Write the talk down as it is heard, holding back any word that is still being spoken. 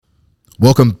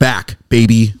Welcome back,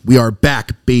 baby. We are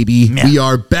back, baby. Yeah. We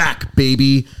are back,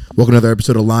 baby. Welcome to another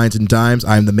episode of Lines and Dimes.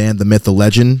 I am the man, the myth, the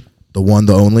legend, the one,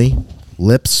 the only,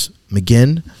 Lips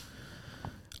McGinn.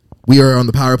 We are on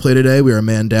the power play today. We are a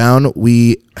man down.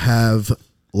 We have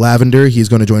Lavender. He's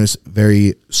going to join us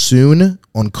very soon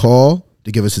on call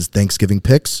to give us his Thanksgiving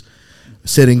picks.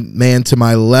 Sitting man to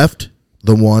my left,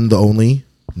 the one, the only,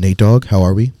 Nate Dogg. How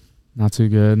are we? Not too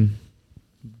good.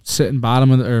 Sitting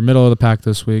bottom of the, or middle of the pack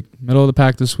this week. Middle of the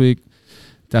pack this week.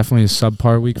 Definitely a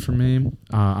subpar week for me.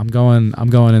 I'm going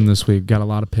in this week. Got a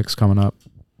lot of picks coming up.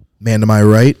 Man to my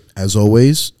right, as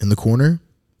always, in the corner,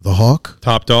 the Hawk.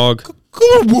 Top dog.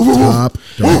 Top dog.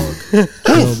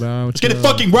 Let's get it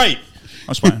fucking right.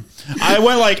 That's fine. I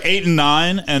went like 8 and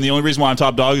 9, and the only reason why I'm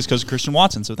top dog is because of Christian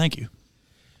Watson. So thank you.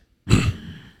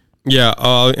 Yeah,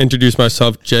 I'll introduce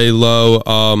myself. J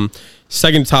Lo,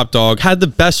 second top dog. Had the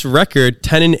best record,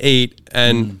 10-8,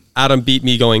 and Adam beat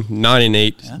me going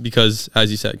 9-8 because, as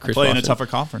you said, Chris Play in a Watson. tougher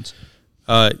conference.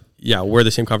 Yeah, we're the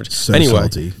same conference. So anyway,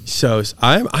 salty. So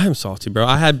I am salty, bro.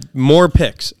 I had more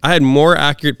picks. I had more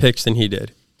accurate picks than he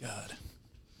did. God,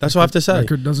 that's what I have to say.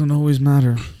 Record doesn't always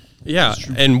matter. Yeah,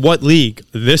 and what league?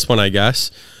 This one, I guess.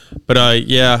 But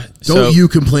yeah. Don't you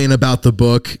complain about the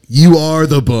book. You are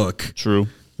the book. True.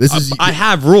 This is I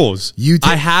have rules.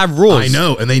 I have rules. I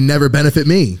know, and they never benefit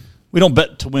me. We don't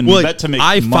bet to win. We bet to make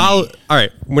money. Follow. All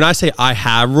right. When I say I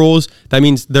have rules, that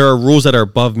means there are rules that are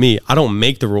above me. I don't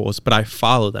make the rules, but I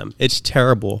follow them. It's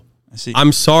terrible. I see.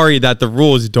 I'm sorry that the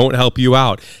rules don't help you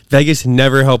out. Vegas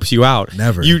never helps you out.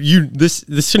 Never. This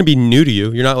shouldn't be new to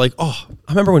you. You're not like, oh,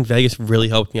 I remember when Vegas really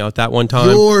helped me out that one time.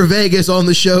 You're Vegas on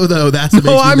the show, though. That's what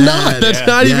No, makes me I'm mad. not. That's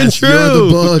not even true. You're the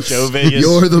books. Joe Vegas.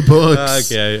 You're the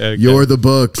books. Okay. You're the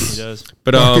books. He does.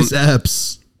 But Marcus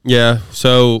Epps. yeah.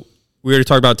 So we already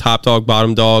talked about top dog,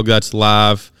 bottom dog. That's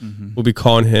Lav. We'll be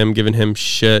calling him, giving him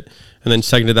shit. And then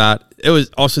second to that, it was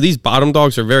also these bottom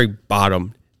dogs are very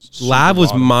bottom. Lav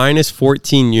was minus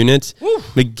 14 units. Woo.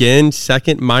 McGinn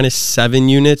second minus 7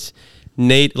 units.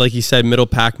 Nate, like he said, middle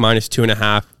pack minus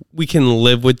 2.5. We can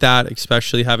live with that,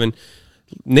 especially having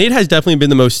Nate has definitely been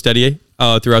the most steady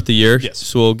throughout the year. Yes.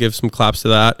 So we'll give some claps to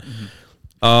that.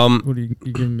 What are you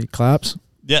giving me claps?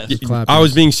 Yeah. Clapping. I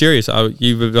was being serious.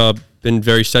 You've been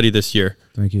very steady this year.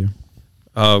 Thank you.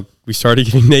 We started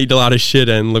giving Nate a lot of shit,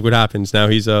 and look what happens. Now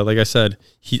he's like I said,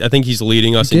 I think he's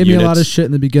leading us. You gave in me units. a lot of shit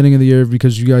in the beginning of the year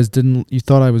because you guys didn't. You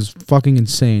thought I was fucking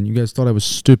insane. You guys thought I was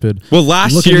stupid. Well,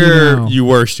 last Look at me year now. you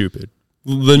were stupid.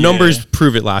 The numbers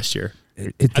prove it last year.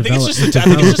 It I think it's just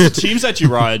the teams that you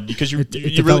ride because it you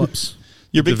really develops.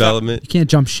 you're big Development. You can't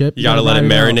jump ship. You gotta let it ride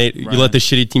out. marinate. You Right. let the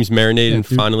shitty teams marinate, Yeah, and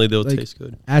dude, finally they'll like, taste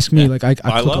good. Ask me. Yeah. Like I cook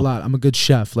Milo? a lot. I'm a good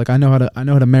chef. Like I know how to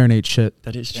marinate shit,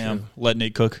 That is true. Damn, let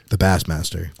Nate cook. The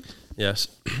Bassmaster. Yes.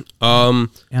 and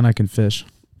I can fish.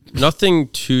 Nothing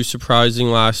too surprising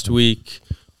last week.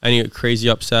 Any crazy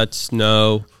upsets?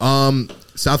 No.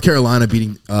 South Carolina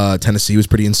beating Tennessee was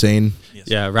pretty insane.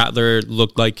 Yeah, Rattler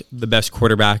looked like the best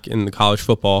quarterback in the college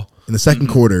football. In the second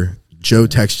quarter, Joe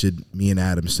texted me and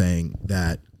Adam saying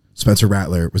that Spencer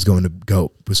Rattler was going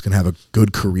to have a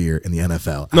good career in the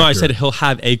NFL. No, I said he'll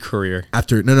have a career.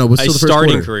 after no, what's A still the first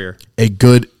starting quarter? career. A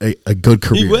good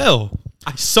career. He will.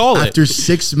 I saw it. After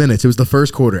 6 minutes, it was the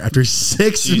first quarter. After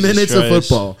 6 Jesus minutes of Christ.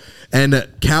 football and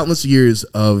countless years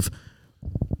of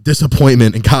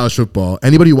disappointment in college football,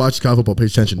 anybody who watches college football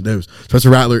pays attention knows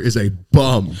Spencer Rattler is a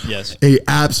bum. Yes. A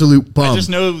absolute bum. I just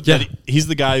know that he's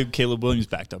the guy who Caleb Williams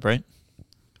backed up, right?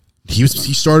 He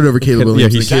started over Caleb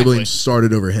Williams. Yeah, and Caleb Williams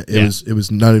started over him. It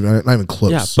was not even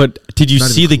close. Yeah, but did you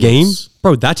Not see even the game? close.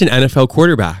 Bro, that's an NFL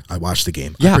quarterback. I watched the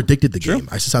game. Yeah. I predicted the game.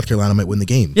 I said South Carolina might win the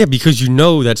game. Yeah, because you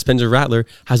know that Spencer Rattler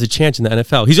has a chance in the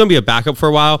NFL. He's going to be a backup for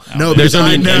a while. No, there's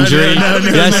going to be an injury.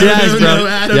 Yes, bro.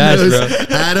 Adam Yes, knows.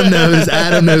 bro. Adam knows.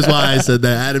 Adam knows why I said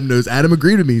that. Adam knows. Adam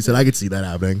agreed with me. He said I could see that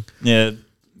happening. Yeah,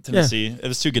 Tennessee. It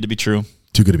was too good to be true.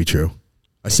 Too good to be true.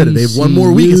 I said it. They have one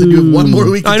more week. I said you have one more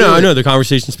week. To do I it. know. The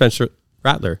conversation, Spencer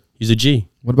Rattler. He's a G.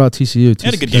 What about TCU? He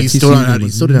had a good TCU game. He still was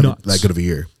didn't have nuts. that good of a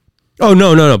year. Oh,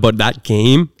 no. But that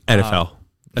game, NFL.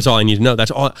 That's all I need to know.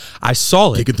 That's all. I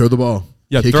saw He it can throw the ball.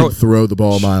 Yeah, he throw can it. throw the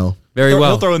ball a mile, very He'll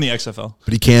well. throw in the XFL.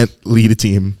 but he can't lead a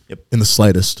team in the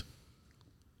slightest.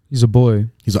 He's a boy.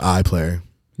 He's an eye player.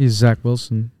 He's Zach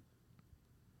Wilson.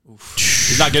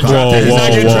 He's not good. Whoa, He's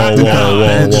not good drafted.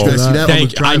 Man, did you guys see that on the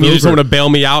Thank you. I drive needed over? someone to bail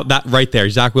me out. That right there.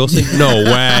 Zach Wilson? No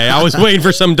way. I was waiting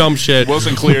for some dumb shit.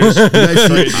 Wilson clears. You guys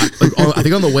see it? I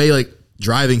think on the way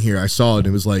driving here, I saw it. And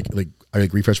it was like I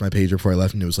refreshed my page before I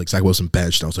left, and it was like Zach Wilson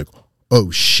benched. And I was like,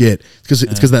 oh shit, it's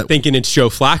because that Thinking it's Joe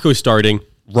Flacco starting.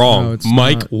 Wrong. No, it's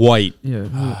Mike not. White.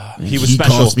 Yeah. He was He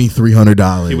special. cost me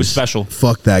 $300. He was special.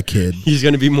 Fuck that kid. He's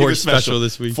going to be He more was special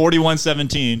this week.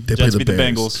 41-17. They play Jets the beat the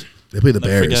Bears. Bengals. They play the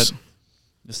Never Bears. forget.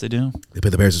 Yes, they do. They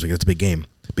play the Bears this week. That's a big game.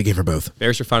 Big game for both.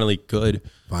 Bears are finally good.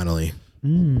 Finally,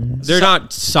 They're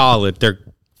not solid. They're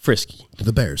frisky.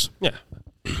 the Bears. Yeah.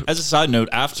 As a side note,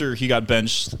 after he got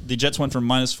benched, the Jets went from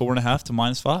 -4.5 to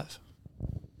 -5.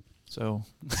 So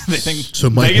they think So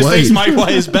Mike Vegas White. thinks Mike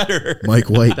White is better. Mike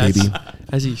White, baby.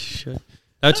 As he should.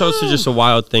 That's also just a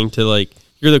wild thing to like.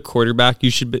 You're the quarterback. You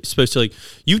should be supposed to like.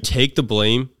 You take the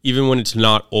blame even when it's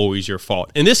not always your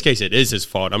fault. In this case, it is his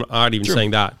fault. I'm not even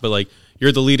saying that, but like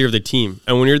you're the leader of the team,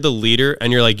 and when you're the leader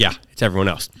and you're like, yeah, it's everyone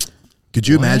else. Could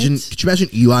you imagine? Could you imagine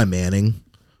Eli Manning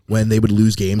when they would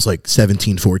lose games like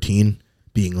 17-14,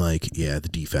 being like, yeah, the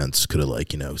defense could have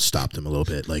like stopped him a little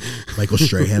bit, like Michael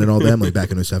Strahan and all them, like back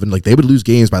in 07, like they would lose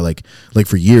games by like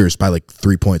for years by like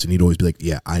 3 points, and he'd always be like,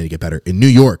 yeah, I need to get better in New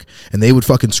York, and they would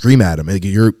fucking scream at him, like,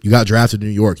 you got drafted in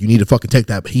New York, you need to fucking take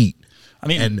that heat. I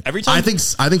mean, And every time I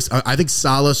think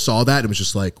Saleh saw that and was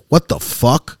just like, what the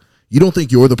fuck? You don't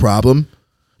think you're the problem?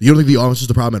 You don't think the offense is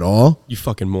the problem at all? You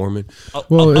fucking Mormon.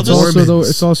 Well, it's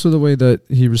just- also the way that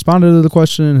he responded to the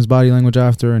question, his body language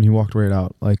after, and he walked right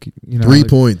out. Like 3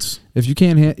 points. If you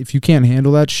can't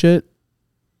handle that shit,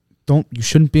 you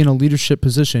shouldn't be in a leadership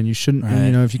position. You shouldn't.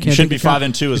 Right. If you can't shouldn't be take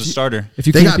account- 5-2 as a starter. If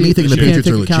you They can't got me thinking the if you can't Patriots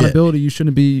take are legit. accountability, you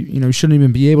shouldn't be. You shouldn't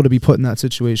even be able to be put in that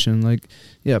situation. Like,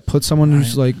 yeah, put someone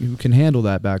who's like who can handle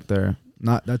that back there.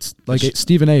 Not that's like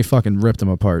Stephen A. fucking ripped him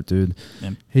apart, dude.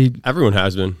 Yeah. Everyone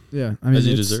has been. Yeah, I mean, As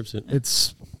he deserves it.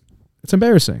 It's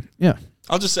embarrassing. Yeah,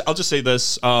 I'll just say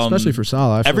this, especially for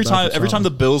Salah. I feel every bad for time Salah.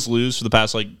 the Bills lose for the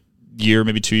past like year,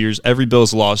 maybe 2 years, every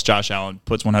Bills loss, Josh Allen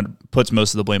puts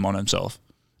most of the blame on himself,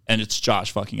 and it's Josh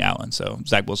fucking Allen. So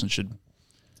Zach Wilson should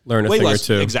Learn a way thing less.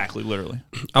 or two. Exactly, literally.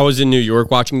 I was in New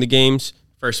York watching the games.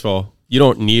 First of all, you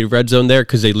don't need red zone there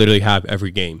because they literally have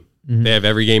every game. They have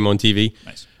every game on TV.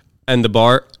 Nice. And the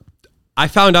bar, I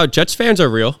found out Jets fans are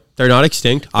real. They're not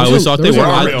extinct. I always thought they were. There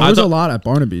There I was a thought, lot at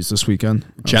Barnaby's this weekend.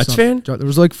 Jets fan? There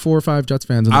was like 4 or 5 Jets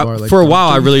fans in the bar. Like, for a while,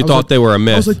 I really thought they were a I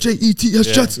myth. was like,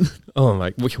 Jets. Oh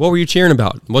my! What were you cheering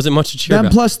about? Wasn't much to cheer Them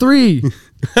about. +3.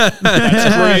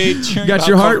 That's great. You Cheering got about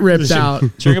your heart cover- ripped out.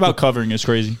 Cheering about covering is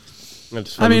crazy.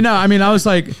 That's I mean, funny. no. I was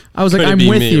like, Couldn't I'm be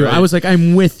with me, you. right? I was like,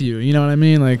 I'm with you. You know what I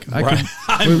mean? Like, I Right. can.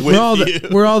 I'm we're all with you.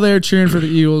 we're all there cheering for the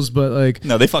Eagles, but like,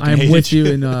 No, they fucking I'm hated with you,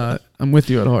 you. and I'm with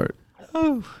you at heart.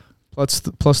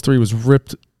 +3 was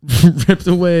ripped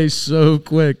away so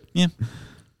quick. Yeah.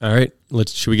 All right.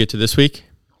 Should we get to this week?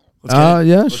 Let's get it.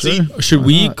 Yeah, Let's sure. see. Should Why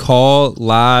we not? call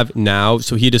Lav now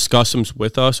so he discusses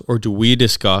with us, or do we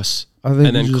discuss? I think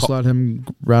and then we just call- let him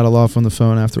rattle off on the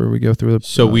phone after we go through the.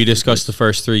 So we discuss the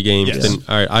first 3 games. Yes. Then,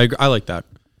 all right, I like that.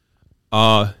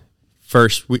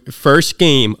 First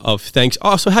game of thanks.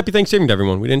 Oh, so happy Thanksgiving to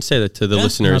everyone. We didn't say that to the Yeah.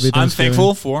 listeners. Happy I'm Thanksgiving.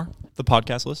 thankful for the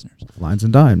podcast listeners. Lines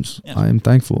and Dimes. Yes. I am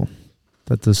thankful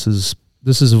that this is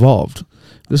evolved.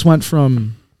 This went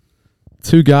from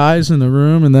 2 guys in the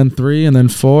room, and then 3, and then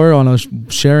 4 on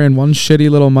sharing one shitty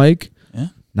little mic. Yeah.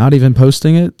 Not even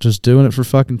posting it, just doing it for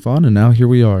fucking fun, and now here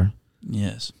we are.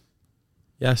 Yes.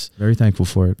 Yes, Very thankful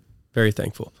for it. very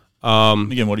thankful.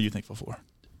 Again, what are you thankful for?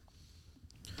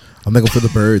 I'm thankful for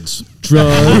the birds.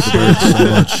 Drugs. So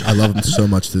much. I love them so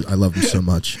much. I love them so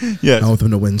much. Yes. I want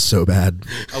them to win so bad.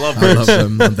 I love I birds. love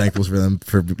them. I'm thankful for them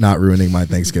for not ruining my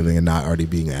Thanksgiving and not already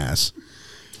being ass.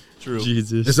 True.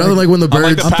 Jesus. It's nothing like when the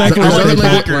Unlike birds. the Packers, thankful unlike for the the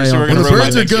Packers who are when going the to ruin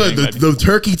birds my are good, Thanksgiving, the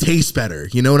turkey tastes better.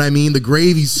 You know what I mean? The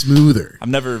gravy's smoother. I've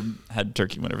never had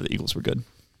turkey whenever the Eagles were good.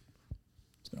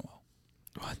 It's been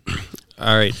a while.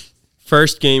 All right.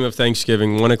 First game of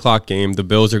Thanksgiving, 1:00 game. The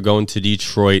Bills are going to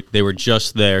Detroit. They were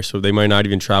just there, so they might not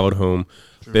even traveled home.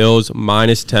 Bills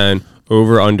 -10,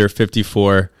 over under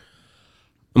 54.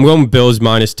 I'm going Bills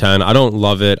 -10. I don't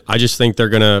love it. I just think they're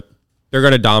gonna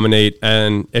dominate,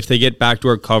 and if they get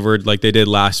backdoor covered like they did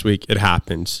last week, it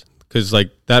happens. Because like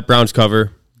that Browns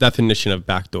cover, definition of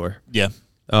backdoor. Yeah.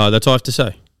 That's all I have to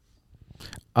say.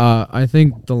 I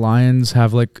think the Lions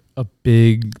have like a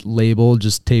big label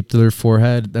just taped to their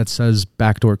forehead that says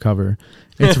backdoor cover.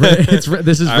 It's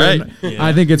this is All written, right. Yeah.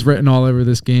 I think it's written all over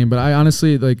this game, but I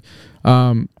honestly like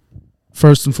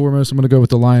first and foremost I'm going to go with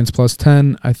the Lions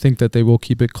 +10. I think that they will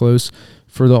keep it close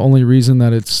for the only reason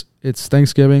that it's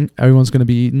Thanksgiving. Everyone's going to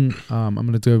be eating. I'm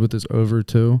going to go with this over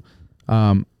too.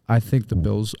 I think the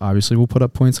Bills obviously will put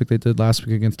up points like they did last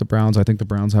week against the Browns. I think the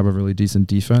Browns have a really decent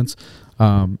defense.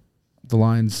 The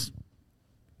Lions,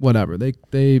 whatever. They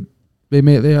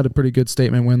had a pretty good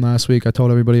statement win last week. I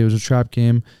told everybody it was a trap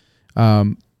game.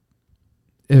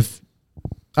 If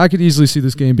I could easily see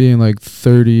this game being like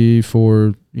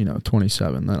 34-27.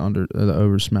 That under the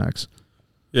over smacks.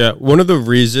 Yeah, one of the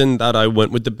reason that I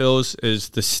went with the Bills is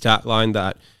the stat line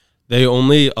that they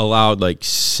only allowed like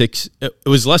it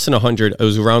was less than 100. It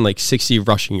was around like 60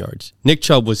 rushing yards. Nick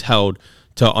Chubb was held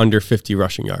to under 50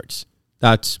 rushing yards.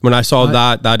 That's when I saw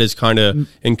that has kind of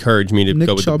encouraged me to Nick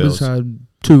go with Chubb the Bills. has had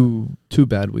two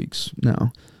bad weeks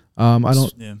now. I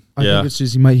don't. Yeah. I think it's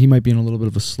just he might be in a little bit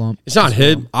of a slump. It's not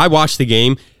him. I watched the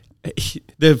game.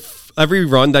 Every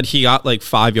run that he got like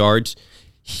 5 yards,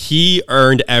 he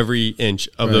earned every inch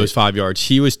of those 5 yards.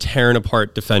 He was tearing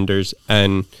apart defenders,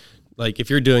 and like if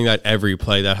you're doing that every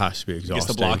play, that has to be exhausting. I guess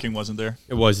the blocking wasn't there.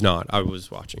 It was not. I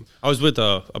was watching. I was with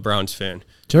a Browns fan.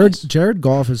 Jared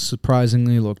Goff has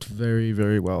surprisingly looked very,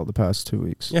 very well the past 2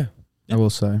 weeks. Yeah. I will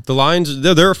say. The Lions,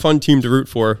 they're a fun team to root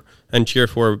for and cheer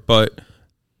for, but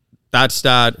that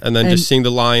stat and then just seeing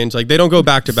the Lions, like they don't go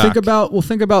back to back. Think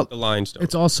about the Lions. Don't.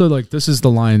 It's also like this is the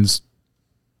Lions'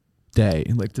 day.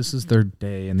 Like this is their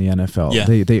day in the NFL.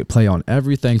 Yeah. They play on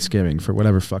every Thanksgiving for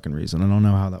whatever fucking reason. I don't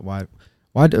know how that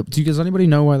why do you guys anybody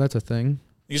know why that's a thing?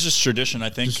 It's just tradition. I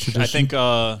think. Just tradition? I think.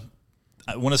 I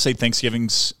want to say Thanksgiving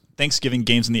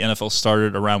games in the NFL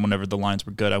started around whenever the Lions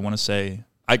were good. I want to say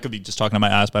I could be just talking to my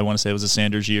ass, but I want to say it was the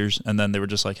Sanders years, and then they were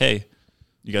just like, "Hey,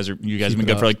 you guys have been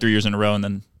good for like 3 years in a row," and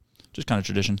then just kind of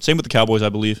tradition. Same with the Cowboys, I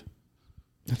believe.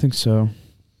 I think so.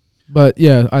 But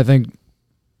yeah, I think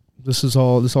this has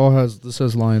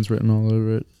Lions written all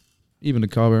over it. Even to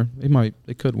cover.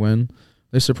 They could win.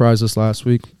 They surprised us last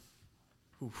week.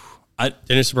 Didn't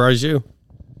it surprise you?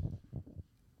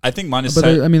 I think minus But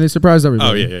 10. I mean they surprised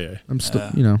everybody. Oh yeah. I'm still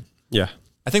Yeah.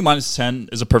 I think minus 10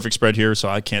 is a perfect spread here, so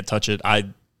I can't touch it. Yeah,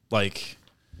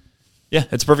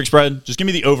 it's a perfect spread. Just give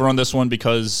me the over on this one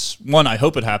because, one, I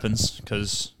hope it happens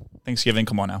because Thanksgiving,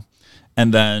 come on now.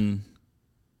 And then,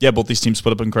 yeah, both these teams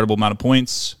put up an incredible amount of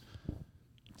points.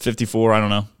 54, I don't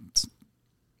know.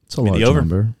 It's a large over.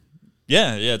 number.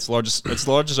 Yeah, it's the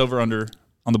largest over-under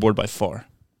on the board by far.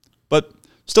 But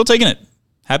still taking it.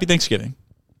 Happy Thanksgiving.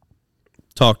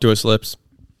 Talk to us, Lips.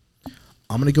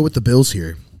 I'm going to go with the Bills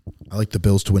here. I like the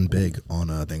Bills to win big on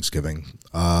Thanksgiving.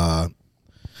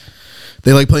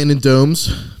 They like playing in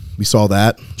domes. We saw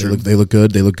that. They look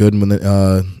good. They look good when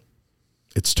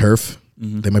it's turf.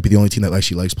 Mm-hmm. They might be the only team that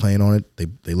actually likes playing on it.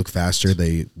 They look faster.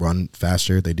 They run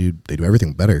faster. They do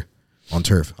everything better on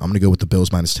turf. I'm going to go with the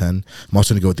Bills minus 10. I'm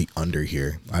also going to go with the under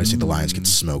here. I just think the Lions get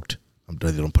smoked.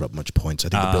 They don't put up much points. I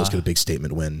think the Bills get a big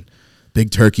statement win.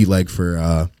 Big turkey leg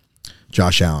for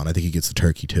Josh Allen. I think he gets the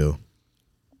turkey too.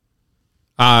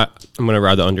 I'm going to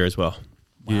ride the under as well.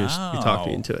 You talked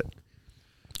me into it.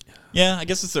 Yeah, I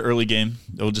guess it's the early game.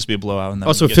 It'll just be a blowout. And then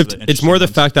Also, it's more the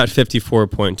fact that 54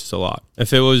 points is a lot.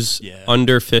 If it was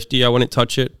under 50, I wouldn't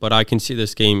touch it, but I can see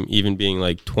this game even being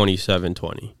like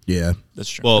 27-20. Yeah. That's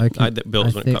true. Well, the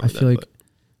Bills wouldn't cover that. I feel like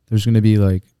there's going to be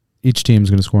like each team's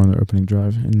going to score on their opening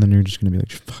drive, and then you're just going to be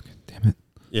like, fuck, damn it.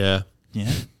 Yeah.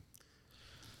 Yeah.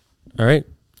 All right.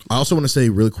 I also want to say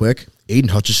really quick, Aiden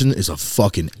Hutchinson is a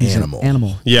fucking animal.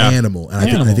 Yeah. Animal. And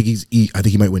I think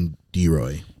he might win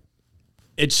D-Roy.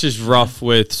 It's just rough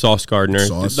with Sauce Gardner.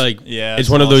 Like, yeah, it's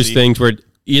one of those things where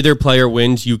either player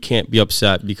wins, you can't be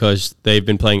upset because they've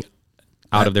been playing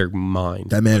out of their mind.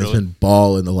 That man has been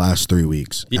ball in the last 3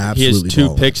 weeks. He Absolutely has 2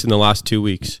 balling. picks in the last 2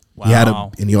 weeks.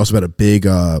 Wow. He also had a big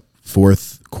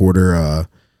fourth quarter.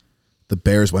 The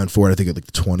Bears went for it, I think at like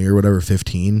the 20 or whatever,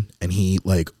 15, and he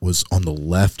like was on the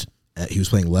left. He was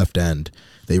playing left end.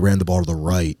 They ran the ball to the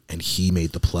right, and he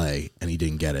made the play, and he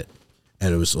didn't get it.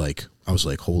 And it was like I was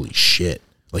like, holy shit!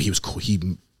 Like he was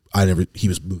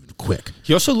moving quick.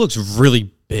 He also looks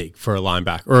really big for a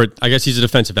linebacker, or I guess he's a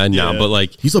defensive end now. But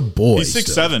like He's a boy. He's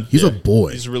 6'7". He's a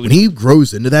boy. He's really when he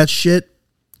grows into that shit,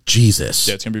 Jesus.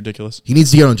 Yeah, it's gonna be ridiculous. He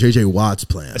needs to get on JJ Watt's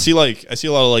plan. I see a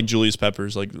lot of like Julius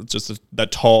Peppers, like just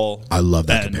that tall. I love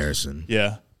that end. comparison.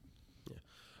 Yeah.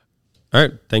 all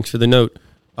right, thanks for the note.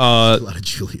 A lot of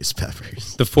Julius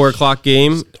Peppers. The 4:00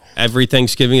 game every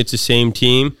Thanksgiving. It's the same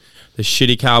team, the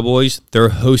shitty Cowboys. They're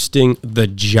hosting the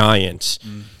Giants.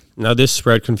 Now this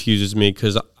spread confuses me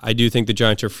because I do think the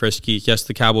Giants are frisky. Yes,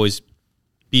 the Cowboys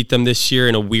beat them this year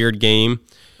in a weird game.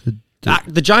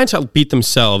 The Giants beat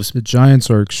themselves. The Giants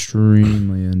are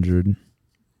extremely injured.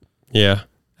 Yeah.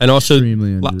 And also,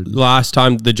 Extremely injured. last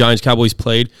time the Giants-Cowboys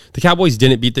played, the Cowboys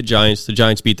didn't beat the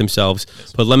Giants beat themselves.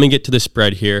 But let me get to the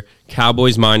spread here.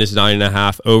 Cowboys minus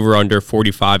 9.5, over under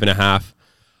 45.5.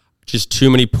 Just too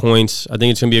many points. I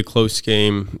think it's going to be a close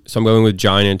game. So I'm going with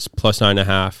Giants plus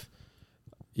 9.5.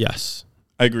 Yes.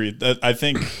 I agree. I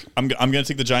think I'm going to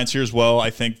take the Giants here as well.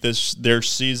 I think their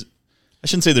season. I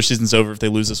shouldn't say their season's over if they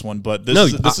lose this one, but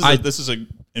this is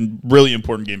really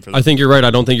important game for them. I think you're right. I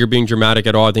don't think you're being dramatic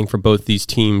at all. I think for both these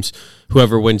teams,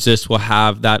 whoever wins this will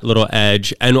have that little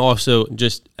edge and also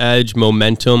just edge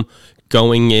momentum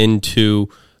going into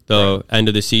the end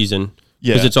of the season.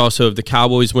 Because it's also, if the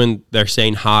Cowboys win, they're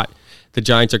staying hot. The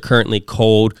Giants are currently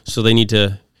cold, so they need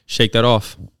to shake that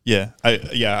off. Yeah,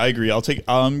 I agree.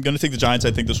 I'm going to take the Giants.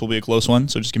 I think this will be a close one,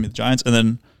 so just give me the Giants. And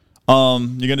then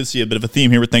you're going to see a bit of a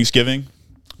theme here with Thanksgiving.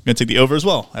 I'm going to take the over as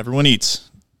well. Everyone eats.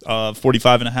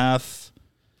 45.5.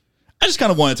 I just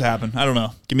kind of want it to happen. I don't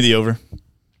know. Give me the over.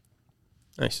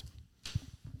 Nice.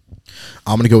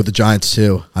 I'm going to go with the Giants,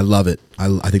 too. I love it. I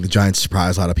think the Giants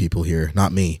surprise a lot of people here.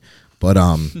 Not me. But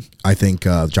I think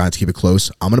the Giants keep it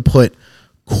close. I'm going to put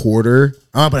I'm going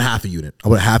to put half a unit. I'll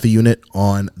put half a unit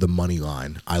on the money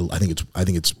line. I think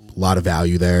it's a lot of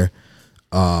value there.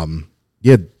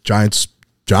 Giants.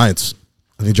 I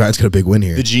think Giants got a big win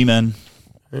here. The G-Men.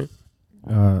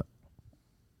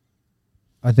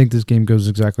 I think this game goes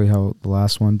exactly how the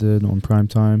last one did on prime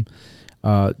time.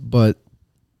 But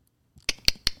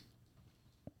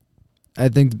I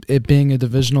think it being a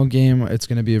divisional game, it's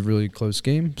going to be a really close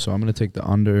game. So I'm going to take the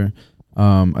under.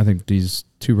 I think these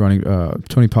two running,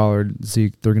 Tony Pollard,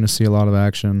 Zeke, they're going to see a lot of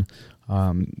action,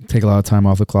 take a lot of time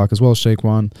off the clock, as well as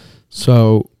Saquon.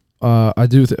 So I'm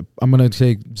going to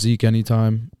take Zeke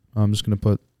anytime. I'm just going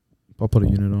to I'll put a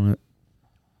unit on it.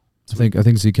 I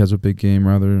think Zeke has a big game.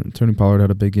 Rather, Tony Pollard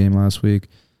had a big game last week.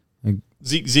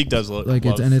 Zeke does look like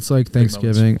it's like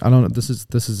Thanksgiving. I don't know. This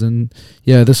is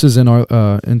in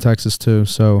our in Texas too.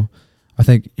 So I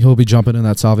think he'll be jumping in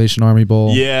that Salvation Army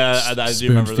bowl. Yeah, I do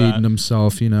remember that. Feeding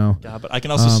himself, Yeah, but I can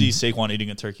also see Saquon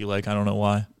eating a turkey leg. I don't know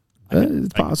why.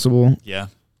 It's possible. Yeah,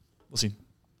 we'll see.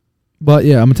 But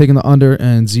yeah, I'm taking the under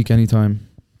and Zeke anytime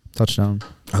touchdown.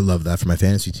 I love that for my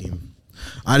fantasy team.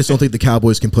 I just don't think the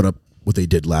Cowboys can put up what they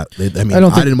did last. I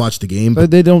didn't watch the game,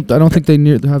 but they don't. I don't think they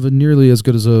have a nearly as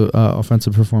good as a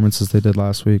offensive performance as they did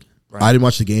last week. Right. I didn't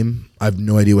watch the game. I have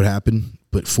no idea what happened.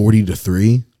 But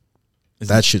 40-3,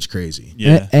 that shit's crazy.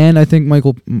 Yeah, and I think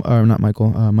Micah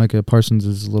Parsons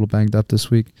is a little banged up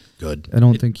this week. Good. I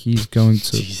don't think he's going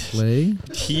to play.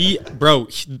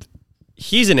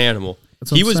 He's an animal.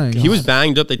 He was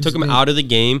banged up. They took him out of the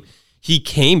game. He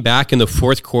came back in the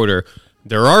fourth quarter.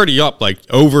 They're already up like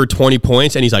over 20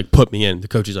 points, and he's like, "Put me in." The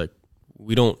coach is like,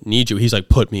 "We don't need you." He's like,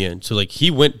 "Put me in." So like he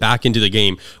went back into the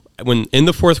game when in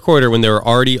the fourth quarter when they were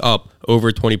already up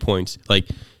over 20 points. Like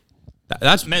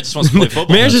that's man just wants to play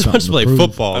football. Man just wants to play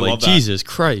football. I like love that. Jesus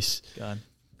Christ, God,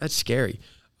 that's scary.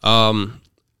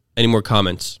 Any more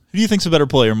comments? Who do you think's a better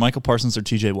player, Michael Parsons or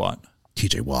T.J. Watt?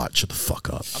 T.J. Watt, shut the fuck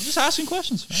up. I'm just asking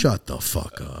questions. Man. Shut the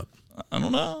fuck up. I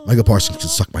don't know. Michael Parsons can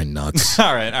suck my nuts.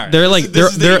 all right. They're like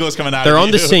this is the Eagles coming out. They're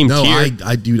on the you. same No, tier.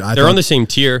 they're on the same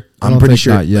tier. I'm pretty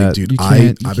sure, not yet. like, dude. You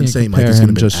I've can't been saying compare Mike is going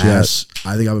him to be an just yet. ass.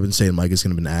 I think I've been saying Mike is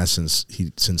going to be an ass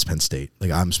since Penn State. Like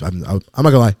I'm not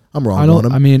gonna lie, I'm wrong. on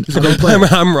him. I mean, He's a great player.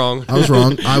 I'm wrong. I was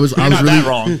wrong. I was not really that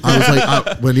wrong. I was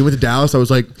like when he went to Dallas, I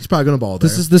was like, he's probably going to ball there.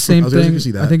 This is the same I was thing. to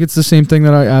see that. I think it's the same thing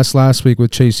that I asked last week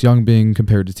with Chase Young being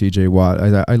compared to T.J. Watt.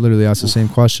 I literally asked the same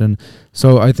question.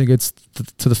 So I think it's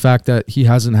to the fact that he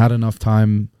hasn't had enough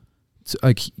time.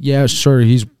 Yeah, sure,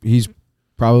 he's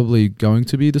probably going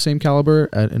to be the same caliber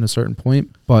in a certain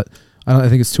point, but I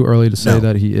think it's too early to say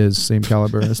that he is same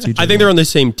caliber as T.J. I think they're on the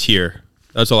same tier.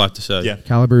 That's all I have to say. Yeah.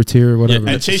 Caliber tier, whatever.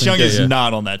 And Chase Young is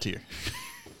not on that tier.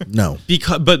 No,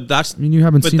 but that's. I mean, you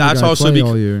haven't seen the guy play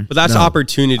all year. But that's No.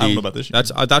 opportunity. I don't know about this year.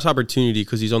 That's opportunity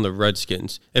because he's on the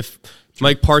Redskins. If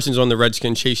Mike Parsons on the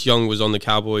Redskins, Chase Young was on the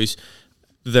Cowboys,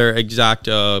 their exact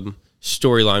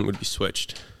storyline would be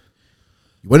switched.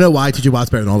 you want to know why T.J. Watt's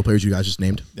better than all the players you guys just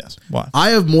named? Yes. Why? I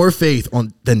have more faith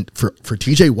than for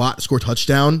T.J. Watt to score a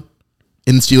touchdown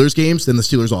in the Steelers games than the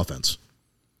Steelers offense.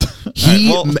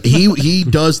 He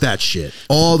does that shit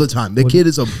all the time. The kid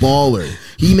is a baller.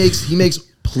 He makes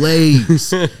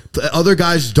plays other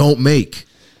guys don't make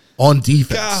on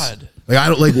defense. God.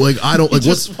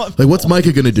 What's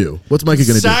Micah gonna do? What's Micah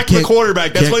gonna Sack do? the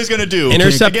quarterback. That's what he's gonna do.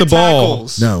 Intercept Get the ball.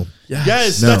 tackles. No,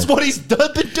 Yes, No. that's what he's been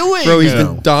doing. Bro, he's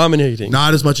been dominating.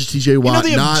 not as much as T.J. Watt.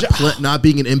 Not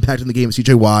being an impact in the game as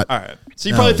T.J. Watt. All right. So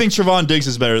you probably think Trevon Diggs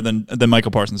is better than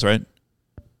Michael Parsons, right?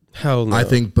 Hell no. I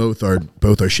think both are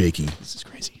shaky. This is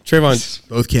crazy.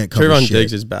 Both can't cover Trevon shit.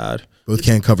 Diggs is bad. Both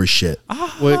can't cover shit.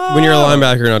 When you're a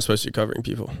linebacker, you're not supposed to be covering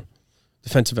people.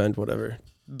 Defensive end, whatever.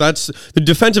 That's the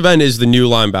defensive end is the new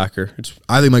linebacker.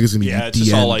 I think Micah's gonna be Yeah, it's the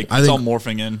just end. all like it's all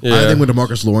morphing in. Yeah. I think when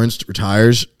DeMarcus Lawrence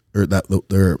retires, or that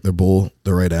their bull,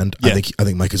 the right end, Yeah. I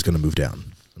think Micah's gonna move down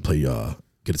and play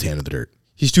get his hand in the dirt.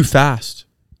 he's too fast.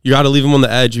 You got to leave him on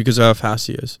the edge because of how fast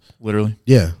he is. Literally.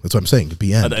 Yeah, that's what I'm saying.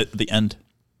 Be end. At the end.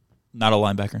 Not a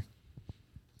linebacker.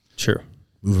 True.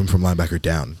 Move him from linebacker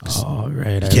down. Oh,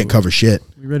 right. He can't cover shit.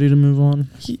 We ready to move on?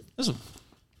 He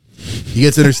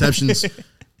gets interceptions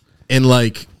in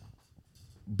like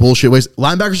bullshit ways.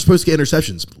 Linebackers are supposed to get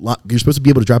interceptions. You're supposed to be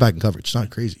able to drop back in coverage. It's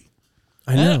not crazy.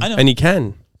 I know. And he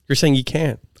can. You're saying he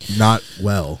can't. Not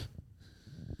well.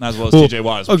 Not as well as TJ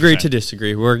Watt. Agree to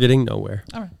disagree. We're getting nowhere.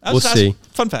 All right. We'll see.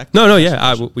 Fun fact. No,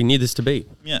 yeah. We need this debate.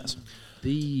 Yes.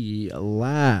 The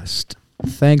last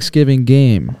Thanksgiving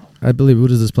game, I believe. What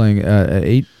is this playing? At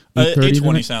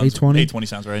 8:20 sounds. 8:20. 8:20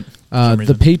 sounds right.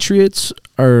 The Patriots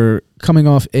are coming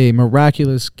off a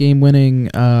miraculous game-winning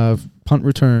punt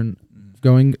return,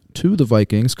 going to the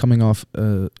Vikings, coming off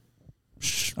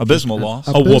abysmal loss.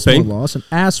 A whooping. Loss, an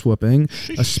ass whooping,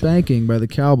 a spanking by the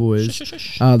Cowboys.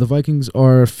 The Vikings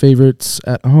are favorites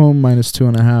at home,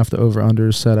 -2.5. The over/under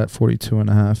is set at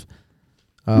 42.5.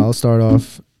 I'll start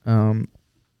off.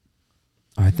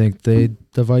 I think the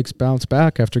Vikes bounce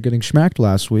back after getting schmacked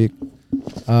last week.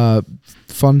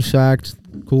 Fun fact,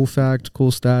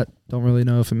 cool stat. Don't really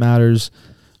know if it matters.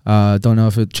 Don't know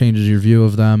if it changes your view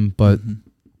of them, but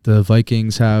the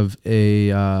Vikings have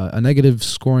a negative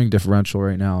scoring differential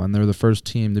right now, and they're the first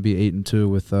team to be 8-2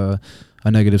 with a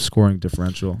negative scoring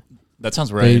differential. That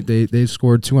sounds right. They've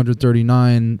scored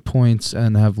 239 points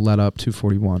and have let up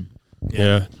 241.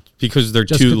 Yeah. Because they're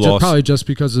probably just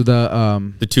because of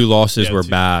the 2 losses were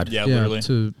bad. Yeah, literally.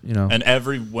 And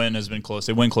every win has been close.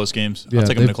 They win close games. Yeah, I'll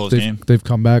take them in a close game. They've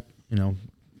come back,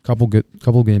 couple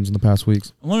games in the past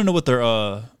weeks. I want to know what their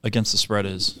against the spread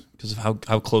is because of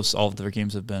how close all of their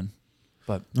games have been.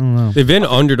 But I don't know. They've been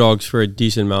underdogs for a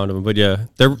decent amount of them, but yeah,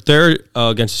 their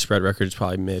against the spread record is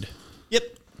probably mid. Yep.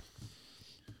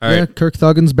 All right. Kirk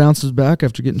Thuggins bounces back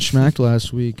after getting schmacked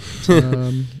last week.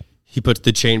 He puts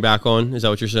the chain back on. Is that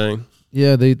what you're saying?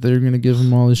 Yeah, they're going to give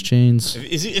him all his chains.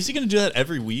 Is he going to do that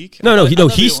every week? No.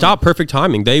 He stopped perfect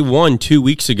timing. They won 2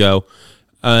 weeks ago,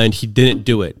 and he didn't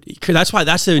do it. That's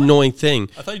the annoying thing.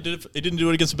 I thought he did it. He didn't do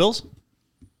it against the Bills.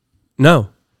 No.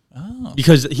 Oh.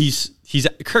 Because he's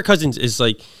Kirk Cousins is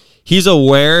like he's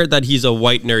aware that he's a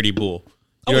white nerdy bull.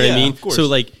 You know what I mean? Of course. So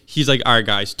like he's like, all right,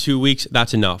 guys, 2 weeks,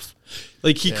 that's enough.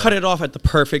 Like he cut it off at the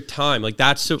perfect time. Like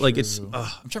that's so like it's. I'm trying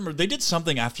to remember. They did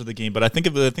something after the game, but I think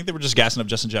they were just gassing up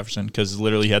Justin Jefferson because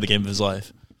literally he had the game of his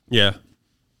life. Yeah.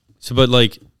 So, but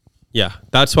like, yeah,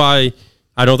 that's why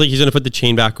I don't think he's gonna put the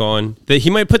chain back on. He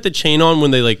might put the chain on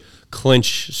when they like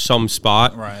clinch some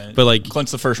spot, right? But like clinch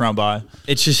the first round bye.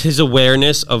 It's just his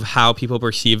awareness of how people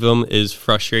perceive him is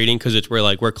frustrating because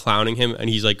we're clowning him and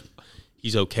he's like.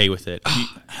 He's okay with it.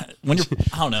 I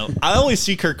don't know. I always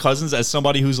see Kirk Cousins as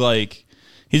somebody who's like,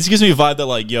 he just gives me a vibe that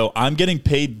like, yo, I'm getting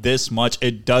paid this much.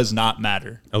 It does not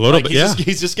matter. A little bit, yeah.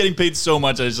 He's just getting paid so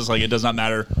much that it's just like, it does not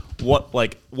matter what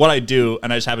I do.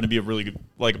 And I just happen to be a really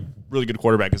good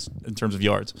quarterback in terms of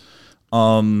yards.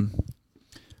 I'm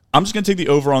just going to take the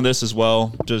over on this as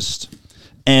well.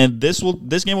 And this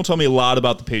game will tell me a lot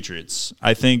about the Patriots.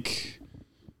 I think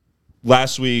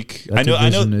last week, I know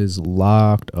is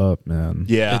locked up, man.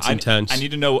 Yeah, it's intense. I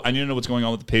need to know what's going on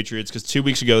with the Patriots because 2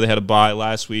 weeks ago they had a bye.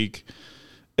 Last week,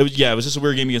 it was just a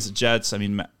weird game against the Jets. I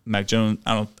mean, Mac Jones.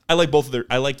 I liked both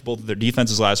of their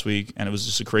defenses last week, and it was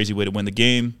just a crazy way to win the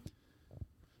game.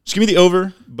 Just give me the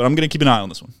over, but I'm going to keep an eye on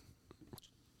this one.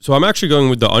 So I'm actually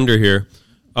going with the under here.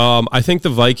 I think the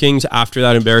Vikings, after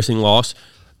that embarrassing loss,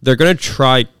 they're going to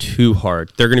try too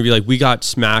hard. They're going to be like, we got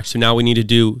smacked, so now we need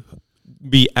to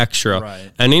be extra.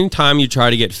 Right. And anytime you try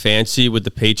to get fancy with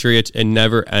the Patriots, it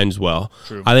never ends well.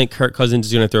 True. I think Kirk Cousins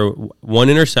is going to throw one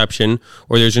interception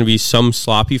or there's going to be some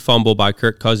sloppy fumble by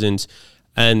Kirk Cousins,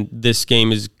 and this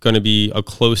game is going to be a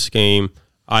close game.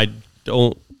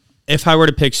 If I were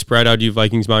to pick spread, I'd do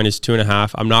Vikings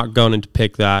 -2.5. I'm not going to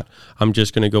pick that. I'm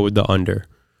just going to go with the under.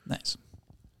 Nice.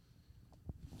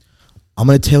 I'm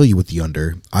going to tell you with the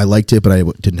under. I liked it, but I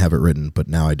didn't have it written, but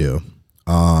now I do.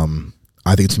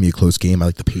 I think it's going to be a close game. I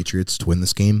like the Patriots to win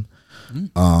this game.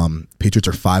 Patriots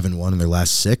are 5-1 in their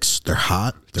last 6. They're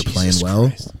hot. They're playing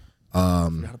well.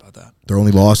 Forgot about that. Their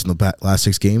only loss in the last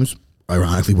 6 games,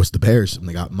 ironically, was the Bears, and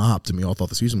they got mopped, and we all thought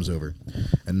the season was over.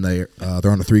 And they're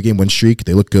on a 3-game win streak.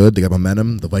 They look good. They got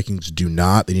momentum. The Vikings do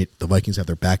not. The Vikings have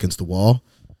their back against the wall.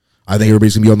 I think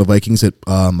everybody's going to be on the Vikings at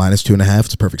 -2.5.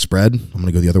 It's a perfect spread. I'm going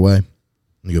to go the other way.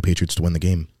 I'm going to go Patriots to win the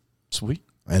game. Sweet.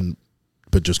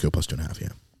 But just go +2.5, yeah.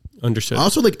 Understood. I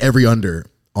also like every under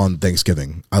on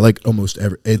Thanksgiving. I like almost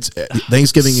every.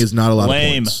 Thanksgiving is not a lot of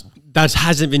points. That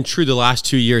hasn't been true the last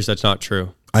 2 years. That's not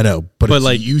true. I know, but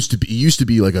like it used to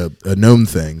be like a known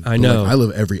thing. I know. I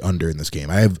love every under in this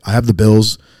game. I have the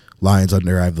Bills, Lions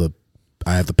under. I have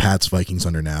the Pats, Vikings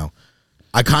under now.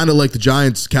 I kind of like the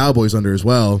Giants, Cowboys under as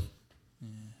well.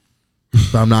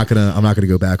 but I'm not gonna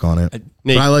go back on it.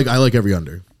 But I like every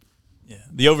under. Yeah,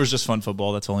 the over is just fun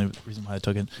football. That's the only reason why I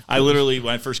took it. I literally,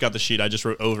 when I first got the sheet, I just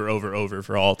wrote over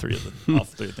for all three of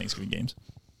the Thanksgiving games.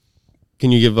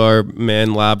 Can you give our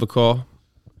man Lab a call?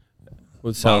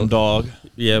 What's Bottom dog.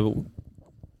 Yeah, but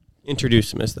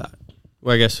introduce him as that.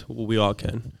 Well, I guess we all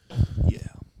can. Yeah,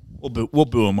 we'll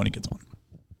boo him when he gets on.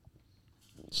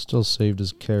 Still saved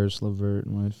as Karis LeVert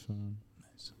in my phone.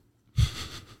 Nice.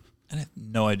 And I have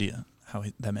no idea how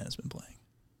that man has been playing.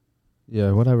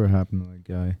 Yeah, whatever happened to that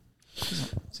guy?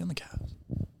 Is he on the Cavs?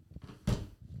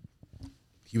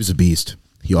 He was a beast.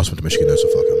 He also went to Michigan though, so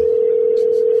fuck him.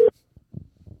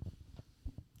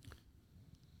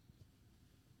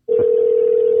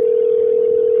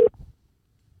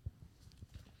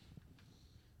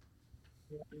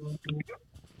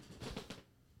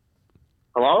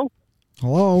 Hello?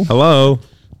 Hello. Hello.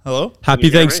 Hello? Happy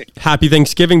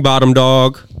Thanksgiving, bottom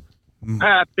dog.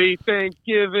 Happy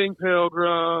Thanksgiving,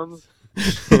 pilgrims.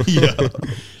 Yeah.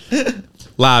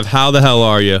 Lav, how the hell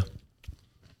are you?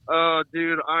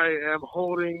 Dude, I am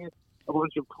holding a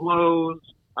bunch of clothes.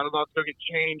 I'm about to go get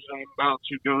changed, and I'm about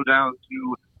to go down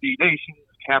to the nation's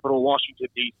capital, Washington,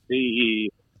 D.C.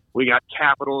 We got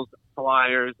Capitals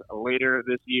Flyers later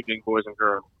this evening, boys and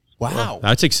girls. Wow.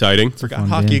 That's exciting. Forgot Fun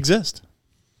hockey game. exists.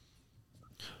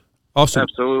 Awesome.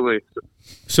 Absolutely.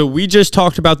 So we just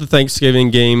talked about the Thanksgiving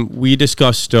game. We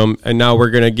discussed them, and now we're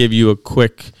going to give you a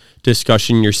quick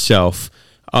discussion yourself.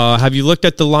 Have you looked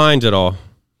at the lines at all?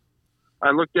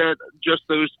 I looked at just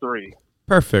those three.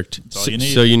 Perfect. all you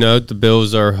need. So you know the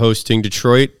Bills are hosting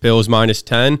Detroit. Bills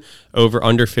 -10, over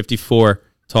under 54.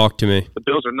 Talk to me. The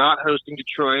Bills are not hosting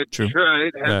Detroit. True.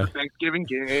 Detroit has Yeah. the Thanksgiving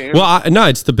game. Well, no,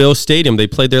 it's the Bills Stadium. They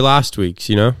played there last week,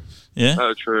 you know? Yeah.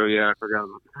 Oh, true. Yeah, I forgot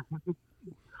about that.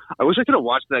 I wish I could have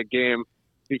watched that game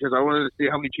because I wanted to see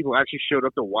how many people actually showed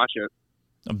up to watch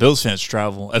it. Bills fans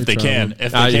travel if they can.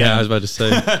 If they can. Yeah, I was about to say.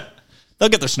 They'll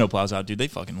get their snowplows out, dude. They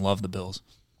fucking love the Bills.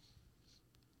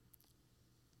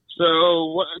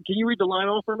 So, can you read the line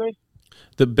off for me?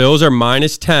 The Bills are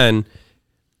 -10,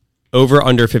 over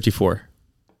under 54.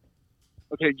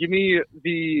 Okay, give me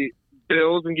the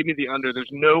Bills and give me the under. There's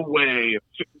no way.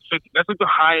 That's like the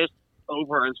highest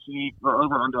over I've seen, or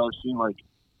over under I've seen like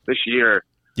this year.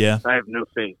 Yeah. I have no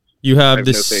faith. You I have have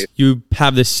this. no faith. You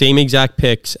have the same exact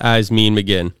picks as me and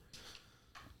McGinn.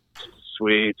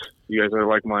 Sweet. You guys are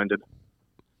like-minded.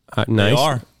 Nice. They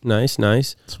are. Nice.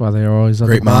 That's why they are always at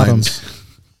Great the bottom. minds.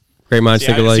 Great minds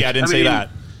think alike. I didn't say mean- that.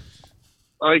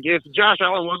 Like, if Josh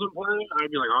Allen wasn't playing,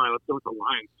 I'd be like, all right, let's go with the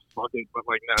Lions. Fuck it. But,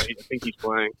 like, no, I think he's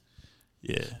playing.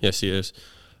 Yeah. Yes, he is.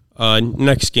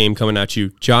 Next game coming at you.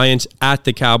 Giants at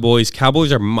the Cowboys.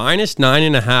 Cowboys are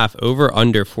 -9.5, over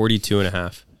under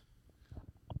 42.5.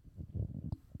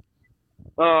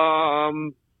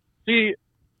 See,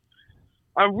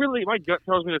 my gut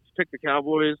tells me to pick the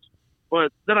Cowboys,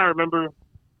 but then I remember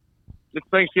it's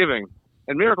Thanksgiving,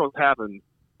 and miracles happen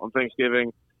on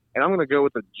Thanksgiving, and I'm going to go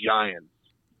with the Giants.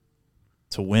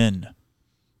 To win.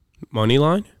 Money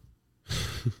line?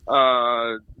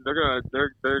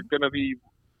 They're gonna be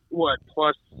what,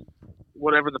 plus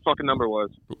whatever the fucking number was.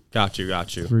 Got you.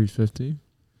 350.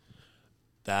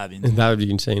 That'd be That would be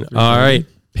insane. All right.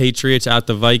 Patriots at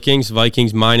the Vikings.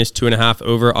 Vikings -2.5,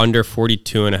 over under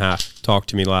 42.5. Talk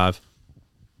to me, Lav.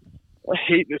 I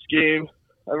hate this game.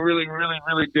 I really, really,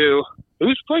 really do.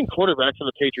 Who's playing quarterback for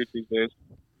the Patriots these days?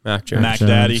 Mac Jones. Mac Jones.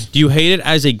 Daddy. Do you hate it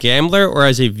as a gambler or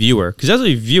as a viewer? Because as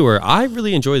a viewer, I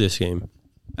really enjoy this game.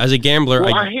 As a gambler,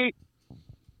 Well,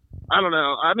 I don't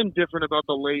know. I'm indifferent about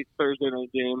the late Thursday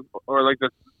night game, or like the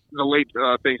late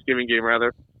Thanksgiving game,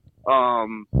 rather.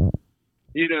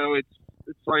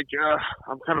 It's like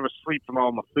I'm kind of asleep from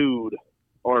all my food,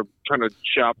 or trying to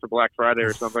shop for Black Friday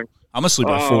or something. I'm asleep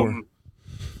by 4.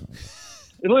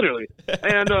 Literally.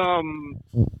 And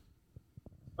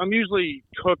I'm usually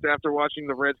cooked after watching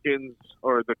the Redskins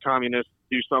or the Communists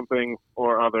do something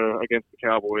or other against the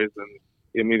Cowboys, and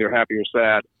I'm either happy or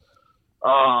sad.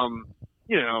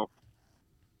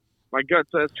 My gut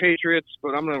says Patriots, but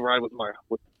I'm going to ride with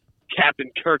Captain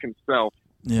Kirk himself.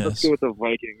 Let's Yes. go with the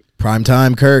Vikings. Prime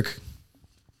time, Kirk.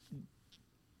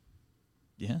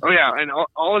 Yeah. Oh, yeah, and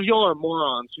all of y'all are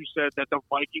morons who said that the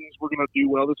Vikings were going to do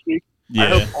well this week. Yeah.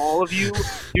 I hope all of you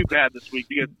do bad this week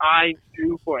because I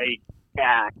knew for a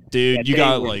fact. Dude, that you they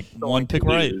got were like going one to pick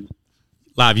right. lose.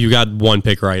 Lav, you got one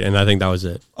pick right, and I think that was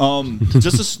it.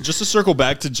 Just to circle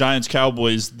back to Giants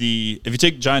Cowboys, if you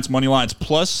take Giants money line, it's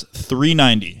plus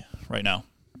 390 right now.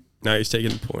 Now he's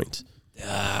taking the points.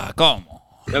 Come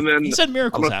on. And then He said I'm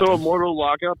miracles gonna throw a happen. mortal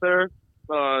lock out there.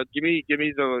 Give me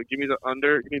the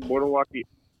under. Give me mortal lock the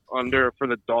under for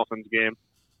the Dolphins game.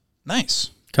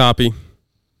 Nice. Copy.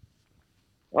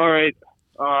 All right.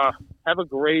 Have a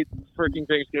great freaking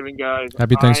Thanksgiving, guys.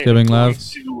 Happy Thanksgiving, I am going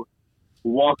Lev. to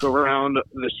walk around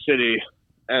the city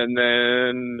and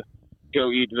then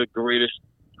go eat the greatest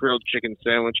grilled chicken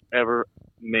sandwich ever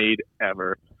made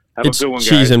ever. Have It's a good one, cheese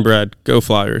guys. and bread. Go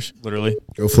Flyers. Literally.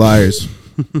 Go Flyers.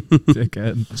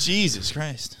 Dickhead. Jesus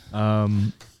Christ. Give a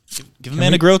Can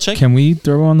man we- a grilled chicken. Can we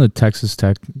throw on the Texas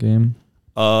Tech game?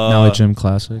 Now Gym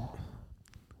Classic.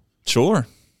 Sure.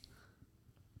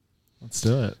 Let's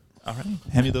do it. All right.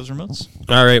 Hand me those remotes.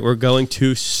 All right, we're going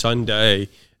to Sunday.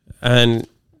 And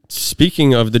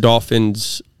speaking of the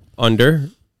Dolphins under,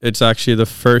 it's actually the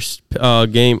first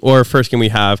game we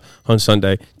have on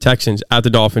Sunday. Texans at the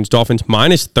Dolphins. Dolphins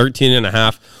minus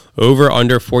 13.5, over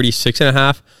under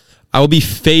 46.5. I will be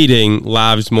fading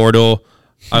Lav's Mortal.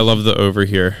 I love the over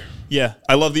here. Yeah,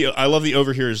 I love the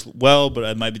over here as well, but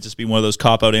it might just be one of those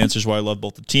cop-out answers where I love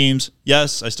both the teams.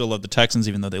 Yes, I still love the Texans,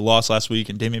 even though they lost last week,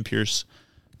 and Dameon Pierce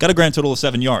got a grand total of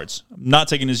 7 yards. I'm not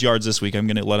taking his yards this week. I'm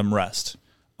going to let him rest.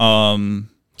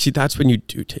 See, that's when you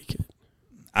do take it.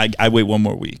 I wait one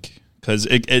more week because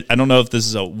I don't know if this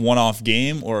is a one-off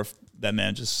game or if that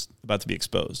man just about to be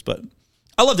exposed. But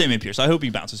I love Dameon Pierce. I hope he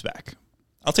bounces back.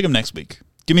 I'll take him next week.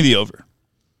 Give me the over.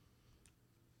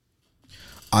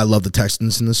 I love the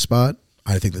Texans in this spot.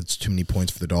 I think that's too many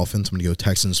points for the Dolphins. I'm going to go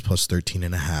Texans plus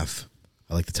 13.5.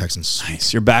 I like the Texans.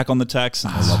 Nice. You're back on the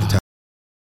Texans. I love the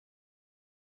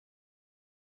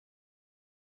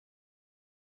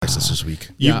Texans this week.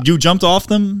 You jumped off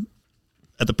them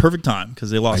at the perfect time because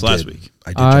they lost last did. week.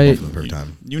 I did jump off them the perfect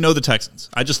time. You know the Texans.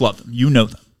 I just love them. You know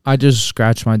them. I just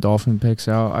scratched my Dolphin picks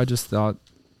out. I just thought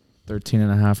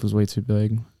 13.5 was way too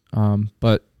big.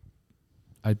 But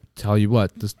I tell you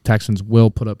what, the Texans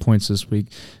will put up points this week.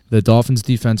 The Dolphins'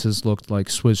 defenses looked like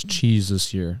Swiss cheese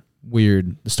this year.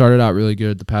 Weird. They started out really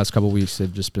good. The past couple weeks,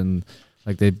 they've just been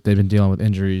like they've been dealing with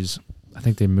injuries. I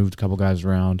think they moved a couple guys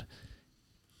around.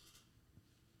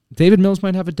 David Mills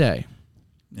might have a day.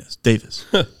 Yes, Davis.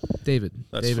 David.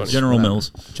 That's Davis, funny. General whatever.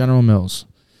 Mills. General Mills.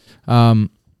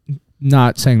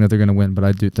 Not saying that they're going to win, but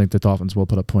I do think the Dolphins will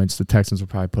put up points. The Texans will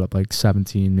probably put up like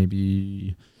 17,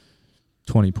 maybe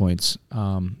 20 points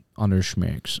over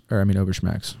Schmacks.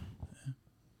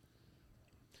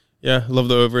 Yeah, love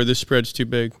the over. This spread's too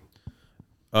big.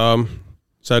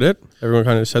 Is that it? Everyone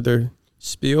kind of said their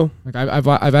spiel. Like I've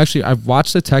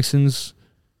watched the Texans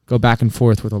go back and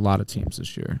forth with a lot of teams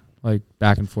this year. Like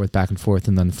back and forth,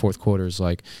 and then the fourth quarter is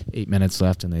like 8 minutes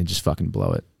left, and they just fucking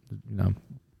blow it. You know,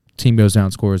 team goes down,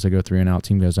 scores, they go 3 and out.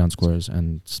 Team goes down, scores,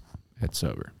 and it's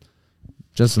over,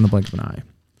 just in the blink of an eye.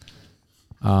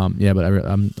 But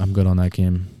I'm good on that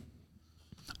game.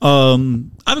 I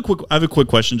have a quick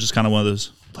question, just kind of one of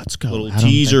those Let's go. little Adam,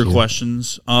 teaser thank you.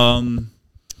 questions. Who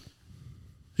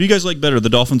do you guys like better, the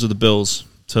Dolphins or the Bills,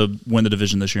 to win the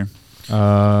division this year?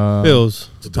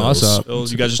 Bills. Toss up.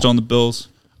 Bills. You guys just on the Bills.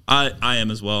 I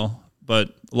am as well, but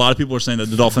a lot of people are saying that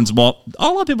the Dolphins. A lot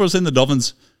of people are saying the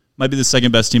Dolphins might be the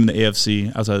second best team in the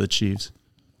AFC outside of the Chiefs.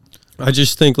 I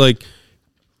just think, like,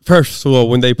 first of all,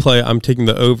 when they play, I'm taking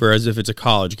the over as if it's a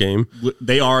college game.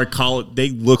 They are a college.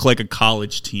 They look like a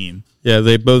college team. Yeah,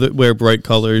 they both wear bright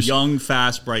colors. Young,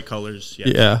 fast, bright colors.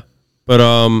 Yeah. But,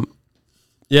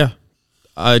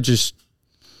 I just,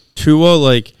 Tua,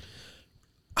 like,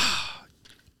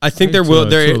 I think there will.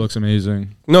 Tua looks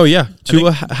amazing. No, yeah.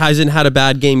 Tua hasn't had a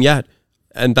bad game yet.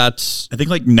 And that's, I think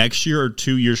like next year or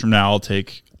 2 years from now, I'll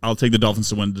take the Dolphins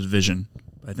to win the division.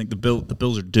 I think the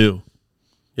Bills are due,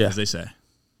 yeah. as they say.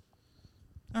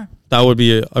 That would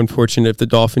be unfortunate if the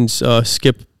Dolphins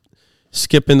skip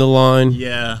in the line.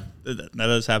 Yeah, that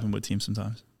does happen with teams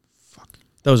sometimes.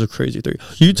 That was a crazy 3.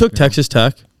 You took Texas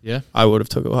Tech. Yeah. I would have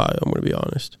took Ohio. I'm going to be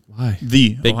honest. Why?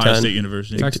 The Big Ohio 10. State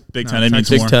University. Big No, 10. It means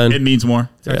Big more. 10. It means more.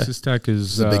 Texas Tech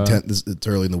is The Big Ten. It's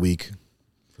early in the week.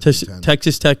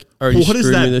 Texas Tech. Are you What is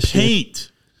screwing me that this year?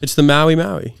 paint? It's the Maui.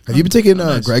 Have you been taking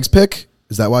Nice. Greg's pick?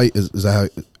 Is that why? Is that how?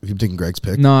 Have you been taking Greg's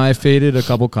pick? No, I faded a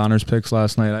couple Connors picks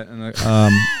last night.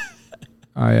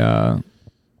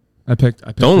 I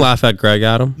picked. Don't laugh at Greg,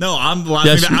 Adam. No, I'm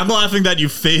laughing. Yes. I'm laughing that you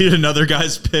faded another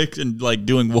guy's pick and like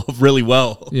doing really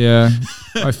well. Yeah,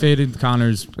 I faded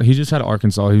Connors. He just had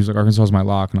Arkansas. He was like, Arkansas is my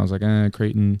lock, and I was like,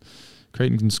 Creighton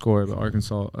can score, but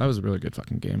Arkansas. That was a really good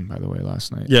fucking game, by the way,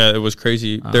 last night. Yeah, it was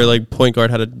crazy. Their like point guard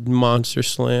had a monster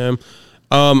slam.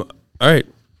 All right,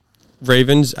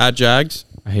 Ravens at Jags.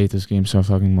 I hate this game so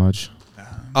fucking much.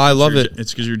 I love it.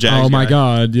 It's because you're Jags. Oh my guy.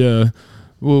 god, yeah.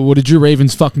 Well, what did your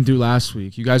Ravens fucking do last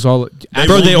week? You guys all,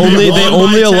 Bro, they won only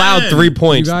by allowed 10. 3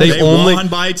 points. You guys- They They only won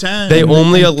by 10. they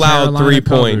only and allowed Carolina 3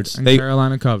 covered, points. and They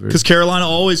Carolina covered. Because Carolina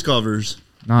always covers.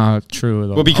 Not true at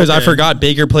all. Well, because I Okay. forgot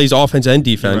Baker plays offense and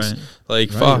defense. Right.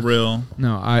 Like, Right. fuck. Real.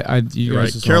 no, you You're guys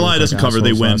right. just all Carolina look doesn't like cover. They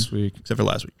assholes win. last week. Except for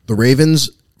last week. The Ravens,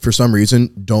 for some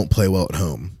reason, don't play well at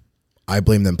home. I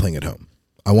blame them playing at home.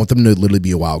 I want them to literally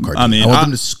be a wild card. I team. mean, I want I-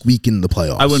 them to squeak in the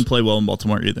playoffs. I wouldn't play well in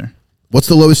Baltimore either. What's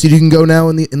the lowest seed you can go now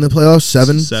in the playoffs?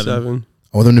 7? 7.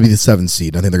 I want them to be the 7th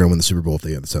seed. I think they're going to win the Super Bowl if they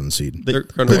get the 7th seed. They, They're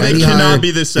gonna they win. Any cannot higher-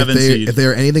 be the 7th if they, seed. If they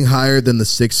are anything higher than the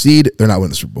 6th seed, they're not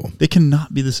winning the Super Bowl. They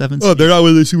cannot be the 7th Oh, seed. they're not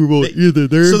winning the Super Bowl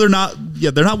either. So they're not.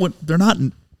 Yeah, they're not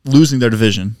losing their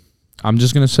division. I'm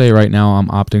just gonna say right now, I'm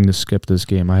opting to skip this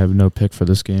game. I have no pick for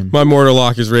this game. My mortal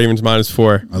lock is Ravens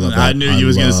 -4. I love that. I knew you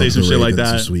was gonna love say some the shit like Ravens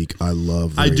that. this week. I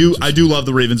love. The I Ravens do. this I do week. love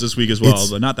the Ravens this week as well,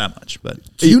 It's- but not that much. But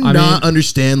Do you I not mean-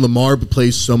 understand? Lamar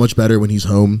plays so much better when he's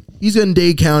home. He's in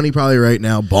Dade County probably right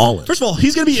now, balling. first of all,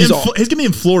 he's gonna be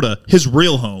in Florida, his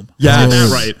real home. Yes. Let's get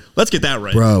that right. Let's get that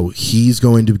right. Bro, he's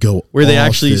going to go Where they off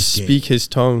actually this game. speak his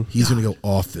tongue. He's going to go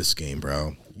off this game,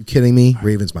 bro. You kidding me?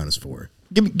 Ravens -4.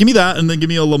 Give me that, and then give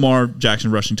me a Lamar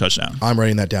Jackson rushing touchdown. I'm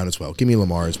writing that down as well. Give me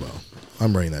Lamar as well.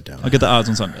 I'm writing that down. I'll get the odds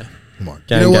on Sunday. Lamar.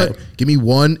 Gang, you know gang. what? Give me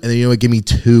one, and then you know what? Give me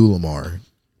 2 Lamar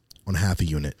on half a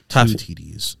unit. 2 Half a-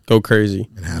 TDs Go crazy.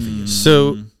 and half a unit.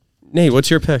 So, Nate, what's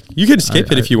your pick? You can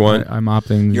skip it if you want. I'm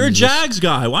opting. You're a this. Jags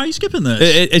guy. Why are you skipping this?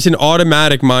 It's an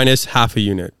automatic minus half a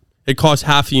unit. It costs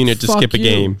half a unit to Fuck skip a you.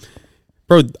 game.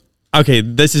 Bro, okay,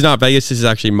 this is not Vegas. This is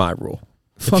actually my rule.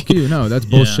 Fuck you. No, that's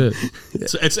bullshit.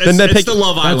 It's Then they pick- the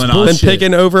Love Island bullshit. Then odds.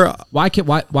 picking over. Why can't?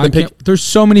 Why Then pick- can't? There's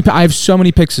so many. I have so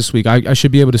many picks this week. I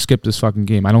should be able to skip this fucking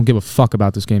game. I don't give a fuck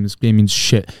about this game. This game means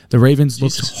shit. The Ravens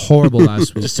looked horrible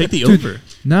last week. Just take the over.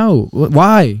 No,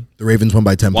 why? The Ravens won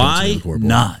by 10 points. Why in the Super Bowl.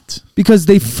 not? Because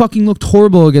they fucking looked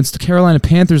horrible against the Carolina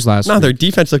Panthers last No, week. their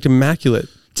defense looked immaculate.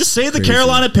 Just say the Crazy.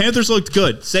 Carolina Panthers looked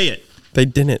good. Say it. They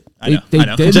didn't. I know. They I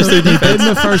know. did. Just They say did in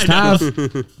the first half.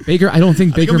 Baker, I don't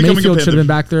think Baker I'm becoming a Mayfield should have been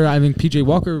Panther. back there. I think PJ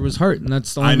Walker was hurt, and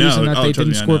that's the I only know. reason that Oh, they trust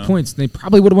didn't me, I score know. points. They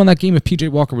probably would have won that game if PJ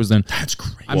Walker was then. That's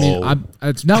crazy. I mean,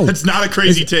 it's no. That's not a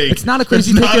crazy take. It's not a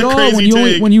crazy That's take not at a all. crazy When you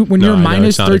only, take. when you when No, you're I know, minus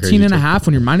it's not a 13 crazy and a take. half,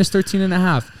 when you're minus 13 and a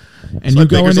half, and why you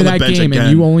go Baker's into on the that bench game again.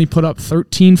 and you only put up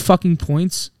 13 fucking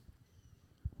points.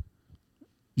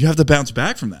 You have to bounce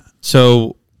back from that.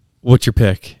 So, what's your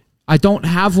pick? I don't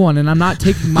have one, and I'm not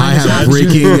taking I minus have 13.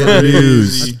 breaking That's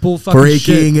news. bull fucking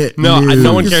Breaking shit. No, news.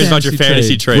 no one Your cares about your fantasy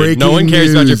fantasy trade. trade. No one Breaking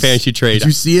cares about your news. fantasy trade. Did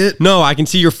you see it? No, I can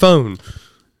see your phone.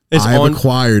 It's I have on.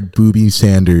 acquired Booby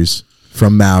Sanders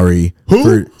from Maori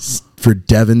for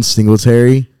Devin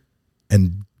Singletary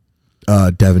and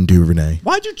Devin Duvernay.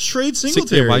 Why'd you trade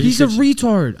Singletary? why'd you- He's a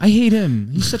retard. I hate him.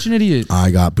 He's such an idiot.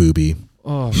 I got Booby.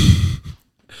 Oh,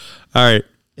 All right.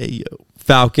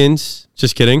 Falcons.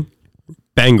 Just kidding.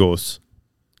 Bengals.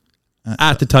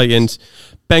 At the Titans.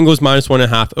 Bengals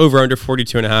 -1.5. Over under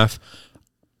 42.5.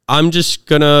 I'm just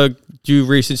going to do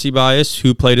recency bias.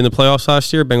 Who played in the playoffs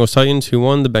last year? Bengals Titans. Who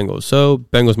won? The Bengals. So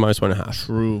Bengals -1.5.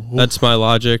 True. That's my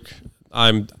logic.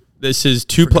 This is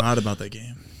two Forgot about that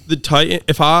game. the Titan.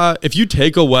 If you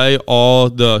take away all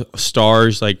the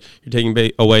stars, like you're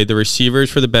taking away the receivers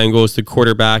for the Bengals, the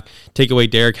quarterback, take away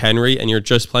Derrick Henry, and you're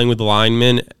just playing with the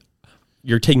linemen,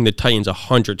 you're taking the Titans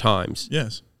 100 times.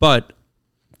 Yes. But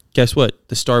guess what?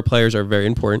 The star players are very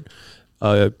important.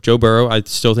 Joe Burrow, I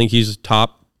still think he's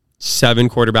top 7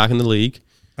 quarterback in the league.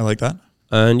 I like that.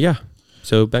 And yeah,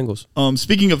 so Bengals.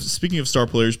 Speaking of star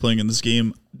players playing in this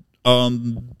game,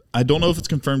 I don't know if it's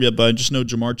confirmed yet, but I just know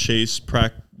Jamar Chase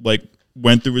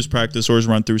went through his practice or his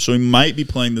run through, so he might be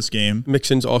playing this game.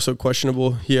 Mixon's also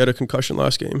questionable. He had a concussion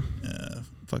last game.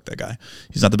 Fuck that guy.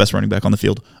 He's not the best running back on the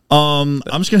field. I'm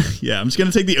just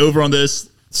gonna take the over on this.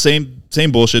 Same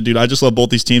bullshit, dude. I just love both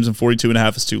these teams, and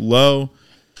 42.5 is too low.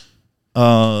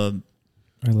 I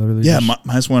literally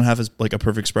 -1.5 is like a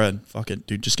perfect spread. Fuck it,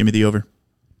 dude. Just give me the over.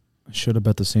 I should have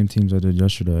bet the same teams I did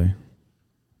yesterday.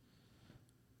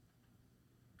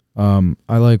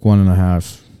 I like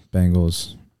 1.5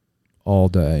 Bengals all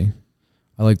day.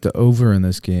 I like the over in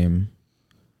this game.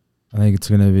 I think it's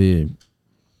going to be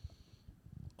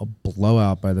a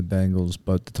blowout by the Bengals,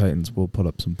 but the Titans will put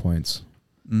up some points.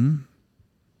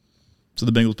 So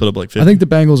the Bengals put up like 50. I think the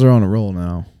Bengals are on a roll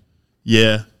now.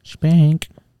 Yeah, Spank.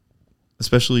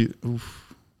 especially.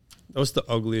 That was the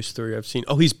ugliest 3 I've seen.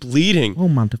 Oh, he's bleeding. Oh,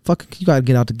 my fuck. You got to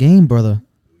get out the game, brother.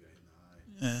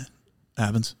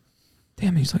 Happens.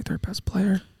 Damn, he's like their best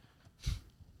player.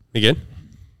 Again?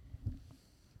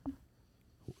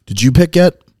 Did you pick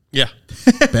yet? Yeah.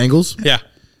 Bengals? Yeah.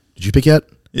 Did you pick yet?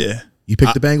 Yeah. You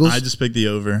picked the Bengals? I just picked the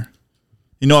over.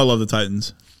 You know I love the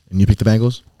Titans. And you picked the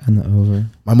Bengals? And the over.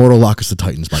 My mortal lock is the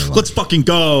Titans money line. Let's fucking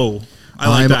go. I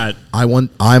like that.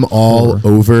 I'm all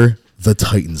over the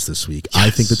Titans this week. I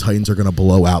think the Titans are going to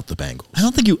blow out the Bengals. I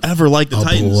don't think you ever liked the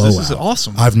Titans. This is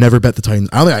awesome. I've never bet the Titans.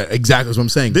 I don't think exactly that's what I'm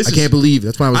saying. I can't believe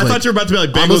that's why I was. I like, thought you were about to be like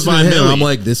I'm Bengals listening by to a him, million. I'm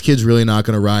like, this kid's really not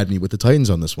going to ride me with the Titans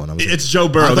on this one. I was It's Joe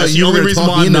Burrow. I thought That's you the were only gonna reason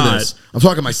talk why me I'm into not. this. I'm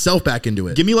talking myself back into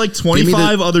it. Give me like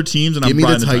 25 other teams, and give I'm me the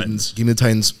riding the Titans. Give me the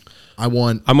Titans. I'm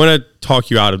going to talk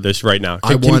you out of this right now.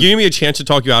 Can you give me a chance to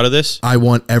talk you out of this? I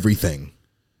want everything.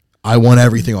 I want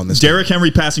everything on this. Derrick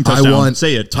Henry passing touchdown. I want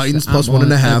Say it. Titans I plus want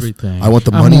 1.5. everything. I want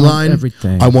the I money want line.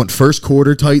 everything. I want first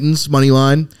quarter Titans money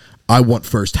line. I want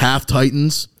first half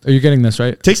Titans, Are you getting this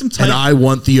right? Take some and time. I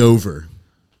want the over.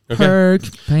 Okay. Perk,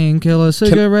 painkiller,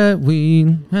 cigarette,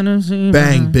 weed, Hennessy.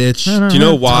 Bang, bitch. Do you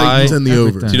know why? Titans and the over.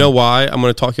 Everything. Do you know why I'm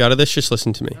going to talk you out of this? Just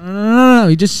listen to me. No.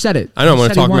 He just said it. I know I'm He going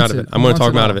to said he talk him wants out of it. it. I'm He going to wants talk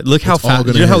him it out all. of it. Look how It's all fast.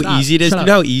 gonna You know how hit. easy it is? Shut You up.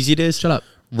 know how easy it is? Shut up.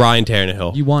 Ryan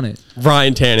Tannehill. You want it.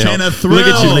 Ryan Tannehill. Tanner Look thrill.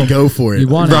 at I'm you. gonna go for it. You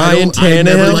want it. Ryan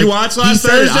Tannehill. Did you watch last he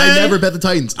said it. I Thursday? never bet the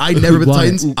Titans. I never bet the want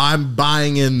it. Titans. I'm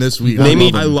buying in this week. Name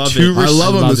me I love two it. I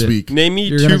love him Love this it. week. Name me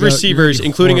You're two gonna go- receivers, you're gonna be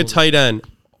including a horrible. tight end,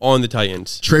 on the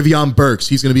Titans. Trevion Burks.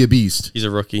 He's going to be a beast. He's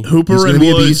a rookie. Hooper He's and gonna be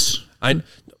a Woods. beast. I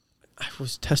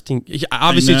was testing.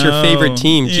 Obviously, it's your know. favorite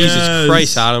team. Jesus Yes.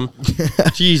 Christ, Adam.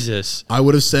 Jesus. I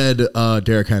would have said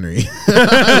Derrick Henry.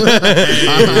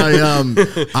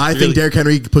 I think Derrick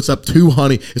Henry puts up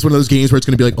 200. It's one of those games where it's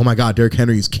going to be like, oh my God, Derrick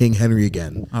Henry is King Henry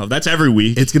again. Oh, that's every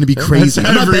week. It's going to be crazy.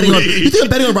 I'm not every betting on. week. You think I'm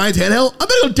betting on Ryan Tannehill? I'm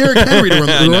betting on Derrick Henry to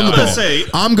run the ball. Say,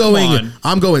 I'm come going. on.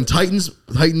 I'm going Titans.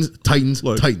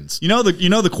 Look, Titans. You know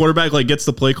the quarterback like gets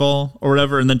the play call or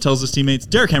whatever, and then tells his teammates,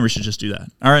 Derrick Henry should just do that.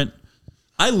 All right.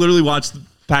 I literally watched the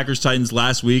Packers Titans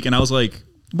last week, and I was like,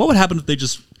 what would happen if they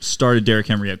just started Derrick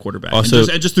Henry at quarterback Also,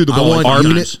 and just threw the I ball want like 5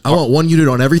 unit. times? I want 1 unit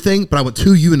on everything, but I want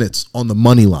 2 units on the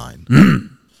money line.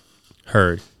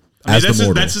 Heard. I mean, As the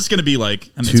mortal. that's just going to be like,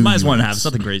 I mean, it's 2 minus 1.5. units. It's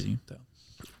nothing crazy.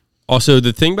 Also,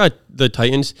 the thing about the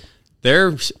Titans,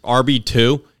 their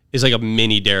RB2 is like a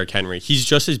mini Derrick Henry. He's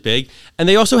just as big. And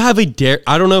they also have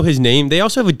I don't know his name. They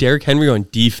also have a Derrick Henry on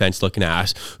defense looking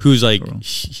ass who's like,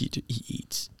 he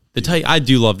eats. I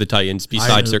do love the Titans.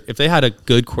 Besides, if they had a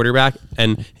good quarterback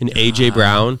and an AJ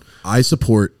Brown. I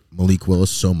support Malik Willis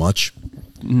so much.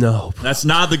 No. That's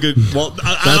not the good. Well,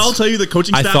 I'll tell you, the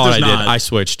coaching I staff thought does I did. not. I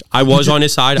switched. I was on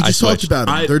his side. We I just talked switched. about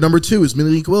him. Their number 2 is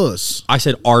Malik Willis. I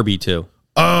said RB2.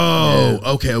 Oh,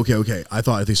 okay. I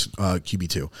think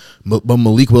QB2, but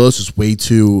Malik Willis is way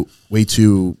too.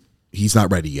 He's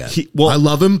not ready yet. I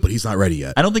love him, but he's not ready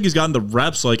yet. I don't think he's gotten the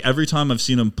reps. Like every time I've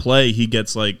seen him play, he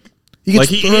gets like He gets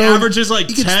he thrown- averages like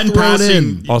he gets 10 thrown passing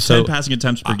in. Also, 10 passing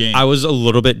attempts per game. I was a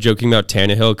little bit joking about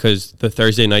Tannehill because the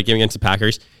Thursday night game against the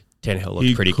Packers, Tannehill looked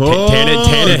He pretty. could.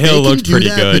 Tannehill looked pretty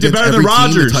good. He did better than Every team,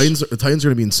 Rodgers. The Titans are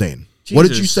going to be insane. What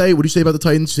did you Jesus. say? What do you say about the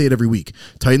Titans? You say it every week.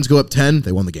 Titans go up 10,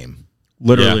 they won the game.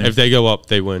 Literally. Yeah, if they go up,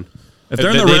 they win. If they're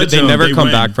in the red they zone, never they come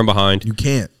win. back from behind. You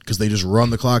can't because they just run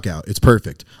the clock out. It's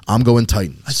perfect. I'm going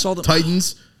Titans. I saw the-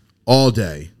 Titans all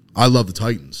day. I love the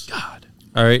Titans. God.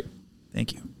 All right,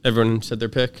 Thank you. everyone said their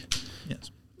pick. Yes.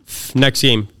 Next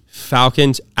game,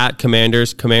 Falcons at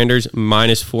Commanders. Commanders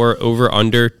 -4 over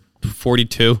under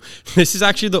 42. This is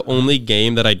actually the only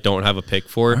game that I don't have a pick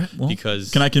for All right, well, because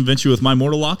can I convince you with my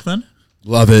mortal lock then?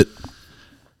 Love it.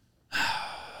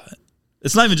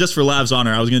 It's not even just for Lav's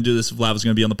honor. I was going to do this if Lav was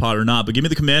going to be on the pod or not, but give me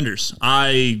the Commanders.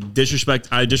 I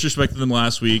disrespected them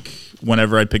last week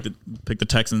whenever I picked the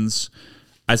Texans.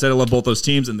 I said I love both those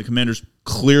teams, and the Commanders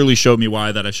clearly showed me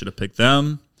why that I should have picked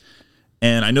them.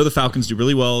 And I know the Falcons do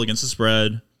really well against the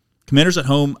spread. Commanders at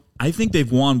home, I think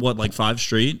they've won, like 5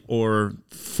 straight or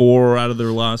 4 out of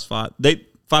their last 5.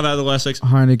 5 out of the last 6.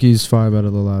 Heineke's 5 out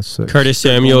of the last 6. Curtis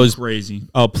Samuel is Crazy.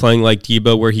 playing like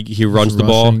Debo where he runs the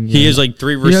ball. rushing, He yeah. is like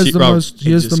 3 He has the receivers. most.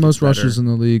 He has just the most gets better. rushes in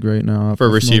the league right now For a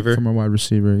from receiver? from a wide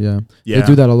receiver. Yeah. Yeah. They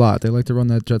do that a lot. They like to run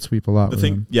that jet sweep a lot. The with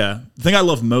thing, him. yeah, the thing I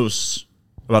love most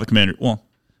about the Commanders, well,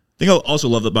 the thing I also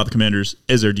love about the Commanders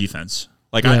is their defense.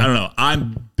 Like, I Yeah. don't know.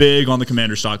 I'm big on the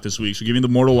Commander stock this week. So give me the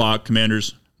mortal lock,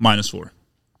 Commanders -4.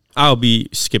 I'll be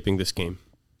skipping this game.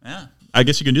 Yeah. I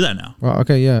guess you can do that now. Well,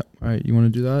 okay, yeah. All right, you want to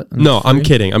do that? And No, I'm free?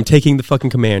 kidding. I'm taking the fucking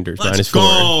Commanders Let's -4.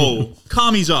 go.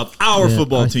 Commies up. Our Yeah,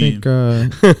 football I team. Think,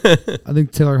 I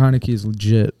think Taylor Heineke is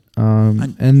legit.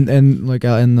 And like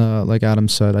Adam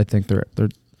said, I think their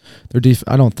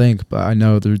I don't think, but I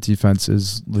know their defense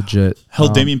is legit.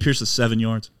 Held Damian Pierce to 7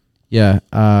 yards. Yeah,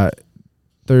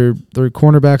 their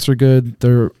cornerbacks are good.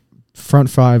 Their front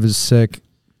 5 is sick.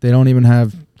 They don't even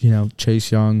have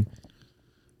Chase Young.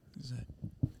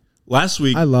 Last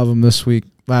week, I love them this week.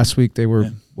 Last week they were Yeah.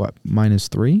 what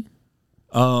 -3?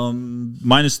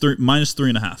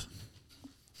 -3.5.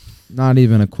 not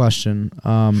even a question.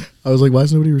 I was like, why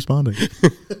is nobody responding?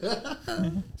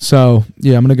 So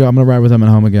yeah, I'm gonna ride with them at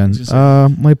home again. I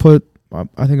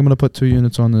think I'm gonna put 2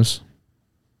 units on this.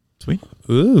 Sweet.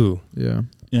 Ooh. Yeah.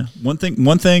 Yeah. One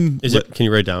thing Is it? Can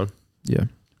you write down? Yeah.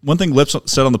 One thing Lips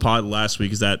said on the pod last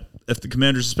week is that if the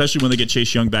Commanders, especially when they get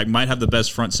Chase Young back, might have the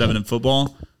best front seven in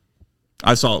football.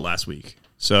 I saw it last week.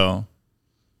 So,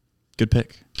 good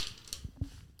pick.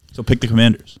 So, pick the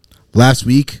Commanders. Last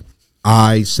week,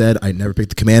 I said I'd never pick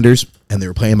the Commanders, and they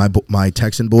were playing my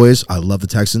Texan boys. I love the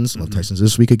Texans. I love Texans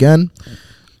this week again.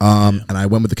 And I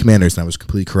went with the Commanders, and I was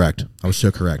completely correct. I was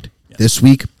so correct. Yeah. This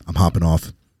week, I'm hopping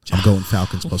off. I'm going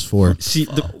Falcons +4. See,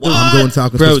 I'm going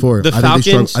Falcons +4. The I think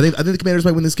Falcons. I think the Commanders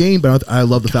might win this game, but I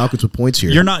love the Falcons with points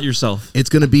here. You're not yourself. It's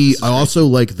going to be. I also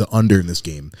like the under in this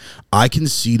game. I can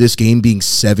see this game being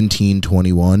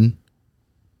 17-21.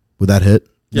 Would that hit?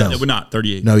 Yeah, No. it would not.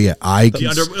 38. No, yeah.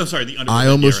 The under. I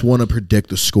almost want to predict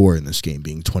the score in this game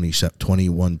being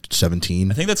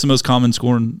 21-17. I think that's the most common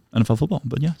score in NFL football,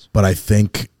 but yes. But I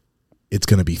think it's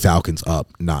going to be Falcons up,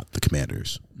 not the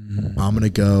Commanders. I'm going to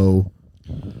go.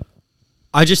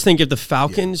 I just think if the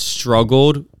Falcons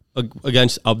struggled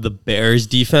against the Bears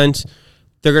defense,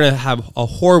 they're going to have a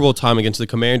horrible time against the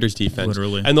Commanders defense.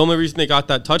 Literally. And the only reason they got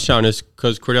that touchdown is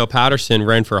because Cordell Patterson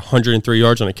ran for 103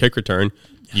 yards on a kick return.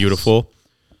 Yes. Beautiful.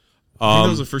 I think that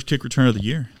was the first kick return of the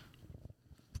year.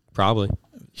 Probably.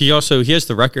 He has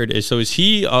the record. Is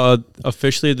he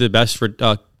officially the best for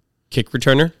kick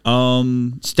returner?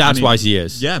 Stats-wise, he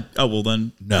is. Yeah. Oh, well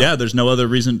then. No. Yeah, there's no other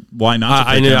reason why not to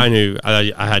I pick him. knew.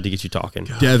 I had to get you talking.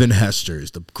 Devin Hester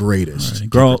is the greatest kick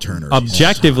Girl, returner.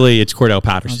 Objectively, it's Cordell I was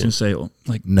Patterson. going to say,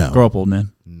 like, No. grow up, old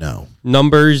man. No.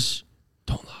 Numbers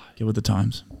don't lie. Get with the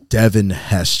times. Devin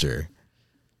Hester.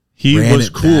 He ran was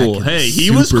it back cool. in Hey, the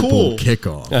he was Super Bowl cool.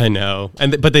 Kickoff. I know.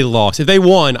 But they lost. If they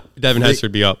won, Devin Hester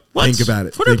would be up. What? Think about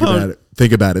it. For Think the about opponent. it.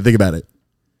 Think about it. Think about it.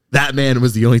 That man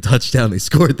was the only touchdown they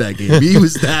scored that game. He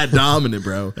was that dominant,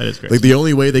 bro. That is crazy. Like the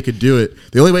only way they could do it,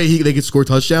 the only way they could score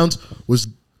touchdowns was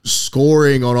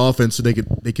scoring on offense, so they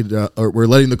could or we're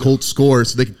letting the Colts score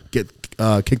so they could get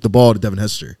kick the ball to Devin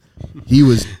Hester. He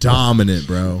was dominant,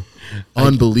 bro.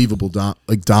 Unbelievable,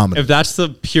 dominant. If that's the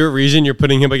pure reason you're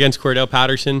putting him against Cordell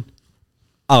Patterson,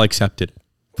 I'll accept it.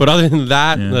 But other than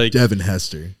that, like Devin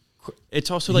Hester. it's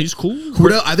also like He's cool.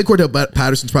 I think Cordell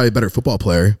Patterson's probably a better football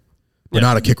player, but Yeah.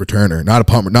 not a kick returner, not a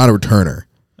pumper, not a returner.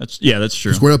 That's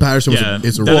true. Cordell Patterson Yeah.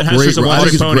 is a Devin great. Hester's a I water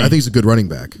think pony. he's a good running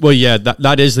back. well, yeah,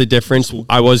 that is the difference.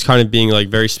 I was kind of being like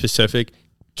very specific.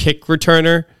 Kick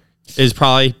returner is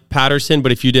probably Patterson,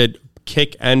 but if you did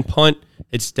kick and punt,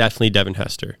 it's definitely Devin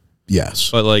Hester. Yes,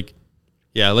 But like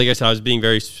I said, I was being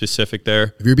very specific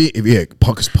there. if you're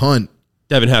punt,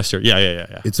 Devin Hester,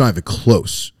 yeah. it's not even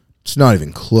close. It's not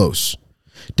even close.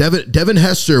 Devin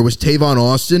Hester was Tavon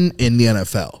Austin in the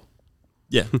NFL.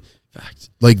 Yeah. Facts.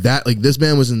 Like that. Like this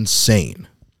man was insane.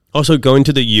 Also, going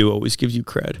to the U always gives you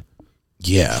cred.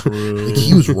 Yeah, like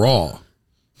he was raw.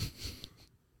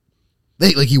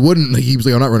 He wouldn't. Like he was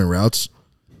like, I'm not running routes.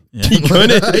 Yeah. He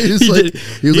was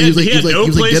like,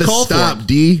 get a call for stop, him.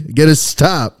 D. Get a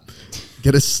stop.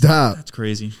 Get a stop. That's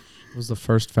crazy. It was the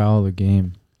first foul of the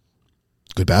game.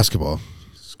 Good basketball.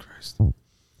 Jesus Christ. All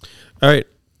right.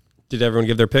 Did everyone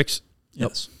give their picks?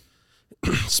 Yes.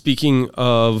 Speaking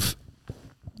of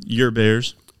Your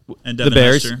Bears and Devin the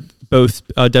Bears, Hester. both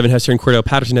Devin Hester and Cordell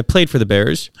Patterson have played for the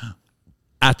Bears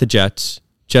at the Jets.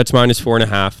 Jets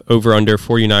 -4.5, over under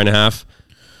 49.5.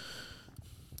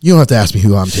 You don't have to ask me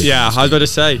who I'm taking. Yeah, I was about to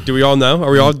say, do we all know?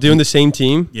 Are we all doing the same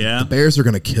team? Yeah. The Bears are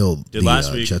going to kill Did the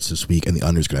last week. Jets this week, and the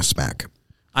under's going to smack.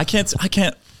 I can't. God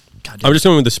damn. I'm just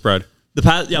going with the spread. The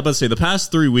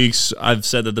past 3 weeks, I've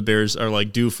said that the Bears are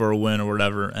like due for a win or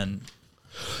whatever, and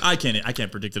I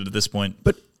can't predict it at this point.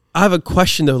 But I have a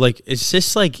question though. Like, is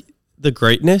this like the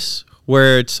greatness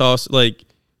where it's also like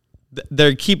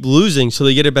they keep losing, so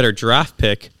they get a better draft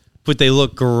pick, but they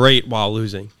look great while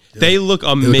losing. They look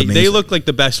amazing. They look like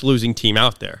the best losing team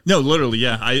out there. No, literally,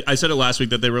 yeah. I said it last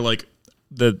week that they were like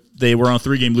they were on a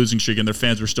 3-game losing streak and their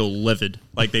fans were still livid.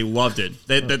 Like they loved it.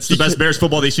 That's the best Bears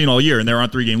football they've seen all year, and they're on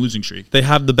a 3-game losing streak. They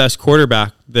have the best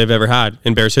quarterback they've ever had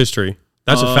in Bears history.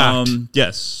 That's a fact.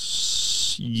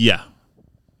 Yes. Yeah.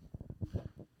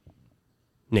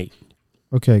 Nate.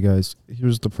 Okay, guys,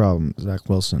 here's the problem. Zach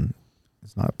Wilson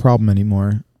is not a problem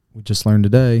anymore. We just learned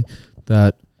today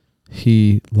that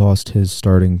he lost his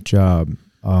starting job.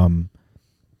 I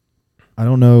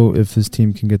don't know if his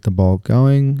team can get the ball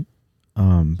going,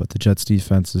 but the Jets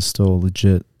defense is still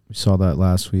legit. We saw that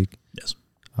last week. Yes.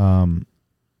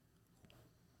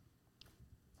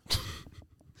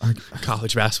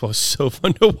 College basketball is so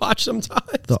fun to watch sometimes.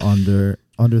 The under.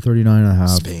 Under 39.5.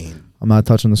 Spain. I'm not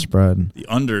touching the spread. The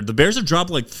under. The Bears have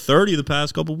dropped like 30 the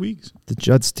past couple weeks. The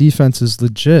Jets defense is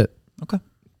legit. Okay.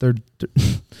 They're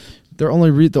the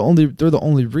only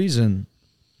reason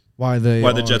why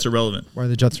the Jets are relevant. Why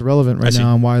the Jets are relevant I right see.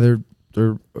 now, and why their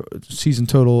season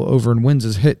total over in wins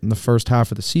is hit in the first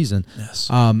half of the season. Yes.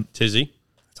 Tizzy.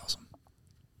 That's awesome.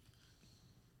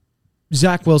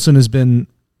 Zach Wilson has been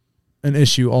an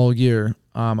issue all year.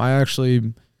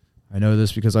 I know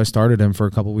this because I started him for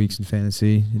a couple weeks in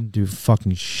fantasy. He didn't do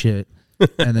fucking shit.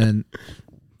 And then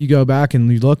you go back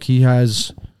and you look, he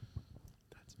has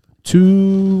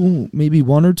maybe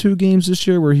one or two games this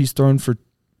year where he's thrown for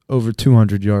over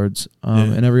 200 yards.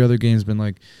 And every other game's been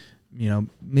like,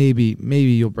 maybe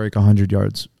you'll break 100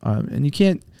 yards. And you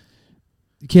can't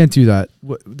do that.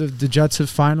 The Jets have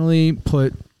finally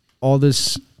put all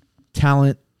this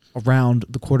talent around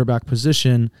the quarterback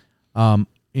position.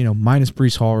 Minus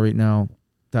Breece Hall right now,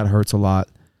 that hurts a lot.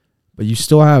 But you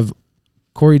still have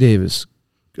Corey Davis,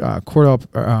 Garrett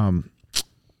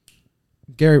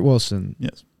Wilson,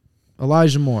 Yes.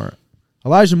 Elijah Moore.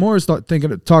 Elijah Moore is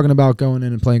talking about going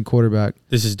in and playing quarterback.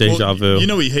 This is deja vu. You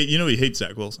know he hates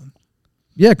Zach Wilson.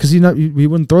 Yeah, because he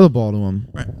wouldn't throw the ball to him.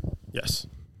 Right. Yes.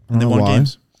 I don't They know won why.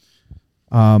 games.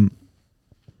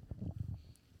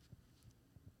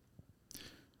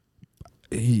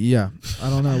 Yeah, I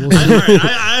don't know.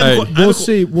 We'll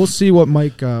see. We'll see what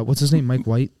Mike. What's his name? Mike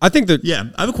White. I think that Yeah,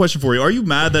 I have a question for you. Are you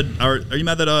mad that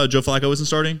Joe Flacco isn't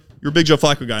starting? You're a big Joe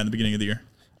Flacco guy in the beginning of the year.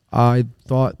 I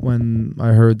thought when I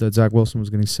heard that Zach Wilson was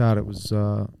getting sat, it was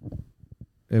going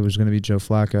to be Joe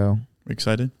Flacco.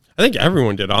 Excited? I think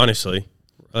everyone did, honestly.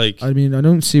 Like I mean, I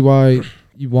don't see why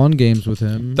you won games with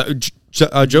him.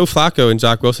 Joe Flacco and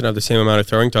Zach Wilson have the same amount of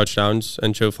throwing touchdowns,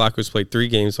 and Joe Flacco's played 3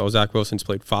 games, while Zach Wilson's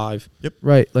played 5.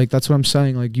 Right, like that's what I'm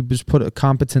saying. Like you just put a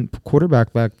competent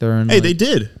quarterback back there, and Hey, they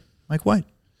did. Mike White.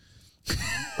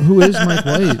 who is Mike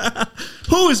White?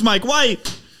 Who is Mike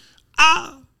White?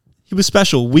 He was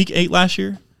special. Week 8 last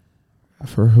year.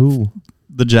 For who?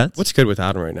 The Jets. What's good with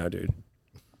Adam right now, dude?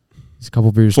 He's a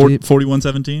couple beers deep.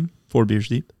 41-17. 4 beers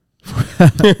deep.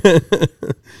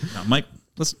 No, Mike.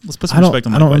 Let's put some respect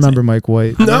on Mike. I don't White's remember name. Mike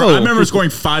White. I remember scoring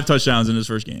 5 touchdowns in his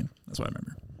first game. That's what I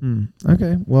remember.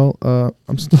 Okay, well,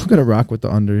 I'm still gonna rock with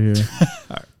the under here. All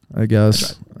right. I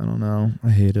guess. I don't know. I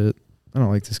hate it. I don't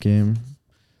like this game.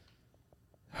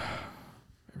 I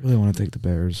really want to take the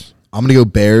Bears. I'm gonna go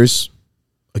Bears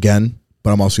again,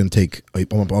 but I'm also gonna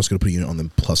put a unit on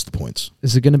them plus the points.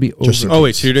 Is it gonna be over? Just Oh,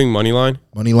 wait, so you're doing money line?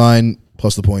 Money line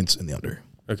plus the points in the under.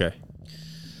 Okay.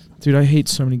 Dude, I hate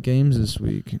so many games this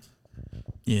week.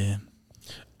 Yeah.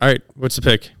 All right, what's the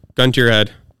pick? Gun to your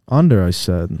head. Under, I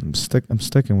said. I'm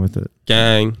sticking with it.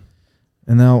 Gang.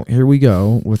 And now here we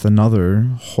go with another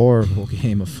horrible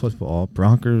game of football.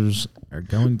 Broncos are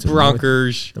going to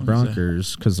Broncos the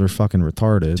Broncos because they're fucking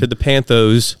retarded. to the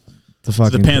Panthers.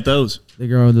 The Panthers. They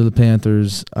go into the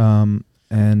Panthers,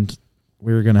 and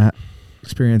we're gonna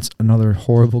experience another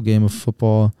horrible game of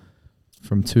football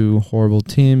from 2 horrible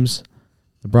teams.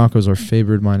 The Broncos are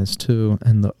favored -2,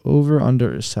 and the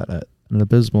over/under is set at an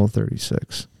abysmal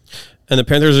 36. And the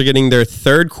Panthers are getting their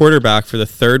 3rd quarterback for the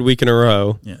 3rd week in a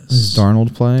row. Yes. Is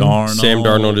Darnold playing? Sam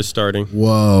Darnold is starting.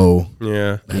 Whoa.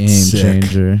 Yeah. Game sick.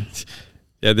 changer.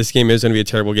 Yeah, this game is going to be a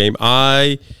terrible game.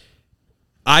 I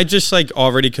just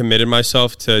already committed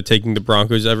myself to taking the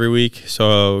Broncos every week.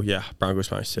 So, yeah, Broncos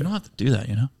 -2. You don't have to do that,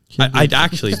 you know? I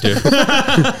actually do.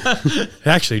 I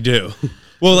actually do.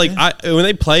 Well, when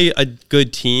they play a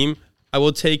good team, I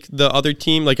will take the other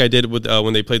team like I did with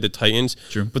when they played the Titans.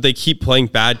 True. But they keep playing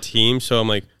bad teams, so I'm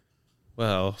like,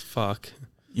 well, fuck.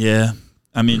 Yeah.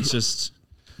 I mean, it's just...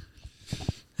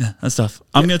 Yeah, that's tough.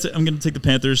 I'm gonna take the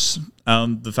Panthers.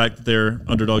 The fact that they're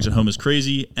underdogs at home is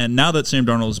crazy. And now that Sam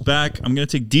Darnold is back, I'm gonna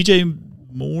take DJ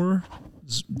Moore.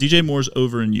 DJ Moore's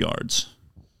over in yards.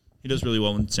 He does really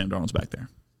well when Sam Darnold's back there.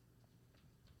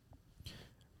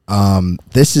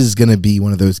 This is going to be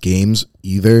one of those games.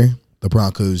 Either the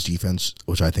Broncos defense,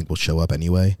 which I think will show up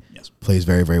anyway, Yes. plays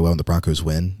very, very well and the Broncos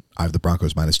win. I have the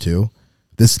Broncos -2.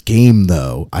 This game,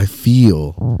 though, I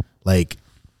feel like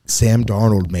Sam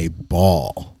Darnold may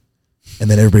ball. And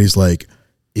then everybody's like,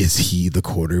 is he the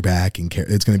quarterback? And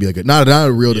it's going to be like not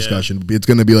a real discussion, but it's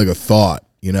going to be like a thought,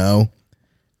 you know?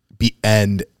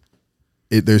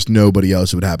 There's nobody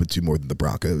else it would happen to more than the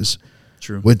Broncos.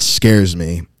 True. Which scares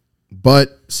me.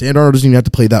 But Sam Darnold doesn't even have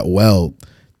to play that well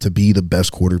to be the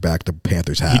best quarterback the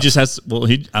Panthers have. He just has.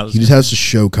 He just has to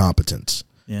show competence,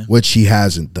 which he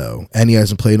hasn't, though. And he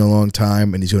hasn't played in a long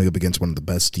time, and he's going up against one of the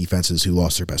best defenses who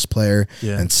lost their best player,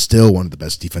 and still one of the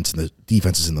best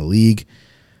defenses in the league.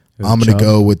 I'm going to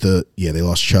go with they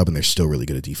lost Chubb, and they're still really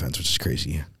good at defense, which is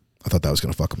crazy. I thought that was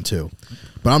going to fuck them too.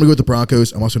 But I'm going to go with the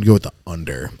Broncos. I'm also going to go with the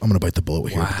under. I'm going to bite the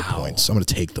bullet here with the points. I'm going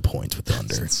to take the points with the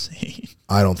under. That's insane.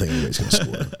 I don't think anybody's going to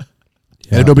score.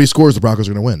 And if nobody scores, the Broncos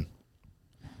are going to win.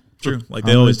 True, like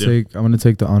they always do. I'm going to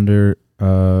take the under.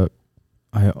 I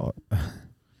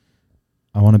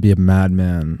want to be a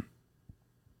madman.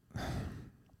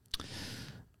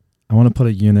 I want to put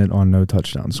a unit on no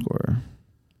touchdown score.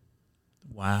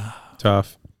 Wow.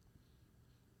 Tough.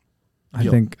 I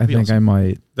think I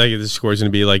might. I think the score is going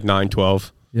to be like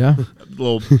 9-12. Yeah.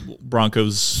 Little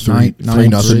Broncos.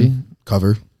 3-0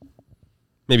 cover.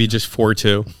 Maybe just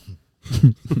 4-2.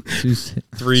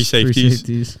 3 safeties.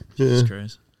 Jesus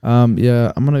Christ.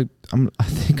 Yeah, I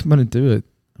think I'm gonna do it.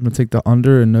 I'm gonna take the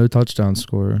under and no touchdown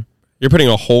score. You're putting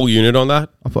a whole unit on that?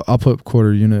 I'll put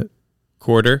quarter unit.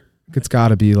 Quarter? It's got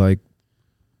to be like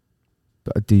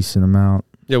a decent amount.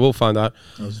 Yeah, we'll find out.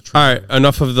 All right,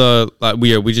 enough of the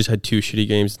we just had 2 shitty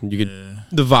games. And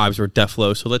the vibes were death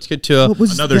low. So let's get to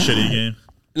another shitty game.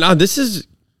 Now this is.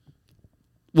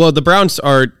 Well, the Browns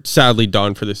are sadly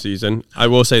done for the season. I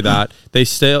will say that they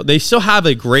still have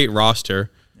a great roster.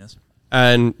 Yes.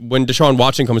 And when Deshaun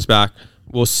Watson comes back,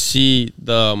 we'll see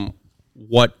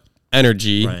what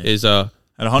energy is at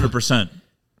 100%.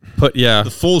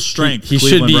 The full strength. He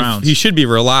should be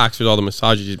relaxed with all the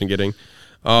massages he's been getting.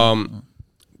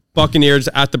 Buccaneers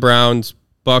at the Browns.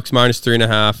 Bucks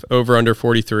 -3.5. Over under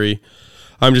 43.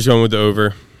 I'm just going with the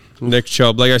over. Nick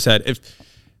Chubb, like I said,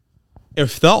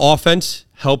 if the offense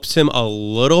helps him a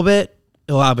little bit,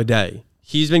 he'll have a day.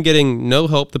 He's been getting no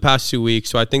help the past 2 weeks,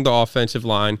 so I think the offensive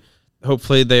line,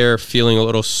 hopefully they're feeling a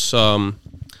little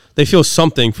they feel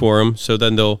something for him, so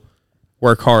then they'll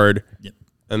work hard. Yep.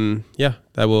 And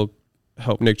that will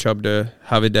help Nick Chubb to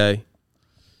have a day.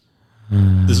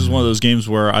 This is one of those games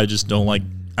where I don't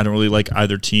really like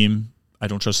either team. I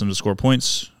don't trust them to score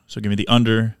points, so give me the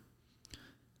under,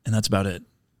 and that's about it.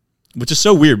 Which is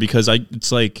so weird because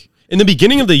it's like in the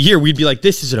beginning of the year we'd be like,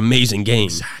 this is an amazing game.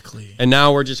 Exactly. And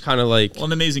now we're just kind of like,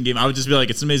 an amazing game. I would just be like,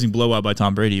 it's an amazing blowout by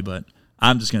Tom Brady, but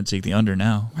I'm just going to take the under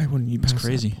now. Why wouldn't you pass It's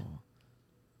crazy.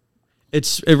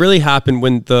 It really happened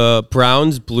when the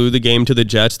Browns blew the game to the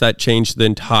Jets. That changed the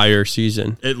entire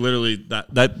season. It literally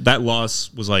that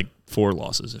loss was like 4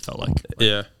 losses. It felt like.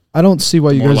 Yeah. I don't see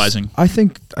why you guys. Demoralizing. I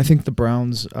think the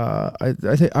Browns. I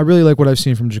really like what I've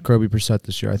seen from Jacoby Brissett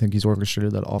this year. I think he's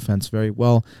orchestrated that offense very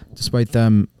well, despite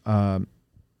them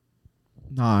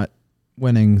not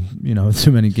winning,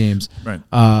 too many games. Right.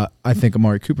 I think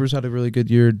Amari Cooper's had a really good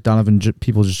year. Donovan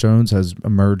Peoples-Jones has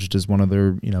emerged as one of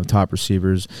their top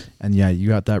receivers, and you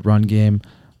got that run game.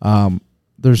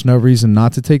 There's no reason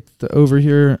not to take the over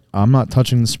here. I'm not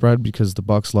touching the spread because the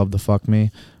Bucs love to fuck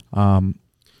me.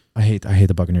 I hate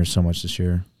the Buccaneers so much this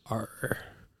year.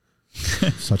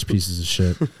 Such pieces of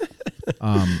shit.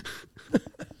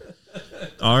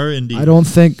 Indeed. I don't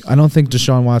think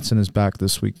Deshaun Watson is back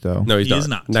this week though. No, he is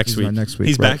not. Next week. Next week.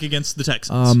 He's right. back against the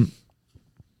Texans.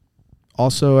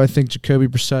 Also, I think Jacoby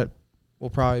Brissett will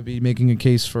probably be making a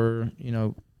case for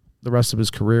the rest of his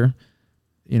career.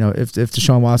 If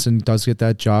Deshaun Watson does get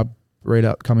that job right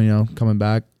out coming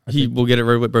back, he will get it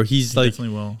right with bro. He's like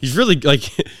definitely will. He's really like.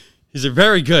 He's a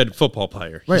very good football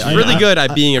player. Right, He's really good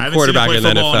at being a quarterback in the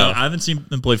NFL. I haven't seen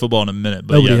him play football in a minute,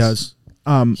 but nobody yes.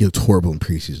 has. He looked horrible in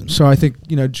preseason. So I think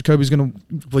Jacoby's gonna.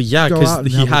 Well, yeah, because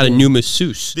he had a new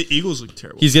masseuse. The Eagles look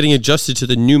terrible. He's getting adjusted to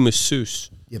the new masseuse.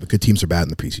 Yeah, but good teams are bad in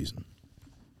the preseason.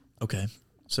 Okay,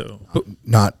 so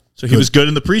he was good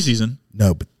in the preseason.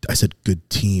 No, but I said good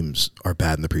teams are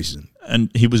bad in the preseason. And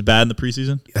he was bad in the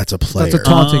preseason? That's a player. That's a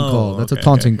taunting call. That's a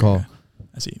taunting call. Okay.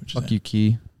 I see. Fuck you,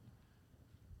 Key.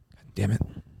 God damn it.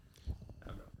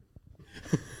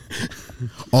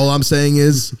 All I'm saying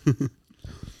is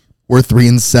we're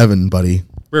 3-7, buddy.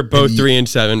 We're both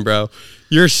 3-7, bro.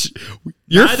 You're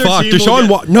Neither fucked. team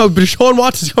will Deshaun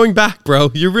Watson's coming back,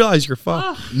 bro. You realize you're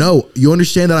fucked. No, you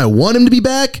understand that I want him to be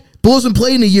back? Bull hasn't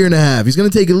played in a year and a half. He's going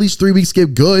to take at least 3 weeks to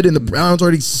get good, and the Browns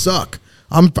already suck.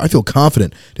 I feel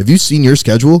confident. Have you seen your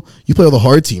schedule? You play all the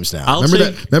hard teams now.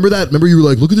 Remember you were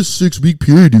like, look at this 6-week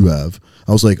period you have.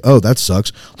 I was like, oh, that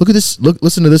sucks. Look at this.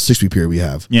 Listen to this 6-week period we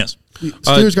have. Yes.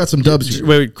 Steelers got some dubs here.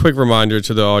 Wait, quick reminder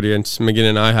to the audience. McGinn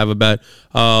and I have a bet.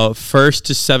 1st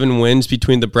to 7 wins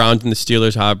between the Browns and the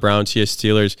Steelers. I have Browns, he has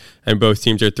Steelers, and both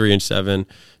teams are 3-7.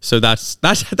 So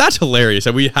that's hilarious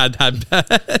that we had that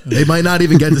bet. They might not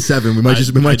even get to 7. We might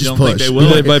just push. Think they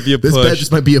will. It might be a push. This bet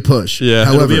just might be a push. Yeah.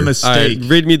 However, It'll be a mistake. All right,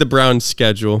 read me the Browns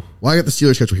schedule. Well, I got the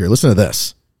Steelers schedule here. Listen to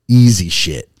this. Easy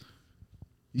shit.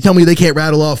 You tell me they can't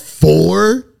rattle off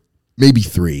 4, maybe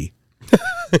 3.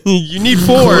 You need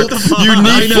 4. You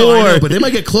I need know, 4. but they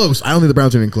might get close. I don't think the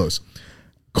Browns are even close.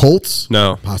 Colts?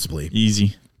 No. Possibly.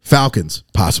 Easy. Falcons?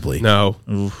 Possibly. No.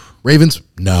 Ravens?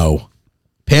 No.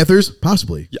 Panthers?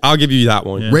 Possibly. I'll give you that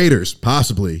one. Yeah. Raiders?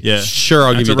 Possibly. Yeah. Sure,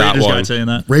 I'll That's give you a that Raiders guy one. saying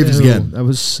that. Ravens Ew, again. That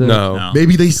was sick. No. No.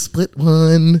 Maybe they split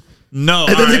one. No.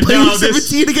 And then they play no, week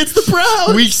 17 against the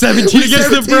Browns. Week 17 against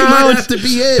the 17 might Browns. have to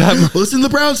be it. Listen to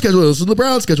the Browns schedule. Listen to the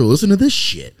Browns schedule. Listen to this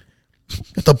shit.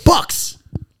 Got the Bucks.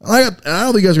 I don't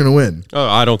think you guys are going to win. Oh,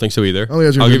 I don't think so either. I don't think you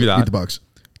guys are I'll gonna give you beat the that. Bucks.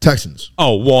 Texans.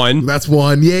 Oh, 1. That's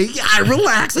 1. Yeah,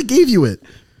 relax. I gave you it.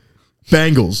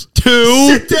 Bengals. 2.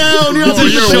 Sit down. You're not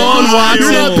beating the Deshaun Bengals. Watson.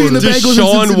 You're not beating the Bengals in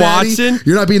Deshaun Cincinnati. Watson.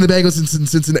 You're not beating the Bengals in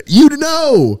Cincinnati. You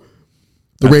know.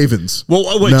 The Ravens.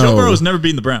 Well, wait. No. Joe Burrow's never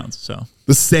beaten the Browns, so.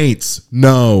 The Saints.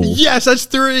 No. Yes, that's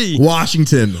 3.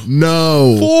 Washington.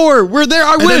 No. 4. We're there.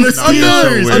 I And win. then the I'm there. Steelers.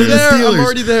 I'm And then the there. I'm Steelers.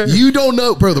 already there. You don't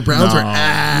know, bro. The Browns are No.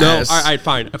 ass. No, all right,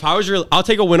 fine. If I was real, I'll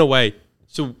take a win away.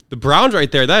 So the Browns right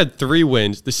there, that had 3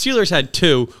 wins. The Steelers had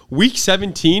 2. Week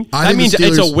 17, I that think means the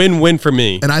it's Steelers- a win-win for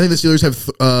me. And I think the Steelers have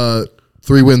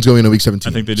 3 wins going into week 17.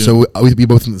 I think they do. So we be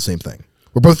both in the same thing.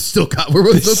 We're both still confident.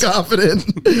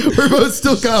 We're both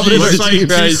still confident. Looks Our like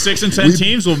teams- 2 6 and 10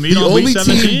 teams will meet the on week only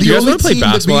 17. team, you the guys only wanna play team that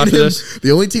me basketball and after him, this?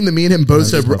 the only team that me and him both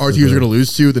said just our both teams are did. going to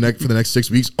lose to for the next 6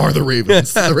 weeks are the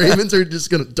Ravens. The Ravens are just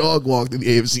going to dog walk through the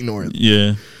AFC North.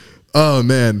 Yeah. Oh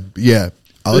man, yeah.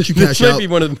 I'll let you This cash might out. be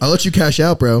one of them. I'll let you cash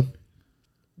out, bro.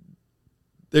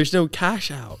 There's no cash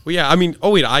out. Well, yeah, I mean,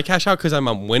 oh wait, I cash out because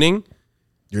I'm winning.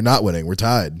 You're not winning. We're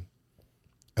tied, and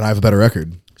I have a better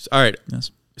record. All right.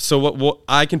 Yes. So what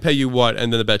I can pay you what,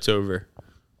 and then the bet's over.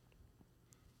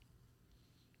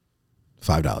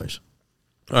 $5.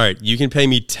 All right, you can pay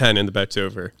me 10, and the bet's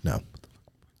over. No.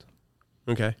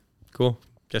 Okay, cool.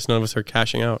 Guess none of us are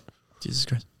cashing out. Jesus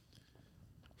Christ.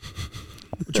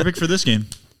 What's your pick for this game?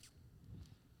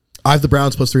 I have the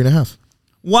Browns plus 3.5.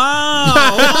 Wow!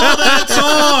 All that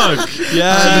talk.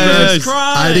 Yes.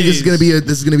 I think this is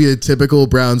gonna be a typical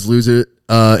Browns loser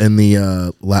in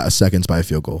the last seconds by a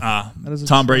field goal. is a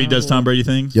Tom Brady does Tom Brady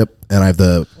things. Yep, and I have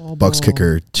the Bucks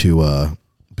kicker to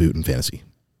boot in fantasy.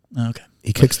 Okay.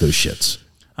 He kicks those shits.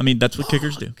 I mean, that's what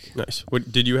kickers do. Nice.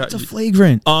 What did you have? It's a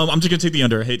flagrant. I'm just gonna take the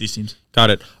under. I hate these teams.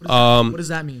 Got it. What does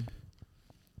that mean?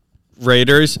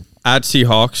 Raiders at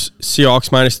Seahawks.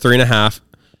 Seahawks minus 3.5.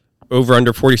 Over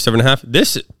under 47.5.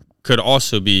 This could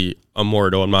also be a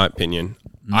mortal in my opinion.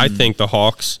 I think the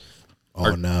Hawks.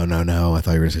 Oh no! I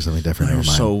thought you were gonna say something different. Never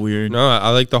mind. So weird. No,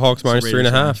 I like the Hawks minus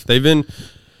Raiders 3.5. They've been.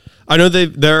 I know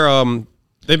they've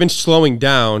been slowing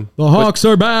down. The Hawks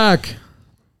are back.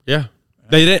 Yeah,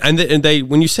 they didn't, and they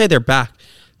when you say they're back,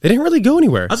 they didn't really go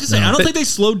anywhere. I was gonna say I don't think they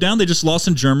slowed down. They just lost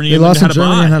in Germany. They and lost then in had a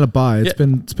Germany bye. and had a bye.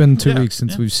 It's been 2 Yeah. weeks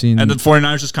since we've seen. And the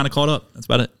 49ers just kind of caught up. That's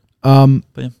about it. um,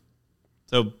 But yeah.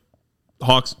 So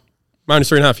Hawks.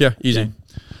 Minus 3.5. Yeah, easy. Okay.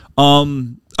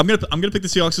 I'm gonna pick the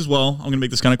Seahawks as well. I'm gonna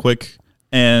make this kind of quick,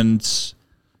 and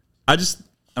I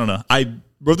don't know. I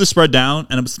wrote the spread down,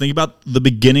 and I was thinking about the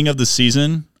beginning of the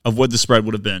season of what the spread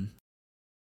would have been,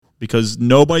 because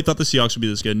nobody thought the Seahawks would be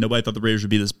this good. Nobody thought the Raiders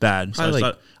would be this bad. So I just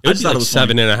thought It was like funny.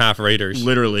 7.5 Raiders.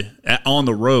 Literally on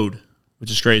the road, which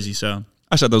is crazy. So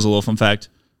I thought that was a little fun fact.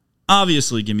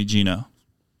 Obviously, give me Geno.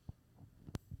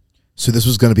 So this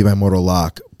was gonna be my mortal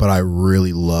lock, but I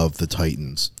really love the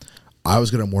Titans. I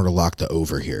was gonna mortal lock the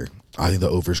over here. I think the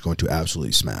over is going to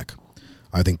absolutely smack.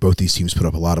 I think both these teams put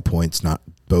up a lot of points. Not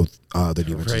both the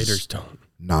defenses. Raiders don't.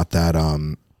 Not that.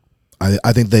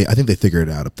 I think they figured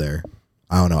it out up there.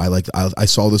 I don't know. I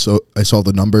saw this. I saw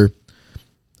the number,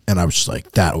 and I was just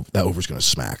like, that over's going to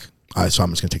smack. So I'm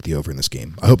just going to take the over in this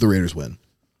game. I hope the Raiders win,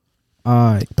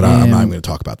 but I'm not even going to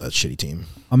talk about that shitty team.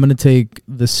 I'm going to take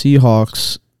the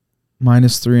Seahawks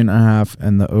minus 3.5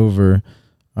 and the over.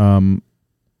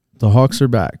 The Hawks are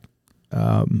back.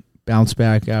 Bounce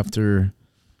back after,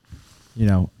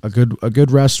 a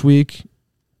good rest week.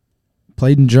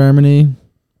 Played in Germany.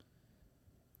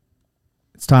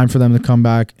 It's time for them to come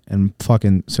back and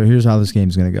so here's how this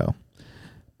game's going to go.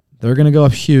 They're going to go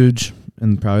up huge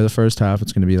in probably the first half.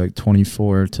 It's going to be like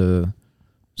 24-7.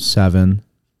 And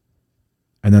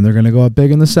then they're going to go up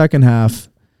big in the second half.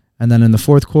 And then in the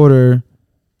fourth quarter,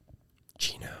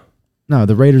 Geno. no,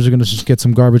 the Raiders are going to just get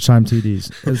some garbage time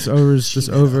TDs. This over.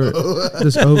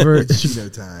 Geno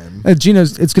time.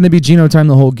 It's going to be Geno time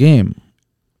the whole game.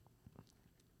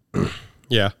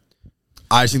 Yeah.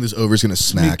 I just think this over is going to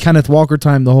It's gonna be smack. Kenneth Walker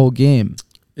time the whole game.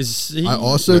 I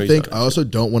also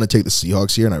don't want to take the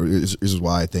Seahawks here, and this is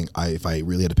why I think if I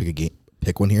really had to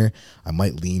pick one here, I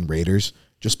might lean Raiders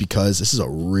just because this is a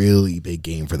really big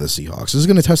game for the Seahawks. This is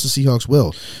going to test the Seahawks'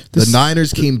 will. The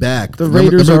Niners came back. The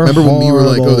Raiders remember when we were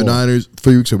like, horrible. the Niners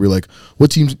 3 weeks ago, we were like, what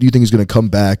team do you think is going to come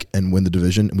back and win the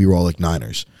division? And we were all like,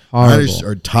 Niners. Horrible. Niners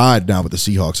are tied now with the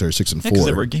Seahawks, are 6 and 4. Because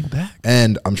they were a game back.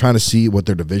 And I'm trying to see what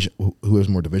their division, who has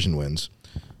more division wins.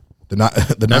 The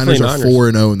Definitely Niners are Niners.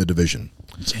 4-0 in the division.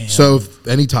 Damn. So if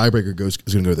any tiebreaker goes,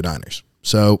 is going to go to the Niners.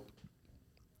 So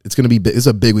it's going to be big. It's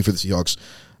a big week for the Seahawks.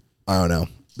 I don't know.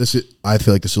 I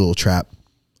feel like this is a little trap.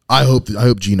 I hope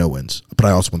Geno wins, but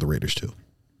I also want the Raiders too.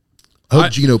 I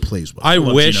hope Geno plays well. I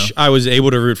love wish Geno. I was able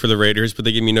to root for the Raiders, but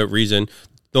they give me no reason.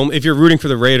 If you're rooting for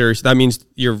the Raiders, that means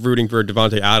you're rooting for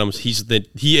Devontae Adams.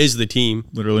 He is the team.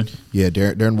 Literally. Yeah,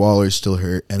 Darren Waller's still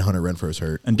hurt, and Hunter Renfrow is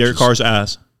hurt, And Derek Carr's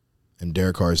ass. and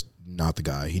Derek Carr's not the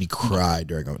guy. He cried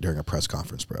during a press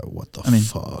conference, bro. What the I mean,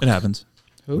 fuck? it happens.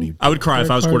 Who? I would cry if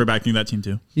I was Derek quarterbacking that team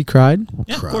too. He cried.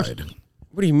 Yeah, of course. Cried.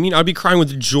 What do you mean? I'd be crying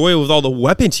with joy with all the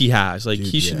weapons he has. Like, Dude,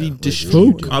 he should yeah, be like,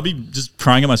 destroyed. I'll be just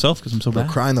crying at myself because I'm so Bro,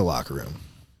 bad. cry in the locker room.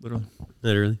 Literally.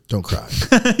 Literally. Don't cry.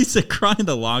 He said cry in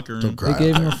the locker room. Don't cry. They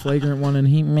gave him a flagrant one and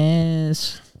he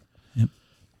missed. Yep.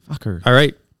 Fucker. All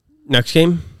right. Next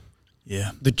game.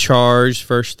 Yeah. The Chargers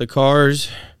versus the Cars.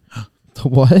 The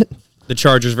what? The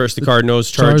Chargers versus the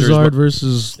Cardinals. Chargers. Charizard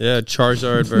versus Yeah,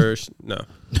 Charizard versus... No.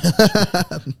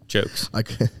 Jokes. I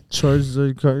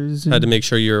Charizard. Had to make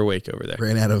sure you're awake over there.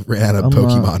 ran out of I'm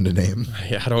Pokemon to name.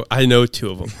 Yeah, I know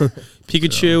two of them.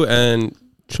 Pikachu and...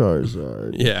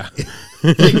 Charizard. Yeah.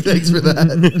 Thanks for that.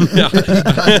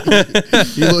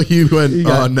 he went, He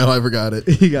got- oh no, I forgot it.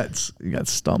 He got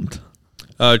stumped.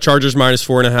 Chargers minus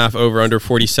 4.5 over under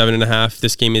 47.5.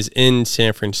 This game is in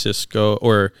San Francisco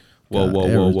or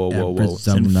whoa. It's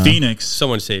in Phoenix.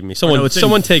 Someone save me. no, it's in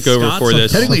Someone take over Scottsdale. for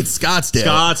this. Technically, it's Scottsdale.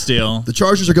 Scottsdale. The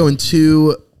Chargers are going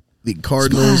to the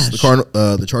Cardinals.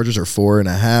 The Chargers are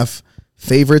 4.5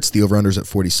 favorites. The over-under's at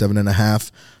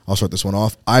 47.5. I'll start this one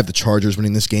off. I have the Chargers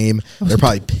winning this game. They're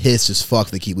probably pissed as fuck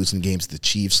they keep losing games to the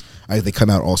Chiefs. I think they come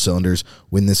out all cylinders,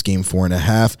 win this game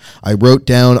 4.5. I wrote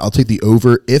down, I'll take the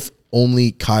over if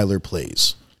only Kyler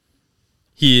plays.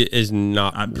 He is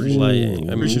not I'm pretty playing.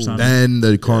 sure he's not. Then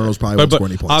the Cardinals probably won't score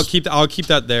any points. I'll keep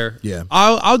that there. Yeah.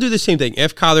 I'll do the same thing.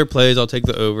 If Kyler plays, I'll take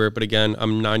the over. But again,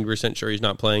 I'm 90% sure he's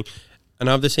not playing, and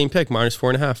I have the same pick minus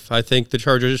 4.5. I think the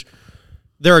Chargers.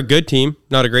 They're a good team,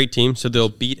 not a great team, so they'll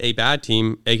beat a bad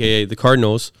team, aka the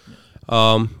Cardinals.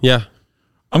 Yeah.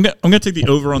 I'm gonna take the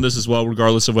over on this as well,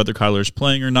 regardless of whether Kyler's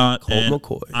playing or not. Colt And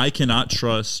McCoy. I cannot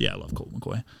trust. Yeah, I love Colt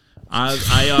McCoy.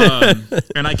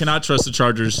 And I cannot trust the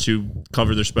Chargers to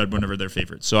cover their spread whenever they're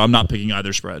favorites. So I'm not picking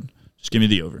either spread. Just give me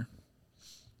the over.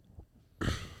 Oh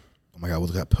my God,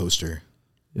 look at that poster.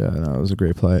 Yeah, no, it was a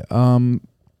great play. You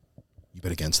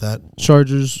bet against that?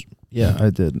 Chargers. Yeah, I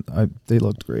did. They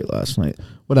looked great last night.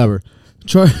 Whatever.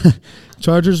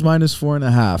 Chargers minus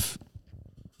 4.5.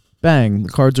 Bang. The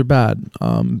Cards are bad.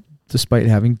 Despite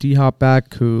having D-Hop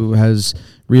back, who has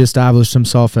reestablished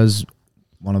himself as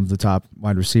one of the top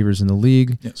wide receivers in the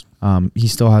league. Yes. He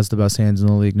still has the best hands in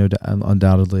the league,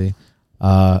 undoubtedly.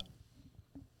 I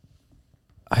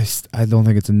don't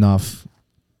think it's enough,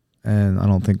 and I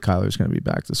don't think Kyler's going to be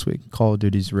back this week. Call of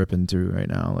Duty's ripping through right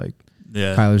now. Like,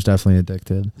 Yeah. Kyler's definitely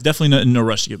addicted. Definitely no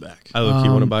rush to get back. I look.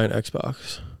 You want to buy an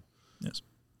Xbox? Yes.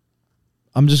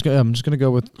 I'm just gonna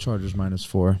go with Chargers minus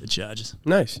 4. The Chargers.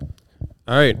 Nice.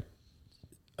 All right.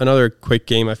 Another quick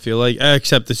game, I feel like,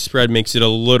 except the spread makes it a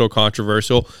little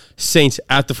controversial. Saints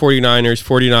at the 49ers.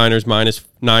 49ers minus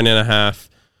 9.5.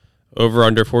 Over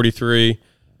under 43.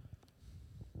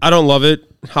 I don't love it.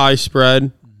 High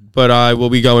spread, but I will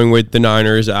be going with the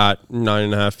Niners at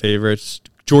 9.5 favorites.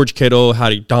 George Kittle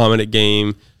had a dominant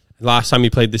game. Last time he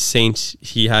played the Saints,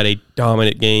 he had a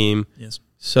dominant game. Yes.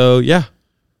 So, yeah.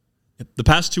 The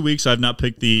past 2 weeks, I've not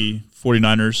picked the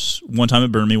 49ers. One time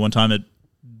it burned me. One time it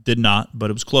did not, but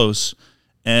it was close.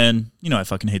 And, I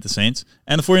fucking hate the Saints.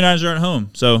 And the 49ers are at home.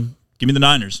 So give me the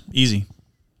Niners. Easy.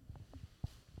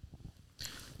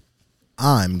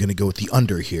 I'm going to go with the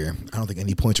under here. I don't think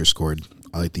any points are scored.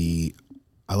 I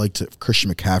like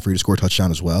Christian McCaffrey to score a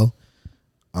touchdown as well.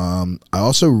 I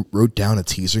also wrote down a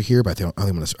teaser here, but I don't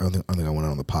think I went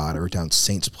on the pod. I wrote down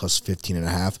Saints plus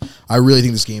 15.5. I really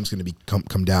think this game's going to be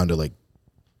come down to like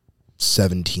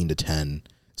 17-10.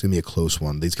 It's going to be a close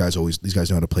one. These guys know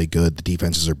how to play good. The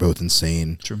defenses are both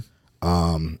insane. True.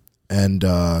 I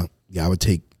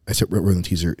said wrote in the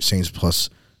teaser Saints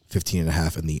plus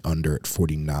 15.5 and the under at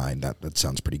 49. That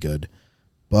sounds pretty good.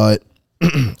 But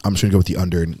I'm just going to go with the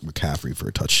under and McCaffrey for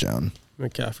a touchdown.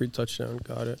 McCaffrey touchdown.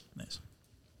 Got it. Nice.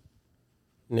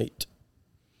 Nate.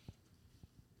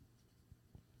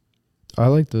 I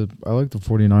like the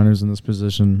 49ers in this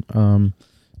position.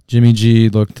 Jimmy G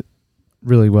looked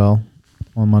really well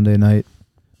on Monday night.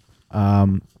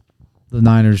 The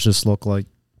Niners just look like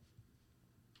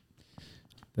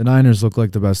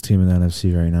the best team in the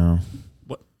NFC right now.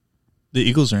 What? The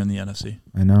Eagles are in the NFC.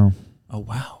 I know. Oh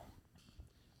wow.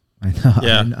 I know.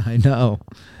 Yeah.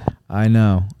 I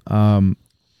know.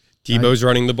 Debo's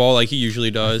running the ball like he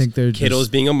usually does. I think they're Kittle's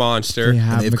just- being a monster. They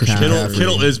have they have Christian McCaffrey.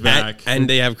 Kittle is back. And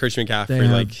they have Christian They McCaffrey.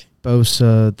 have Like,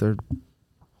 Bosa. They're.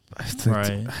 I think.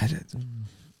 Right. I didn't-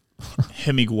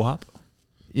 Hemiguap.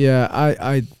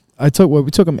 Yeah,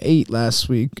 we took them 8 last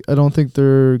week. I don't think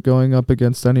they're going up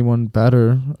against anyone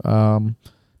better.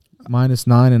 Minus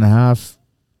 9.5.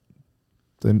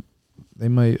 Then I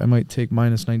might take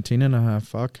minus 19.5.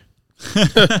 Fuck.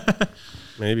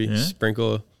 maybe Yeah.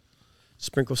 sprinkle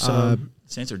some.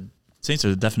 Saints are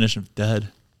the definition of dead.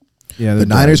 Yeah, The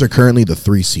Niners are currently the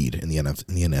 3 seed in the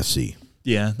NFC.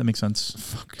 Yeah, that makes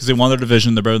sense. Because they won their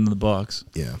division, they're better than the Bucs.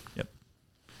 Yeah. Yep.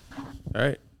 All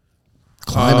right.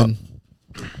 Climbing.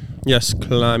 Yes,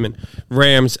 climbing.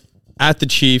 Rams at the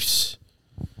Chiefs.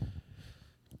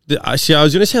 I was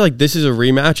going to say, like, this is a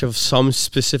rematch of some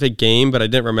specific game, but I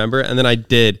didn't remember. And then I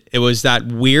did. It was that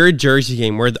weird Jersey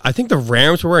game where I think the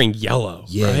Rams were wearing yellow,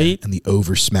 right? And the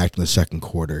over smacked in the second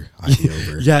quarter. I had the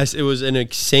over. Yes, it was an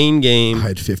insane game. I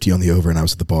had 50 on the over, and I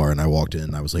was at the bar, and I walked in,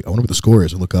 and I was like, I wonder what the score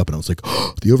is. I look up, and I was like,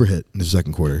 oh, the over hit in the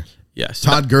second quarter. Yes.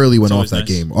 Todd Gurley went off always that nice.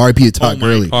 game. R.I.P. to Todd Oh my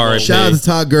Gurley. God. Shout out to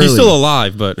Todd Gurley. He's still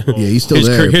alive, but Yeah, he's still His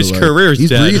there. car- his but, like, career's he's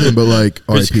dead. breathing, but like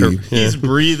His R.I.P. car- He's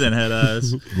breathing, head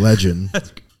ass. Legend.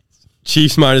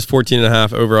 Chiefs minus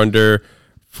 14.5 over under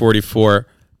 44.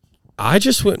 I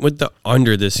just went with the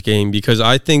under this game because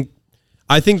I think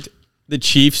the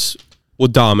Chiefs will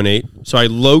dominate. So I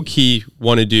low key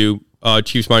want to do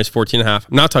Chiefs minus 14.5.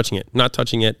 I'm not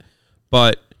touching it.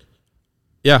 But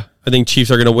yeah, I think Chiefs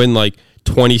are going to win like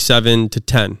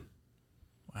 27-10.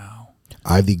 Wow.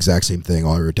 I have the exact same thing.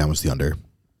 All I wrote down was the under.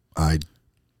 I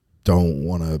don't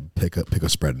want to pick a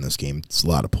spread in this game. It's a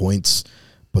lot of points,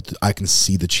 but I can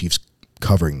see the Chiefs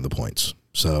covering the points.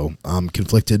 So I'm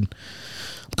conflicted.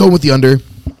 I'm going with the under.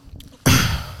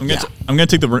 I'm gonna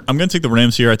take the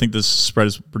Rams here. I think this spread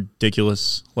is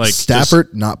ridiculous. Like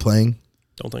Stafford not playing.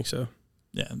 Don't think so.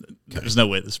 Yeah, there's no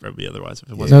way the spread would be otherwise if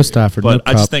it wasn't. No Stafford. But no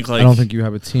I just Cup. think, like- I don't think you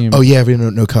have a team. Oh yeah, we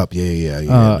no cup. Yeah.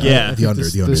 Yeah. The under,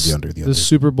 the under. The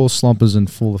Super Bowl slump is in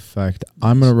full effect.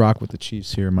 I'm gonna rock with the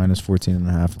Chiefs here, minus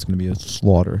 14.5. It's gonna be a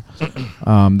slaughter.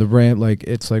 The Ram, like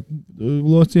it's like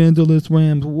Los Angeles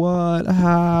Rams. What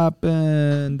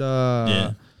happened?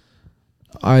 Yeah.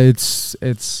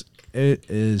 It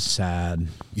is sad.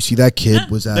 You see that kid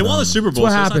was at They won the Super It's Bowl.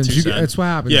 what so it's not happens. too sad. It's what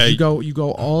happens. Yeah, you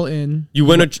go all in. You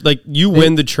win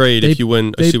win the trade if you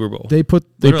win a they- Super Bowl. They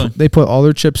put all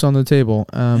their chips on the table,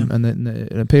 and then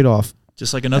it paid off.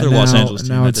 Just like another And Los now- Angeles team.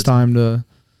 Now that it's did- time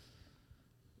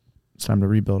to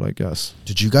rebuild, I guess.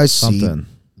 Did you guys see Something.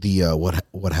 the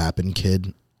what happened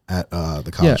kid at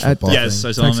the college Yeah, at- football Yes, thing?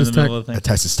 I saw him in Texas the Tech. middle of the At thing.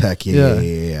 Texas Tech? Yeah.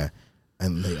 Yeah.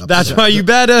 And they That's why you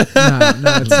better.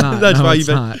 No, it's not. That's No, why it's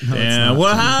you bet. not. No, it's Yeah, not.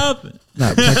 what happened?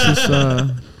 No, Texas.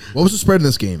 What was the spread in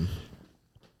this game?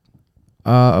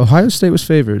 Ohio State was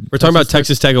favored. We're talking about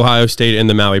Texas Tech, Ohio State, and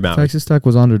the Maui Mountain. Texas Tech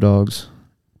was underdogs.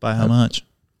 By how much?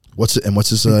 What's this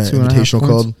 2.5 invitational points.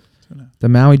 called? The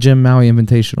Maui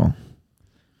Invitational.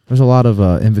 There's a lot of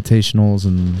invitationals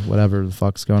and whatever the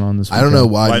fuck's going on this I don't know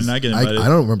weekend. why. Why didn't I get invited? I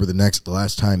don't remember the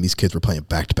last time these kids were playing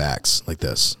back to backs like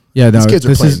this. Yeah, no, These kids are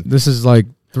this is like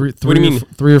What do you mean?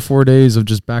 3 or 4 days of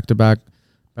just back to back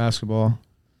basketball.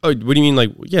 Oh, what do you mean?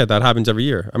 Like, yeah, that happens every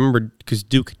year. I remember because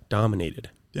Duke dominated.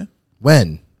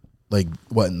 When? Like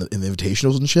what in the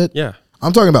invitationals and shit? Yeah.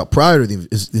 I'm talking about prior to the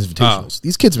invitationals.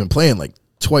 These kids have been playing like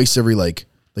twice every like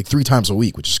 3 times a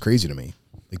week, which is crazy to me.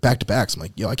 Like back to backs. I'm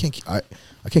like, yo, I can't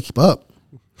keep up.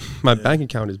 My bank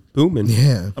account is booming.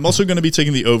 Yeah. I'm also going to be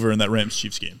taking the over in that Rams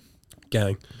Chiefs game.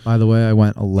 Gang. By the way, I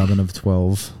went 11 of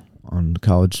 12 on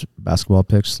college basketball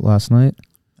picks last night.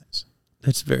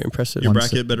 That's very impressive. Your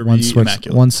bracket better be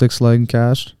immaculate. 1 6-leg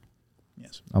cash.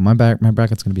 Yes. Oh, my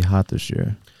bracket's gonna be hot this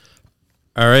year.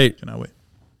 All right. Cannot wait.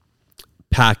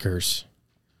 Packers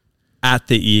at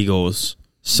the Eagles.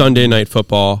 Sunday night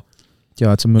football.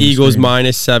 Yeah, it's a movie. Eagles screen.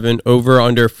 -7, over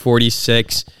under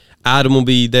 46. Adam will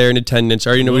be there in attendance. I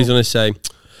already know what he's going to say.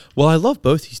 Well, I love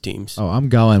both these teams. Oh, I'm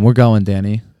going. We're going,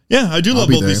 Danny. Yeah, I do love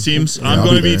be both these there. teams. Yeah, I'm I'll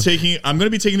going to be be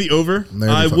there. taking the over. I'm there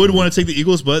I every would fucking want to take the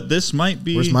Eagles, but this might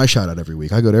be. Where's my shout out every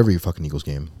week? I go to every fucking Eagles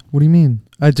game. What do you mean?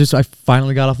 I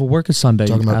finally got off of work a Sunday.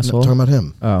 Talking you about asshole.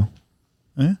 him. Oh,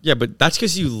 Yeah, but that's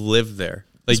because you live there.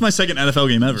 This Like, is my second NFL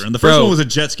game ever, and the first Bro, one was a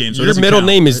Jets game. So it your doesn't middle count.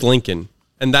 name is Lincoln,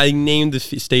 and I named the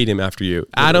stadium after you.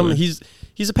 Adam, Literally.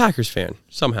 he's He's a Packers fan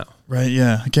somehow. Right?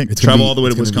 Yeah, I can't It's gonna travel be- all the way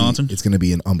it's to gonna be- Wisconsin. It's going to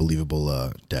be an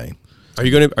unbelievable day. Are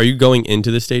you going into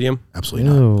the stadium?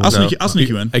 Absolutely not. Ew. I'll sneak you in. I'll sneak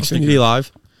you Xfinity in.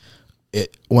 Live.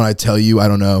 When I tell you, I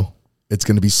don't know. It's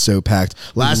going to be so packed.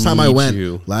 Last time I went,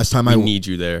 I need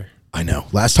you there. I know.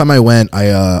 Last time I went,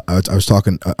 I was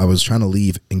talking. I was trying to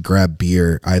leave and grab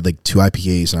beer. I had like 2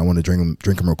 IPAs and I wanted to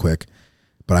drink them real quick,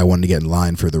 but I wanted to get in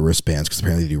line for the wristbands because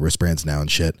apparently they do wristbands now and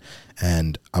shit.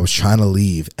 And I was trying to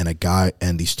leave, and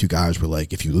these 2 guys were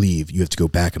like, "If you leave, you have to go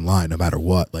back in line no matter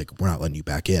what. Like, we're not letting you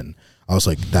back in." I was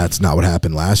like, "That's not what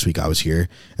happened last week I was here."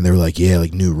 And they were like, "Yeah,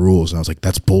 like new rules." And I was like,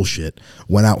 "That's bullshit."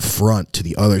 Went out front to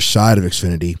the other side of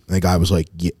Xfinity, and the guy was like,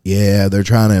 "Yeah, they're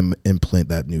trying to implement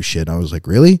that new shit." And I was like,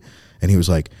 "Really?" And he was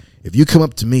like, "If you come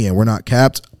up to me and we're not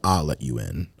capped, I'll let you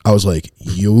in." I was like,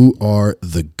 "You are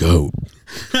the GOAT."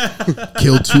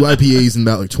 Killed 2 IPAs in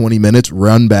about like 20 minutes,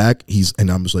 run back.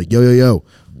 And I was like, yo.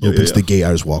 Opens the gate,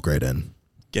 I just walk right in.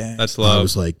 Gang. That's I love.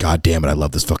 was like, God damn it, I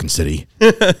love this fucking city.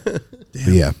 But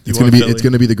yeah, You it's are gonna be Philly.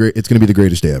 the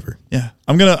greatest day ever. Yeah,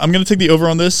 I'm gonna take the over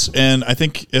on this, and I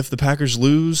think if the Packers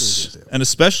lose, and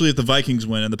especially if the Vikings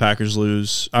win and the Packers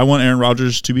lose, I want Aaron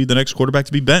Rodgers to be the next quarterback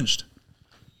to be benched.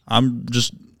 I'm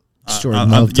just Jordan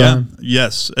Love time.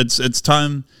 Yes, it's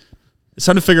time. It's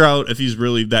time to figure out if he's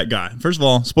really that guy. First of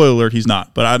all, spoiler alert, he's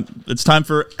not. But it's time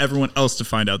for everyone else to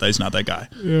find out that he's not that guy.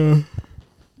 Yeah.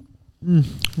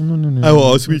 I will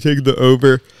also be taking the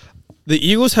over. The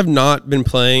Eagles have not been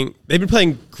playing. They've been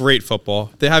playing great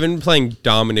football. They haven't been playing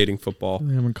dominating football.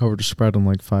 They haven't covered a spread in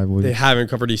like 5 weeks. They haven't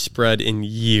covered a spread in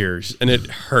years, and it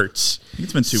hurts. I think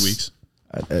it's been 2 weeks.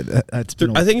 That's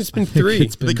been I think it's been 3.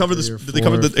 Did they cover this? Did they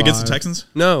cover against the Texans?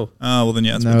 No. Oh, well then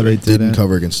yeah. It's No, been they 3. didn't.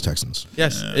 Cover against the Texans.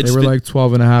 Yes. Yeah. It's They were been- like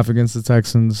 12.5 against the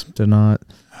Texans. Did not.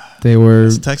 They were.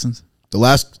 It's the Texans. The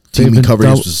last team They've we been covered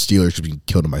double- against was the Steelers because we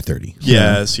killed them by 30.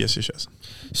 Yes.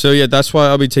 So yeah, that's why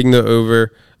I'll be taking the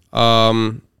over.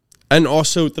 And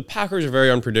also the Packers are very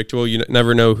unpredictable. You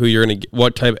never know who you're going to get,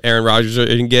 what type of Aaron Rodgers you're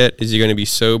going to get. Is he going to be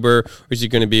sober or is he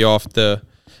going to be off the?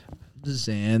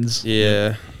 Zans.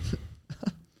 Yeah,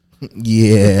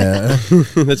 Yeah.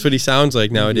 that's what he sounds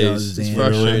like nowadays. Yeah, It's Zan.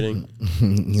 frustrating.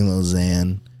 You know,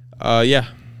 Zan. Yeah.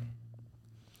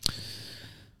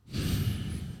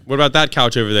 What about that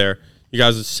couch over there? You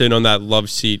guys are sitting on that love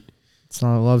seat. It's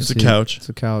not a love It's a seat. couch. It's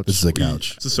a couch. This is a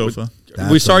couch. It's a sofa. That's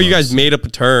We a saw you love guys seat. made up a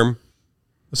term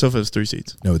The sofa has 3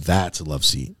 seats. No, that's a love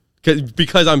seat.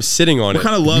 because I'm sitting on What it.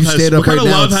 kind of love You has? stand What up kind right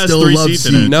of now, love it's has still 3 love seats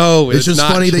in seat. it? No, It's just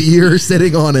not. funny that you're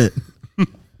sitting on it.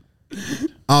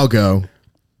 I'll go.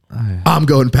 I'm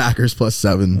going Packers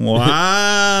 +7.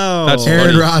 Wow. That's Aaron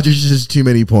funny. Rodgers is just too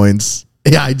many points.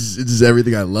 Yeah, it's just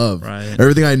everything I love. Right.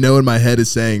 Everything I know in my head is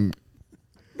saying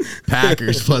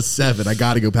Packers +7. I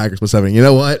got to go Packers +7. You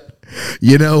know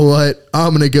what? I'm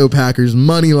going to go Packers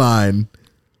money line.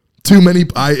 Too many.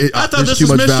 I thought there's this too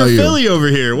was much Mr. value. Philly over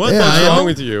here. What Yeah, the I hell? am. wrong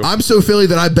with you? I'm so Philly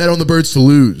that I bet on the Birds to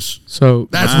lose. So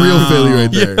That's real Philly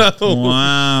right there.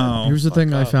 Wow. here's the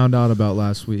thing I found out about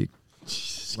last week.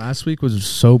 Last week was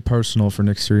so personal for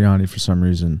Nick Sirianni for some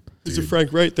reason. These are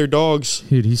Frank Wright. They're dogs.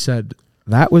 Dude, he said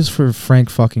that was for Frank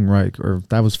fucking Reich, or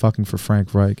that was fucking for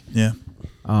Frank Reich. Yeah.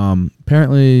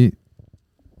 Apparently,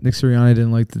 Nick Sirianni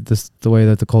didn't like the way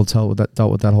that the Colts dealt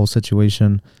with that whole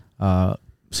situation.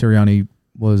 Sirianni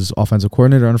was offensive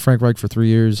coordinator under Frank Reich for 3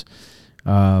 years,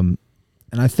 and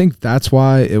I think that's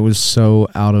why it was so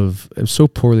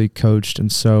poorly coached and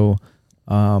so,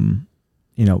 down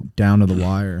to the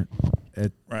wire.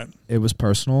 Right. It was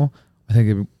personal. I think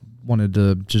it wanted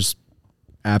to just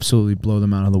absolutely blow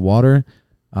them out of the water.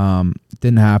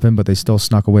 Didn't happen, but they still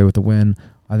snuck away with the win.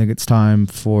 I think it's time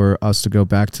for us to go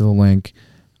back to the link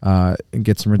and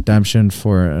get some redemption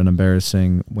for an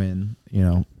embarrassing win.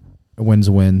 A win's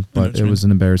a win, but it was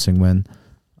an embarrassing win.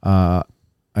 I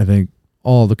think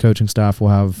all the coaching staff will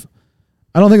have.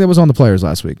 I don't think that was on the players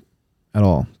last week at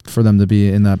all for them to be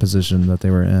in that position that they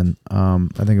were in. I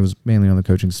think it was mainly on the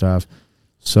coaching staff.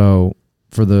 So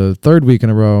for the 3rd week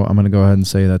in a row, I'm going to go ahead and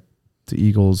say that the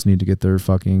Eagles need to get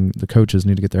the coaches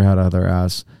need to get their head out of their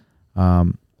ass.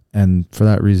 And for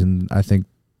that reason, I think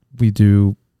we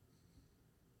do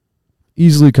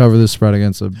easily cover this spread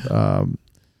against a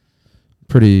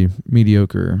pretty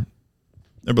mediocre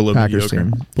They're below Packers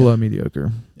mediocre. team. Below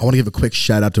mediocre. I want to give a quick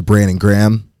shout out to Brandon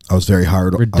Graham. I was very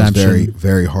hard. I was Redemption. very,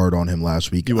 very hard on him last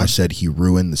week. You were? I said he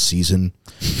ruined the season.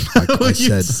 I You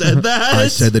said that? I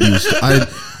said that he was.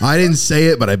 I didn't say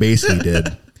it, but I basically did.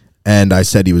 And I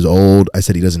said he was old. I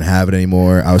said he doesn't have it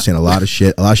anymore. I was saying a lot of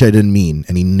shit I didn't mean,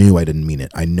 and he knew I didn't mean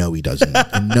it. I know he doesn't.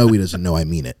 I know he doesn't know I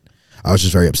mean it. I was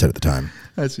just very upset at the time.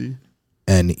 I see.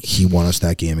 And he won us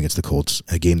that game against the Colts,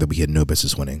 a game that we had no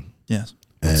business winning. Yes.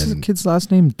 What's his and kid's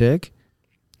last name? Dick?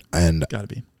 Gotta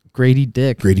be. Grady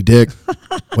Dick. Grady Dick,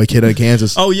 white kid out of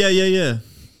Kansas. Oh yeah.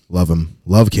 Love him.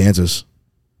 Love Kansas.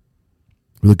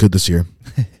 We look good this year.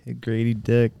 Grady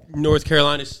Dick. North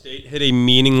Carolina State hit a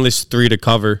meaningless 3 to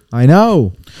cover. I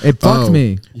know. It fucked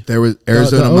me. There was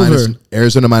Arizona the minus over.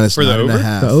 Arizona minus For the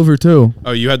 9.5. The over too.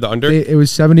 Oh, you had the under? It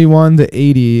was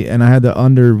 71-80, and I had the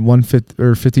under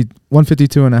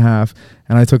 152.5,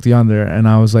 and I took the under, and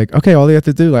I was like, okay, all they have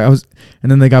to do, and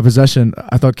then they got possession.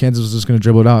 I thought Kansas was just going to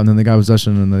dribble it out, and then they got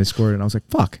possession, and they scored, and I was like,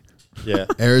 fuck. Yeah.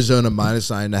 Arizona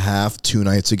minus 9.5 2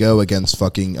 nights ago against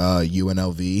fucking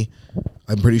UNLV.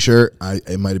 I'm pretty sure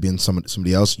it might have been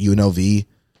somebody else. UNLV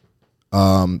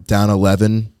down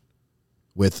 11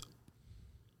 with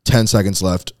 10 seconds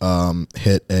left.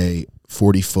 Hit a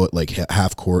 40-foot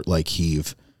half court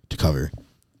heave to cover.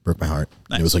 Broke my heart.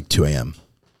 Nice. It was 2 a.m.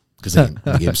 because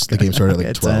the game started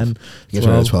at 12. 10, The game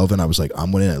started at 12, and I was like,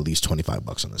 I'm winning at least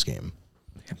 $25 on this game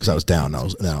because I was down. I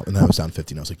was down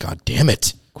 50, and I was like, God damn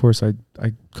it. Of course, I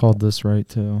called this right,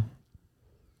 too.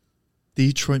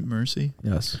 Detroit Mercy.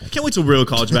 Yes. I can't wait till real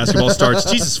college basketball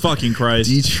starts. Jesus fucking Christ.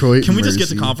 Detroit. Can we just get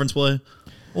Mercy. the conference play?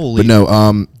 Holy. But no,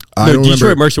 I No, don't Detroit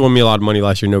remember. Mercy won me a lot of money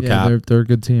last year, no cap. They're a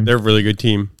good team. They're a really good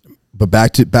team. But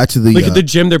back to the Look at the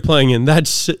gym they're playing in. That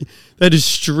is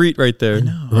street right there.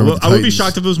 No. Remember the I would be Titans.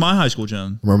 shocked if it was my high school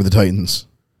gym. remember the Titans.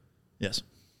 Yes.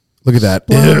 Look at that.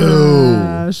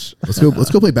 Ew. Splash.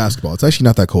 Let's go play basketball. It's actually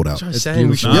not that cold out. I was saying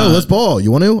we should. beautiful. Yo, let's ball.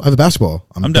 You want to? I have a basketball.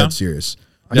 I'm I'm dead down. serious.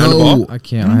 Down to ball? I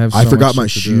can't. I have. I so forgot much my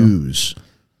shit to do. shoes.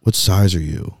 What size are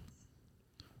you?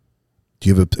 Do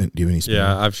you have any?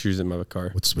 Yeah, I have shoes in my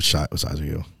car. What size are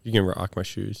you? You can rock my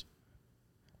shoes.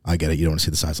 I get it. You don't want to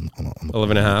see the size.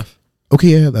 11 and a half. Okay,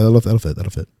 yeah, that'll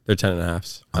fit. They're 10 and a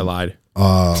half. I lied.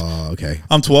 Okay.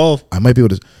 I'm 12. I might be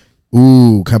able to.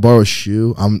 Ooh, can I borrow a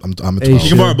shoe? I'm a 12. You shoe.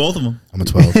 can borrow both of them. I'm a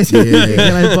 12. Can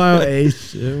Yeah. I borrow a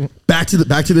shoe? Back to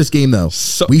this game though.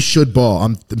 So- We should ball.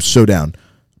 I'm so down.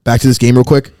 Back to this game real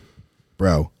quick,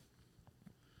 bro.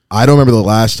 I don't remember the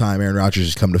last time Aaron Rodgers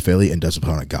has come to Philly and doesn't put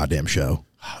on a goddamn show.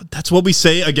 That's what we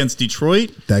say against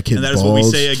Detroit. That kid And that is what we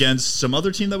balls. say against some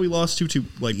other team that we lost to 3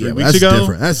 but weeks that's ago.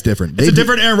 different. That's different. It's a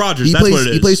different Aaron Rodgers. That's what it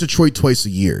is. He plays Detroit twice a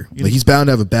year. He's bound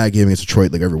to have a bad game against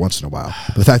Detroit every once in a while.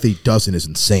 But the fact that he doesn't is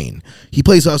insane. He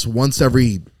plays us once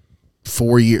every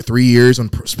 3 years on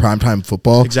primetime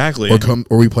football. Exactly.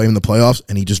 Or we play him in the playoffs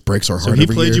and he just breaks our heart. So he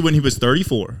every played year. you when he was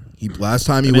 34. Last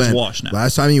time he And it's went, washed now.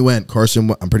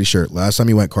 Carson. I'm pretty sure. Last time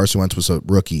he went, Carson Wentz was a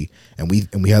rookie, and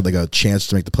we had a chance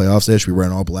to make the playoffs. We were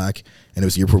in all black, and it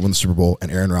was the year before we won the Super Bowl.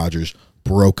 And Aaron Rodgers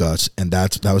broke us, and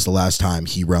that was the last time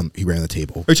he ran the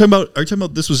table. Are you talking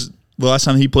about this was the last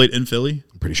time he played in Philly?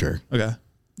 I'm pretty sure Okay.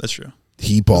 That's true.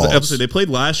 he balls. Obviously, they played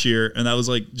last year, and that was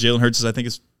Jalen Hurts' I think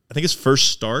his first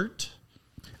start.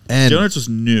 And Jalen Hurts was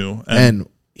new. and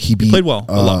he played well,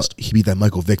 but lost. He beat that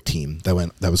Michael Vick team that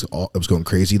was going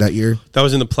crazy that year That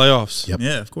was in the playoffs. Yep.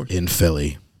 Yeah, of course. in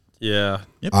Philly. Yeah.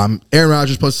 Aaron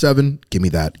Rodgers +7. Give me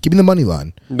that. Give me the money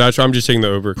line. That's why I'm just taking the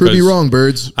over. Prove me 'cause wrong,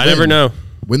 birds. I never know.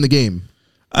 Win the game.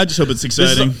 I just hope it's This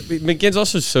is- exciting. McGinn's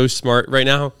also so smart right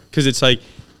now because it's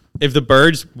if the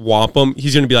Birds whomp him,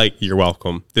 he's going to be like, you're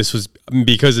welcome. This was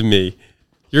because of me.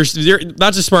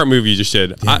 That's a smart move you just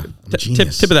did. Yeah, I'm a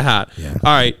genius. Tip of the hat. Yeah.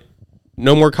 All right.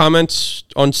 No more comments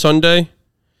on Sunday.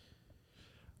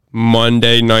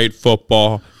 Monday Night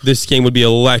Football. This game would be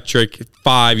electric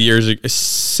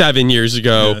 7 years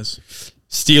ago. Yes.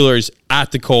 Steelers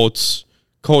at the Colts.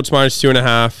 Colts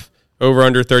 -2.5. Over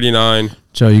under 39.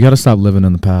 Joe, you got to stop living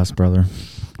in the past, brother.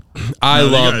 I No,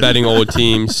 they love gotta- betting old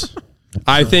teams.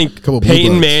 I think Couple blue Peyton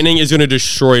bloods. Manning is going to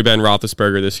destroy Ben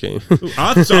Roethlisberger this game.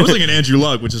 I was thinking Andrew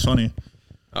Luck, which is funny. It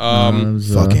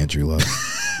was, Fuck Andrew Luck.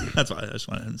 That's why I just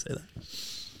wanted to say that.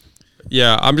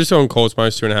 Yeah, I'm just going Colts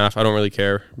 -2.5. I don't really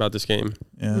care about this game.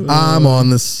 Yeah. I'm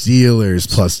on the Steelers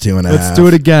 +2.5. Let's do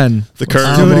it again. The curve.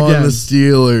 Let's do I'm it on again. the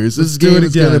Steelers. This do game it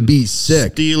is gonna again. be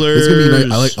sick. Steelers. It's gonna be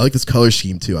nice. I like this color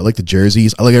scheme too. I like the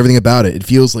jerseys. I like everything about it. It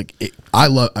feels like it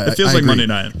feels like Monday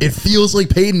night. It feels like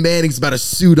Peyton Manning's about to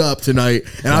suit up tonight,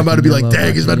 and I'm about to be like, yellow,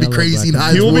 dang, it's about to be black and crazy, and yellow,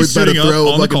 Hines He will be Ward's about to suiting up throw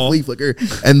a on the fucking call. flea flicker,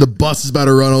 and the bus is about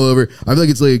to run all over. I feel like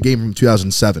it's like a game from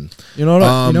 2007. You know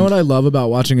what I love about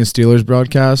watching a Steelers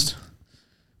broadcast?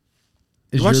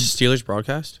 Is You watch your- the Steelers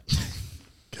broadcast?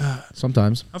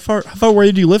 sometimes How far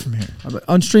away do you live from here?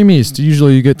 on Stream East.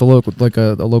 Usually, you get the local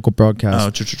a local broadcast. Oh,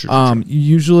 true.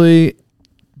 Usually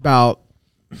about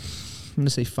I'm gonna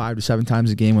say 5 to 7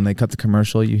 times a game when they cut the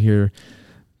commercial, you hear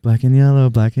black and yellow,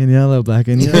 black and yellow, black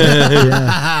and yellow.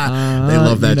 Yeah. They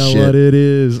love that you know shit. what it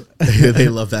is. They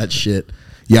love that shit.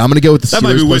 Yeah, I'm gonna go with the That Steelers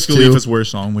might be Wiz +2. Khalifa's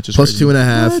worst song, which is Plus crazy.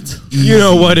 2.5. You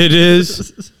know what it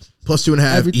is. plus 2.5.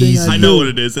 Everything Easy. I know what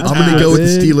it is. It's I'm going to ass. go with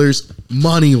the Steelers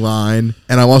money line,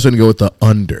 and I'm also going to go with the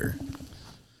under.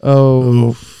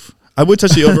 Oh, I would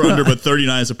touch the over-under, but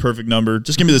 39 is a perfect number.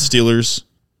 Just give me the Steelers.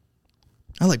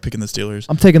 I like picking the Steelers.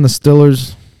 I'm taking the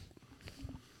Steelers.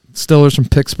 Steelers from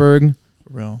Pittsburgh,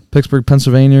 For real.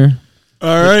 Pennsylvania.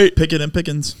 All right. Pickett and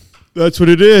Pickens. That's what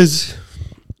it is.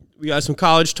 We got some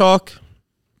college talk.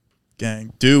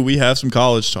 Gang. Dude, we have some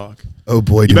college talk. Oh,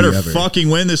 boy, You do better we ever. fucking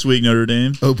win this week, Notre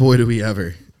Dame. Oh, boy, do we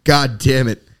ever. God damn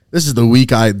it. This is the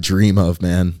week I dream of,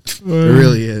 man. It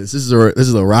really is. This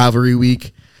is a rivalry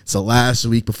week. It's the last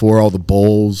week before all the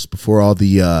bowls, before all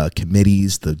the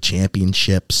committees, the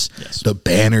championships, the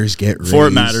banners get raised. Before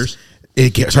it matters.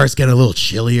 Starts getting a little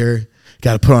chillier.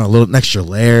 Got to put on an extra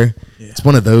layer. Yeah. It's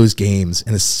one of those games,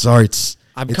 and it starts.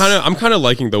 I'm kind of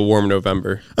liking the warm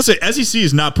November. I'll say SEC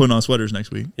is not putting on sweaters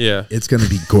next week. Yeah, it's going to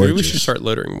be gorgeous. Maybe we should start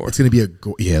littering more. It's going to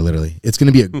be literally. It's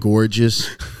going to be a gorgeous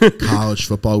college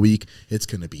football week. It's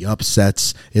going to be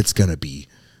upsets. It's going to be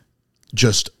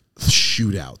just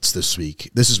shootouts this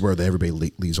week. This is where everybody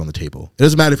leaves on the table. It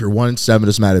doesn't matter if you're 1-7. It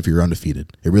doesn't matter if you're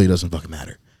undefeated. It really doesn't fucking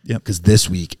matter. Yeah, because this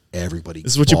week everybody.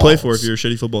 This is what you play for if you're a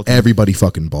shitty football team. Everybody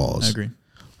fucking balls. I agree.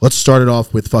 Let's start it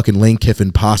off with fucking Lane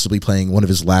Kiffin possibly playing one of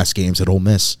his last games at Ole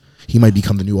Miss. He might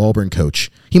become the new Auburn coach.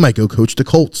 He might go coach the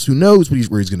Colts. Who knows where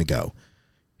he's going to go?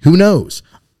 Who knows?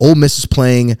 Ole Miss is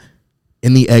playing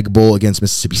in the Egg Bowl against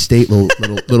Mississippi State.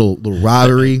 Little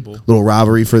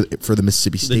rivalry for the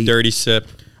Mississippi State. The dirty sip.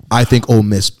 I think Ole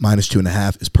Miss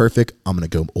 -2.5 is perfect. I'm going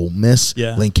to go Ole Miss.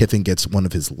 Yeah. Lane Kiffin gets one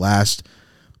of his last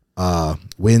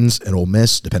wins at Ole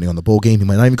Miss, depending on the bowl game. He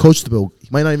might not even coach the bowl. He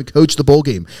might not even coach the bowl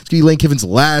game. It's going to be Lane Kiffin's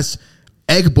last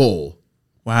Egg Bowl.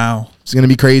 Wow. It's going to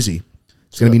be crazy.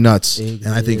 It's going to be nuts. And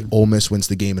I think Ole Miss wins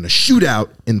the game in a shootout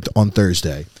on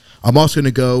Thursday. I'm also going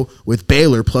to go with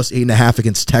Baylor plus 8.5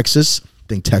 against Texas.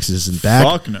 I think Texas isn't back.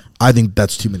 Fuck no. I think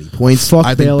that's too many points. Fuck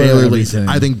I think Baylor lays. everything.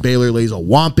 I think Baylor lays a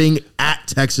whomping at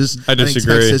Texas. I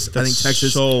disagree. I think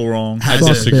Texas so wrong. has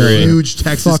Fuck a Baylor. huge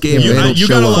Texas Fuck game. Baylor. They don't You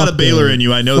show got a up. lot of Baylor in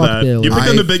you. I know Fuck that. Baylor. You picked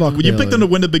them to big. Fuck You picked them to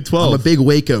win the Big 12. I'm a big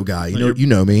Waco guy. You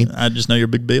know me. I just know you're a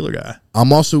big Baylor guy.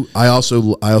 I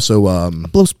also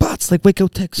blow spots like Waco,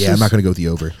 Texas. yeah, I'm not going to go with the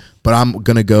over, but I'm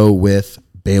going to go with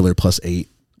Baylor plus 8.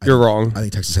 You're wrong. I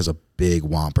think Texas has a big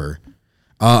whomper.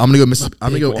 I'm gonna go.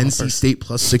 I'm gonna go whomper. NC State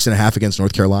plus 6.5 against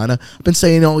North Carolina. I've been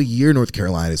saying all year North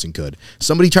Carolina isn't good.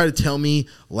 Somebody tried to tell me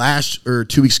 2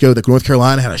 weeks ago that North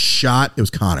Carolina had a shot. It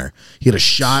was Connor. He had a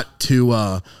shot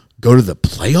to go to the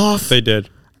playoff. They did.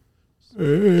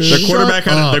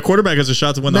 Their quarterback has a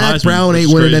shot to win the Mac Heisman. Brown which ain't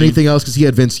is winning crazy. anything else because he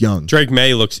had Vince Young. Drake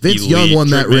May looks Vince elite. Young won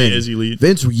that Drake May ring. is elite.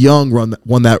 Vince Young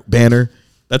won that banner.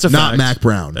 That's a not fact. Mac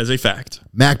Brown. That's a fact.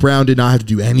 Mac Brown did not have to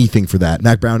do anything for that.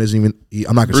 Mac Brown isn't even.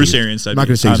 I'm not going to Bruce say. Arians said I'm not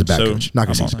going to say he's a I'm bad so- coach. Not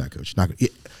going to say I'm he's a on bad coach. Not gonna,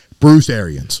 Bruce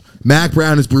Arians. Mac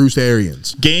Brown is Bruce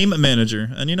Arians. Game manager.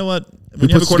 And you know what? Who When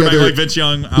you have a puts quarterback together- like Vince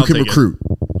Young, Who I'll can take recruit?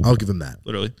 I'll give him that. it.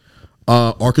 Literally.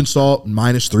 Arkansas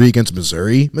 -3 against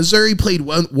Missouri. Missouri played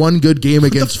one good game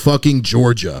against fucking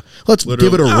Georgia. Let's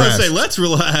give it a I would rest. say let's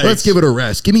relax. Let's give it a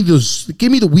rest. Give me the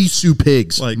Weesu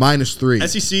Pigs Like, -3.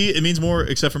 SEC, it means more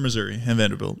except for Missouri and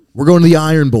Vanderbilt. We're going to the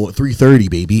Iron Bowl at 3:30,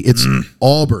 baby. It's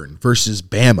Auburn versus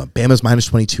Bama. Bama's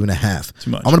 -22.5. Too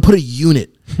much. I'm going to put a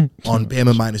unit on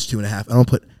Bama -2.5. And I'm going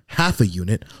to put half a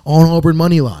unit on Auburn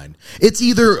money line. It's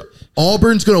either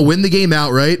Auburn's going to win the game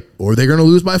outright or they're going to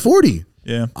lose by 40.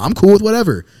 Yeah. I'm cool with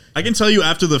whatever. I can tell you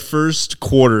after the first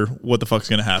quarter what the fuck's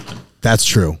going to happen. That's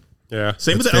true. Yeah.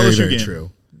 Same That's with the LSU very game.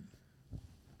 true.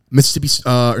 Mississippi,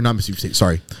 or not Mississippi State,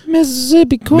 sorry.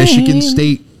 Mississippi Queen. Michigan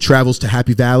State travels to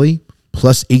Happy Valley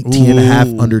plus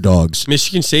 18.5 underdogs.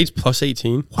 Michigan State's plus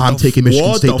 18. I'm taking Michigan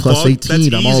What State the plus fuck?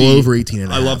 18. That's I'm all easy. over 18.5.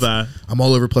 I love that. I'm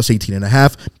all over plus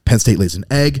 18.5. Penn State lays an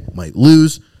egg, might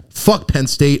lose. Fuck Penn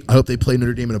State. I hope they play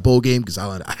Notre Dame in a bowl game because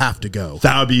I have to go.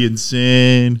 That would be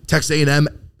insane. Texas A&M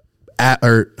at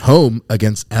home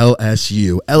against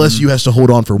LSU. LSU has to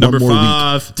hold on for Number one more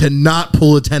 5. week to not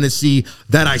pull a Tennessee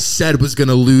that I said was going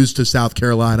to lose to South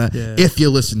Carolina. Yeah. If you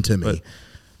listen to me.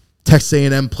 Texas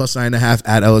A&M plus 9.5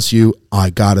 at LSU. I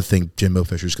gotta think Jimbo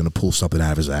Fisher's going to pull something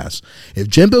out of his ass. If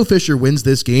Jimbo Fisher wins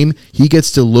this game, he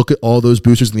gets to look at all those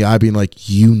boosters in the eye, being like,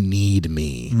 "You need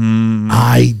me.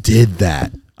 I did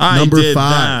that." I did 5.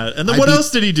 that. And then what else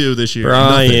did he do this year?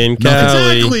 Brian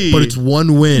Kelly. Exactly. But it's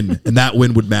one win, and that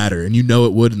win would matter, and you know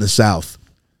it would in the South.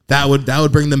 That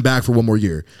would bring them back for one more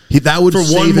year. That would For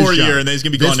save one his more job. year, and then he's gonna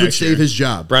be This gone would next save year. his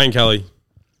job. Brian Kelly.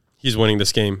 He's winning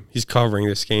this game. He's covering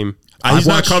this game. He's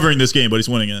not watched- covering this game, but he's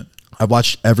winning it. I've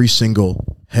watched every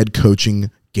single head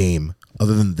coaching game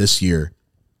other than this year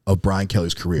of Brian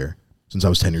Kelly's career since I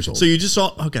was 10 years old. So you just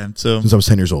saw. Okay. So since I was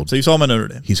 10 years old. you saw him at Notre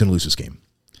Dame. He's going to lose this game.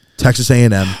 Texas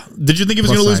A&M. Did you think he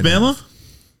was Plus going to lose 9.5. Bama?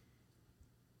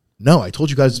 No, I told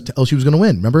you guys LSU was going to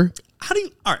win. Remember? How do you?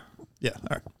 All right. Yeah. All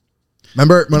right.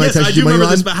 Remember when Yes, I texted I you do money remember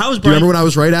line? this, but how is Do you remember Brian- when I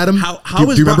was right, Adam? How do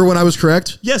you is remember Brian- when I was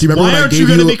correct? Yes, Do you remember why when I aren't gave you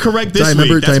gonna you- be correct Do I this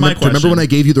remember- week? do I That's my remember- do you remember question. when I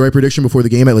gave you the right prediction before the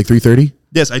game at like 3:30?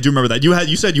 Yes, I do remember that.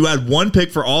 You said you had one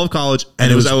pick for all of college, and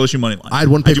it was LSU money line. I had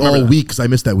one pick do remember all that. week because I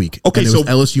missed that week. Okay, and it so was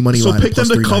LSU money line. So pick them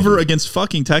plus to cover 390. against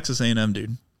fucking Texas A&M,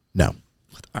 dude. No. All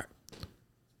right.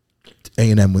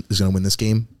 A&M is going to win this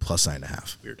game plus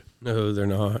 9.5. Weird. No, they're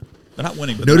not. They're not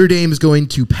winning. But Notre Dame is going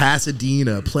to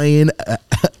Pasadena, playing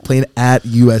at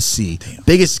USC.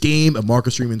 Biggest game of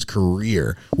Marcus Freeman's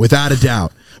career, without a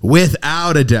doubt.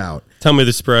 Without a doubt. Tell me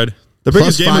the spread. the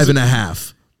Plus biggest game is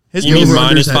 5.5. his You mean over-unders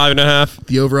minus at- 5.5?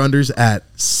 The over-unders at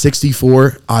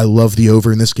 64. I love the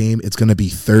over in this game. It's going to be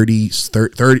 30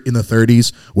 in the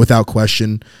 30s without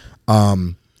question.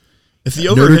 If the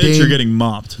over Notre hits, you're Dame- getting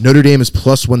mopped. Notre Dame is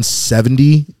plus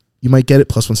 170. You might get it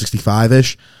plus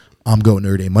 165-ish. I'm going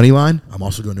Notre Dame money line. I'm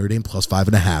also going Notre Dame plus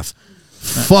 5.5.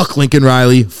 Fuck Lincoln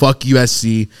Riley. Fuck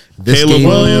USC. This Caleb game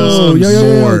Williams. means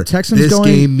more. Texans this going.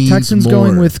 game means Texans more.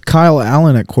 going with Kyle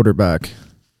Allen at quarterback.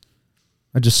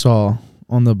 I just saw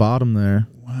on the bottom there.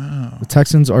 Wow. The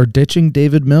Texans are ditching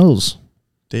David Mills.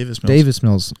 Davis Mills. Davis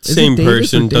Mills. Is it Same Davis or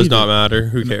person, does David? not matter.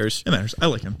 Who cares? It matters. I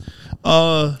like him.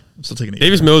 I'm still taking it.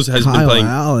 Davis Mills has been Kyle playing.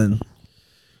 Allen.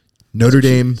 Notre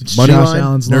Dame It's money Josh line.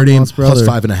 Allen's Notre Dame long-lost plus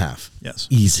brother. 5.5. Yes.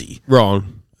 Easy.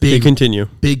 Wrong. Big- Okay, continue.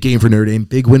 Big game for Notre Dame.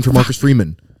 Big win for Marcus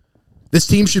Freeman. This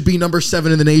team should be number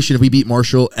 7 in the nation if we beat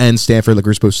Marshall and Stanford like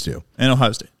we're supposed to. And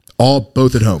Ohio State.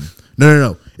 Both at home.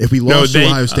 No. If we lost they- to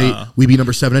Ohio State, we'd be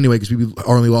number 7 anyway because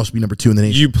our only loss would be number 2 in the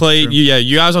nation. You played,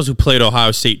 you guys also played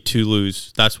Ohio State to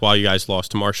lose. That's why you guys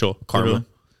lost to Marshall Karma. Really?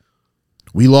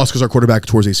 We lost because our quarterback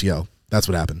tore his ACL. That's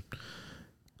what happened.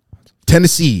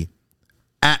 Tennessee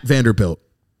at Vanderbilt.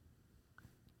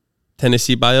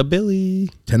 Tennessee by a Billy.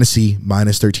 Tennessee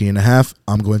minus 13.5.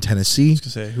 I'm going Tennessee. To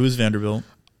say who is Vanderbilt?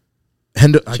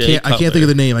 I Jay can't think of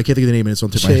the name. I can't think of the name, and it's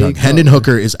on the tip of my Jay tongue. Hendon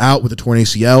Hooker is out with a torn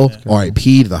ACL.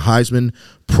 R.I.P. to the Heisman.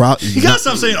 You gotta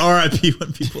stop saying RIP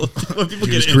when people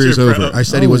His get career's injured, bro. over. I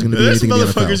said he wasn't going to be There's anything in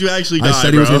the motherfuckers NFL. who actually I died,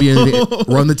 said he was bro. going to be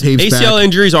anything. Run the tapes ACL back.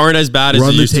 injuries aren't as bad as Run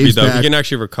they the used to be, tapes though. back. We can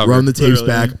actually recover. Run the tapes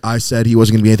Literally. back. I said he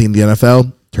wasn't going to be anything in the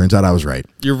NFL. Turns out I was right.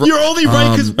 You're only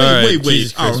right because all right, wait.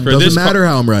 Jesus Christ, bro. Doesn't This matter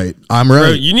how I'm right. I'm Bro,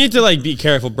 right. you need to be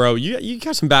careful, bro. You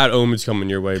got some bad omens coming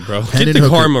your way, bro. Get Hendon the Hooker-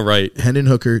 karma right. Hendon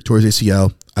Hooker tore his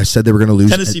ACL. I said they were going to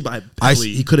lose. Tennessee by Billy.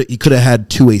 He could have had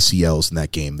 2 ACLs in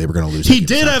that game. They were going to lose. He that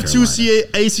game did to have South 2 Carolina.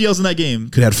 ACLs in that game.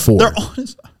 Could have had 4. They're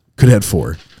honest. Could have had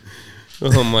 4.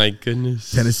 Oh my goodness.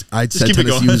 Tennessee. I said keep it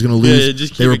Tennessee going. was going to lose. Yeah,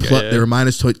 just they keep were it going, yeah. they were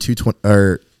minus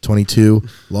 22.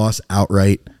 Lost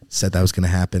outright. Said that was going to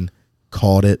happen.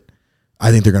 Called it.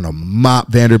 I think they're going to mop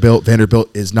Vanderbilt. Vanderbilt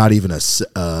is not even a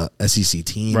SEC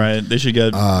team. Right. They should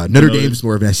get Notre promoted. Dame's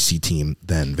more of an SEC team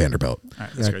than Vanderbilt. All right,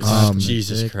 that's crazy.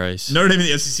 Jesus Christ. Notre Dame in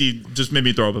the SEC just made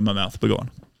me throw up in my mouth. But go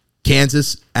on.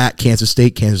 Kansas at Kansas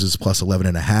State. Kansas is plus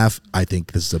 11.5. I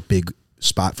think this is a big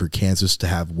spot for Kansas to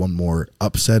have one more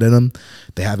upset in them.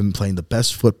 They haven't been playing the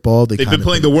best football. They've been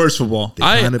playing the worst football.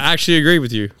 I actually agree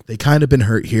with you. They kind of been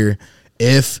hurt here.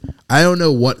 If I don't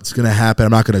know what's going to happen,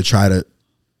 I'm not going to try to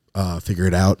figure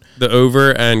it out. The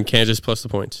over and Kansas plus the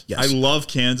points. Yes. I love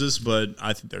Kansas, but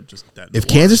I think they're just dead. in If the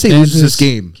water. Kansas State loses this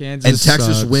game Kansas and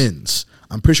Texas sucks. wins,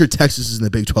 I'm pretty sure Texas is in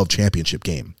the Big 12 championship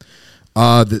game.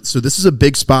 So this is a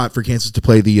big spot for Kansas to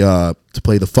play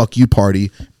the fuck you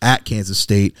party at Kansas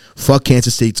State. Fuck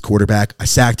Kansas State's quarterback. I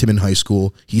sacked him in high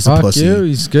school. He's a Fuck pussy. you.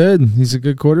 He's good. He's a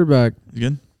good quarterback. You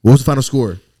good? What was the final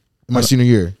score in my senior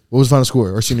year? What was the final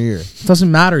score our senior year?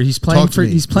 Doesn't matter. He's playing Talk to for.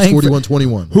 me. He's playing for.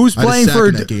 41-21. Who's I had a playing sack for?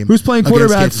 in that game Who's playing against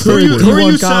quarterback? Kansas for State. Who who are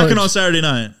won you sacking college? on Saturday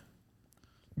night?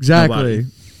 Exactly. Nobody.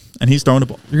 And he's throwing the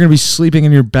ball. You're gonna be sleeping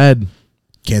in your bed.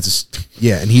 Kansas,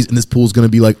 yeah, and this pool's going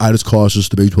to be like, I just cost us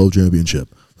the Big 12 championship.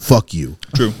 Fuck you.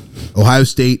 True. Ohio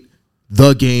State,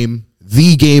 the game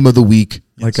of the week.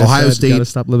 Like Ohio I said, State, you gotta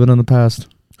stop living on the past.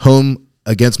 home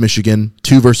against Michigan,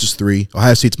 2 versus 3.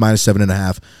 Ohio State's minus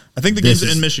 7.5. I think the This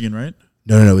game's is- in Michigan, right?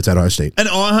 No, it's at Ohio State. And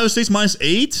Ohio State's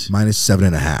 -8 Minus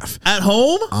 7.5. at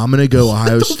home. I'm going to go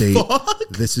Ohio the State. fuck?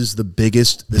 This is the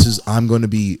biggest. I'm going to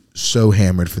be so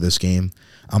hammered for this game.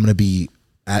 I'm going to be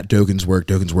at Dogan's work.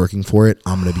 Dogan's working for it.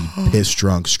 I'm going to be pissed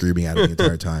drunk, screaming at him the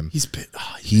entire time.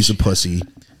 He's a pussy.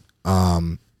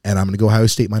 And I'm going to go Ohio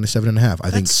State minus 7.5. I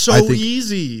think That's so I think,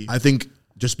 easy. I think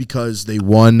just because they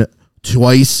won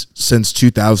twice since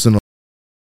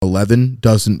 2011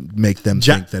 doesn't make them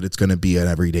think that it's going to be an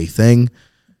everyday thing.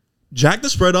 Jack the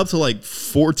spread up to like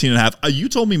 14.5. You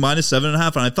told me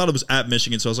 -7.5, and I thought it was at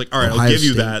Michigan. So I was like, all right, Ohio I'll give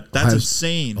you State- that. That's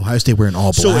insane. Ohio State wearing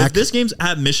all So if black. this game's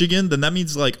at Michigan, then that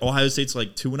means like Ohio State's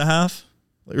like 2.5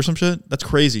 or some shit. That's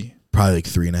crazy. Probably like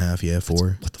 3.5. Yeah,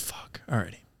 4. What the fuck?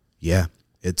 Alrighty. Yeah,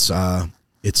 I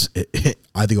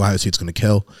think Ohio State's going to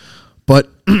kill, but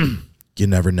you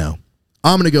never know.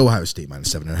 I'm going to go Ohio State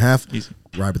 -7.5. Easy.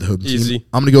 Ride with the home team. Easy.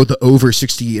 I'm going to go with the over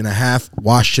 60.5.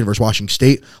 Washington versus Washington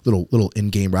State. Little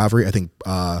in-game rivalry. I think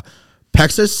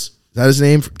Pexis, is that his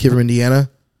name? Kid from Indiana.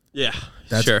 Yeah,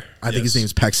 That's, sure. I think his Yes.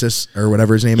 name's Pexis or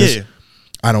whatever his name is. Yeah.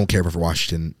 I don't care for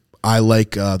Washington. I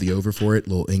like the over for it.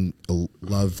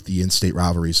 Love the in-state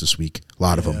rivalries this week. A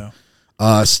lot of them.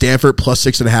 Stanford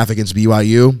 +6.5 against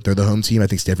BYU. They're the home team. I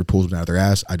think Stanford pulls them out of their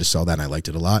ass. I just saw that and I liked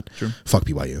it a lot. Sure. Fuck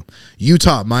BYU.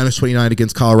 Utah -29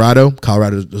 against Colorado.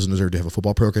 Colorado doesn't deserve to have a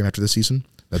football program after this season.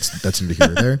 That's neither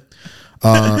here or there.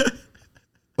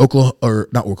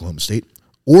 Oklahoma State.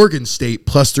 Oregon State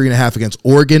 +3.5 against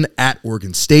Oregon at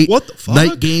Oregon State. What the fuck?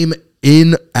 Night game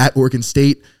at Oregon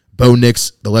State. Bo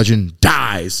Nix, the legend,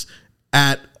 dies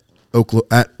at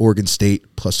Oregon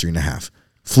State +3.5.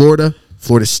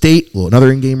 Florida State,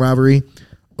 another in-game rivalry,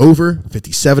 over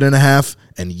 57.5,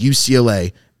 and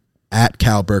UCLA at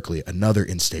Cal Berkeley, another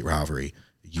in-state rivalry.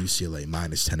 UCLA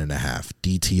 -10.5.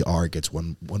 DTR gets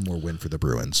one more win for the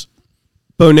Bruins.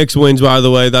 Bo Nix wins, by the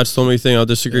way. That's the only thing I'll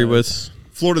disagree with.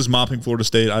 Florida's mopping Florida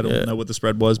State. I don't Yeah. know what the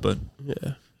spread was, but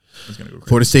Yeah. it's gonna go crazy.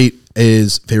 Florida State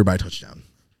is favored by a touchdown.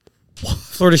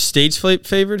 Florida State's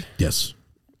favored? Yes.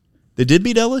 They did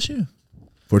beat LSU.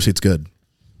 Florida State's good.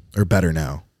 Or better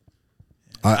now.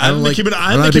 I'm like- keeping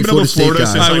I'm not a up big with State Florida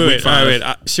guy. since like week Wait.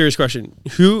 5. Serious question.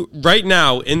 Who, right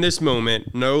now, in this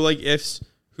moment, no like ifs,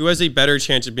 who has a better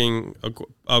chance of being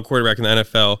a quarterback in the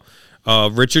NFL?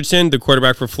 Richardson, the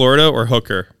quarterback for Florida, or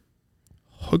Hooker?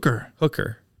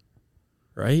 Hooker.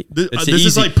 Right? This It's is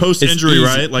easy. like post-injury, It's easy.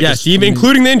 right? Like yes, it's- even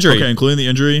including the injury. Okay, including the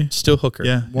injury. Still Hooker.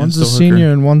 Yeah. One's yeah, a still senior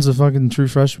Hooker. and one's a fucking true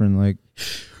freshman. Like,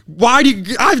 Why do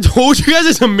you, I've told you guys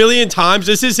this a million times.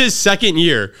 This is his second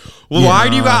year. Why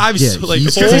do you guys? Yeah, like,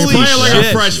 he's Because he's holy playing like shit.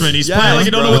 a freshman. He's Yes, playing like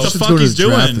you don't know bro. what the Washington's fuck he's going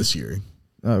to draft doing. this year.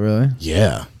 oh really?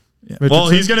 Yeah. Yeah. Well,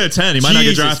 he's gonna attend. He might not get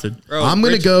Jesus. drafted. Bro, I'm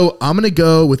gonna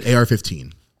go with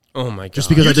AR-15. Oh my god! Just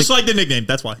because You I just think like the nickname.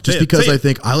 That's why. just Say it, because say I it.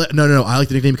 think I like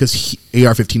the nickname because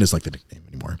AR-15 is like the nickname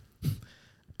anymore.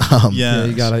 Yeah.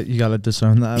 Yeah, you gotta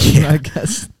disown that. I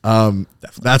guess.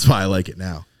 That's why I like it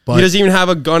now. But he doesn't even have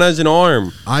a gun as an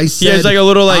arm. I said he has like a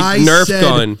little like I Nerf said-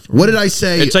 gun. What did I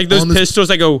say? It's like those on this- pistols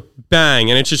that go bang,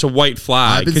 and it's just a white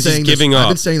flag I've been because he's saying giving this, up. I've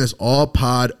been saying this all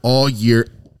pod all year.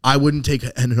 I wouldn't take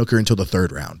Hendon Hooker until the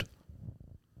 3rd round.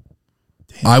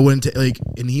 I wouldn't take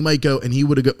and he might go and he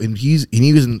would have go and he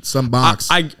was in some box.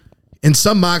 In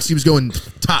some box he was going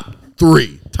top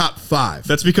 3, top 5.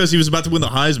 That's because he was about to win the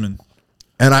Heisman.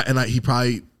 And he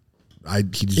probably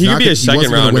He could be a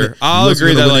second rounder. I'll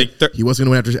agree that like he wasn't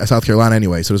going to win after South Carolina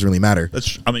anyway, so it doesn't really matter.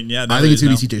 That's. I mean, yeah. I think it's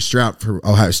going to be CJ Stroud for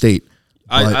Ohio State.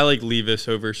 but I like Levis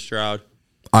over Stroud,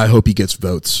 I hope he gets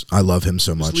votes. I love him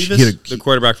so much. Levis? He had the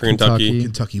quarterback for Kentucky. Kentucky.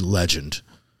 Kentucky legend.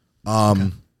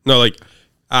 No, like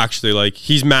actually, like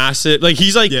he's massive. Like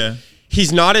he's like Yeah.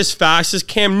 he's not as fast as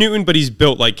Cam Newton, but he's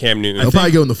built like Cam Newton. He'll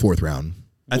probably go in the 4th round.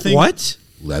 I think. What,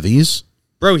 Levies.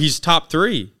 bro? He's top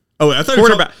 3 Oh, I thought you were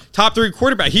quarterback. Top 3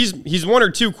 quarterback. He's 1 or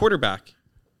 2 quarterback.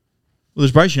 Well,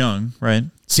 there's Bryce Young, right?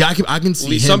 See, I can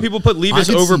see him. Some people put Levis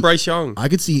I can over see- Bryce Young. I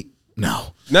could see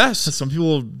no. Yes. Some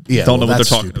people Yeah, don't know what they're that's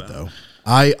talking stupid, about.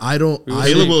 though. I don't.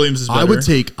 Caleb Williams is better.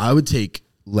 I would take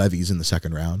Levies in the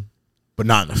 2nd round, but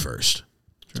not in the 1st.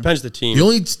 Depends the team. The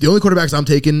only quarterbacks I'm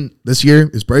taking this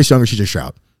year is Bryce Young or CJ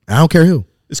Stroud. And I don't care who.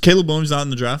 Is Caleb Williams not in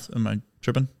the draft? Am I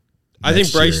tripping? I think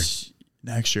next Bryce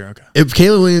Next year, okay. If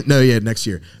Caleb Williams, next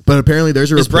year. But apparently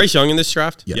there's a is report. Bryce Young in this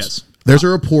draft. Yes. There's a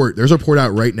report. There's a report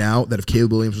out right now that if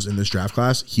Caleb Williams was in this draft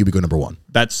class, he would go number 1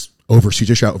 That's over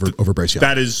CJ Stroud over Bryce Young.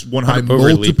 that is by 100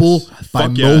 multiple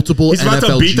Fuck yeah. multiple He's about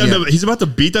NFL to beat them. GMs. He's about to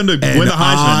beat them to And win the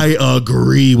Heisman. I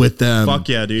agree with them. Fuck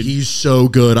yeah, dude. He's so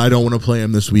good. I don't want to play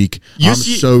him this week. I'm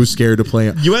so scared to play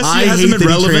him. USC I hasn't hate been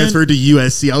that relevant. He transferred to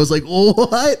USC. I was like,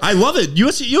 what? I love it.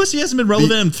 USC hasn't been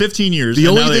relevant in 15 years. The and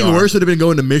only now they thing are. worse would have been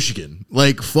going to Michigan.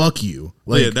 Like, fuck you.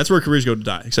 Like, Yeah, that's where careers go to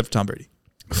die, except for Tom Brady.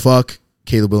 fuck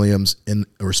Caleb Williams in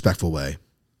a respectful way.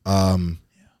 But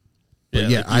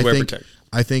yeah, like, you wear protection.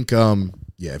 I think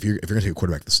if you're gonna take a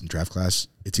quarterback this in draft class,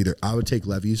 it's either I would take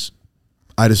Levy's.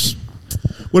 I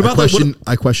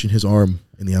question his arm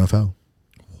in the NFL.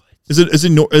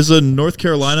 Is a North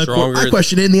Carolina Stronger. I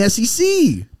question it in the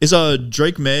SEC. is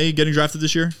Drake May getting drafted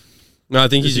this year? No, I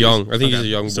think he's young. I think he's a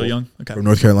young. Still bull. young. Okay. From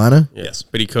North Carolina? Yes,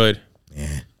 but he could.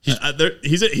 Yeah.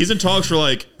 He's in talks for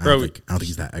like. I don't think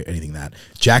he's that anything that.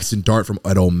 Jackson Dart from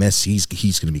at Ole Miss. He's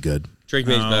going to be good. Drake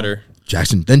May's better.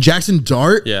 Jackson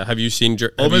Dart. Yeah. Have you seen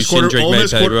Drake Ole Miss May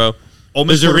play, bro? Ole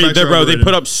Miss Bro, they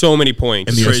put up so many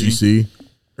points In the SEC,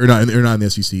 or not in the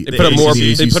SEC. They put up more.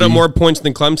 They put up more points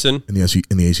than Clemson. in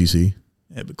the ACC.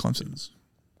 Yeah, but Clemson's.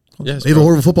 Yes, They have a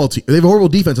horrible football team. They have a horrible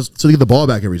defense, so they get the ball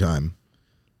back every time.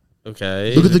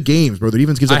 Okay. Look at the games, bro. The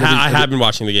defense gives up. I have been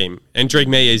watching the game, and Drake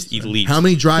May is elite. How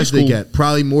many drives do they get?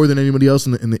 Probably more than anybody else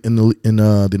in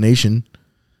the nation.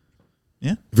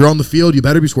 Yeah. If you're on the field, you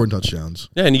better be scoring touchdowns.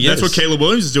 Yeah, and That's what Caleb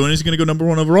Williams is doing. He's going to go number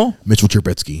 1 overall. Mitchell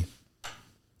Trubisky.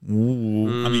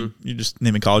 Ooh. I mean, you're just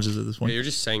naming colleges at this point. Yeah, you're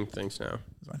just saying things now.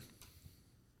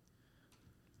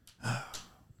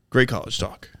 Great college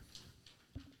talk.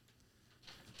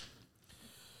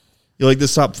 You like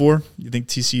this top 4? You think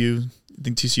TCU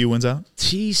wins out?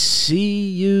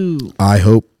 TCU. I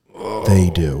hope they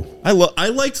do. I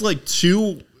liked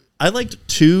two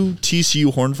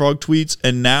TCU Horned Frog tweets,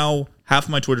 and now half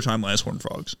my Twitter timeline is Horned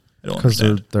Frogs. I don't Because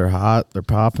understand. they're hot. They're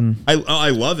popping. I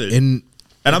love it. And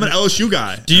I'm an LSU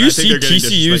guy. Do you see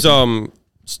TCU's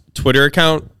Twitter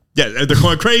account? Yeah, they're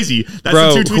going crazy. That's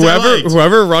Bro, the 2 tweets I liked.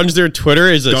 whoever runs their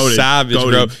Twitter is a Goated. savage, bro.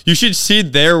 Goated. You should see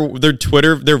their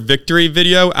Twitter, their victory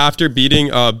video after beating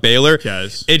Baylor.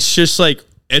 Yes. It's just like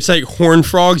Horned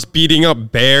Frogs beating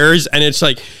up Bears, and it's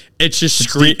just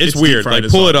screen. It's deep weird. fried Like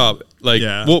as pull well. it up. Like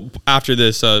Yeah. we'll after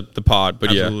this the pod, but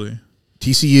Absolutely.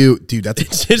 TCU, dude,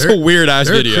 that's It's a weird ass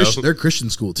they're video. They're a Christian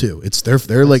school too. They're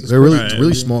really Right.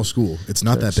 really small school. It's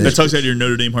not that big. That tugs at your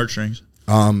Notre Dame heartstrings.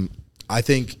 I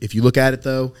think if you look at it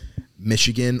though,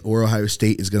 Michigan or Ohio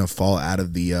State is going to fall out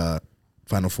of the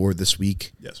Final Four this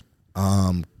week. Yes.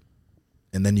 And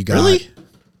then you got Really?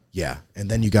 Yeah, and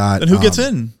then you got Then who gets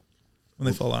in when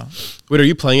they fall out? Wait, are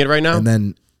you playing it right now? And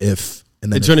then if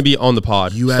It's going to be on the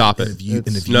pod. you Stop and it.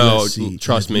 if No, USC,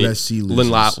 trust and me. if USC When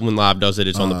loses, Lab does it,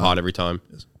 it's on the pod every time.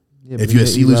 Yeah, if but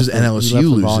USC loses and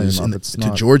LSU loses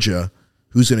to Georgia,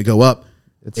 who's going to go up?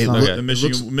 It's It not. look- Okay. And it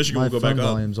looks- Michigan will go back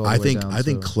up. I think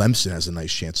Clemson has a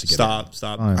nice chance to get in.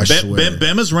 Stop. Fine. I swear.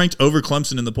 Bama's ranked over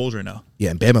Clemson in the polls right now.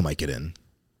 Yeah, and Bama might get in.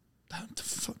 Don't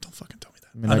fucking tell me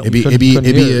that. mean, I don't-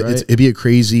 It'd be a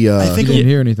crazy. I You think didn't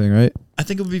hear anything, right? I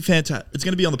think it would be fantastic. It's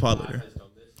going to be on the pod later.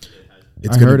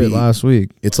 It's I gonna heard be, it last week.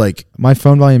 It's like My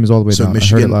phone volume is all the way So down. I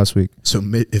Michigan- heard it last week. so.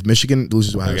 If Michigan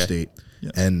loses to Ohio Okay. State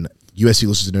Yeah. and USC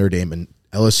loses to Notre Dame and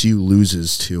LSU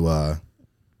loses to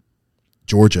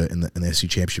Georgia in the SEC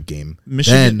championship game,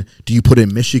 Michigan- then do you put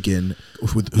in Michigan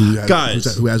who Guys.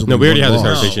 has No, only we already one had this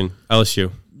loss? conversation.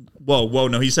 LSU. Whoa.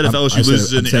 No, he said if I LSU said-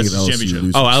 loses I'm in the saying if SEC LSU championship.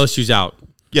 loses. Oh, LSU's out.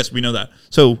 Yes, we know that.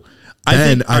 So I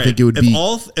Then think I think it would be-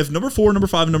 if number 4, number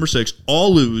 5, and number 6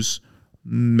 all lose.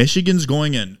 Michigan's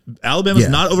going in. Alabama's Yeah.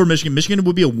 not over Michigan. Michigan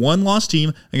would be a 1-loss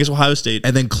team against Ohio State.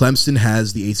 And then Clemson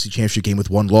has the ACC championship game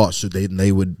with one loss, so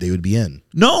they would be in.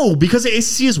 No, because the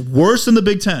ACC is worse than the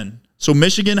Big Ten. So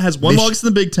Michigan has one loss in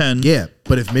the Big Ten. Yeah,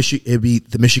 but if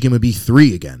Michigan would be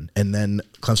 3 again, and then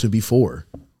Clemson would be 4.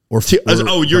 Or You're vice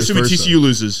assuming versa. TCU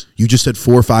loses. You just said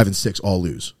 4, 5, and 6 all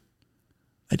lose.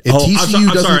 If TCU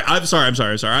I'm sorry.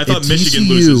 I thought if Michigan TCU,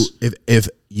 loses. If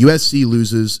USC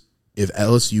loses, if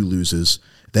LSU loses,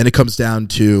 then it comes down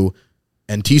to,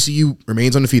 and TCU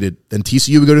remains undefeated. Then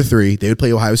TCU would go to 3. They would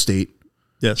play Ohio State.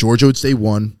 Yes. Georgia would stay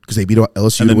 1 because they beat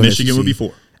LSU. And then to win Michigan SEC. would be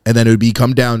 4. And then it would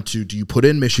come down to: do you put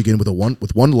in Michigan with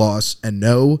one loss and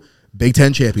no Big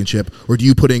Ten championship, or do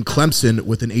you put in Clemson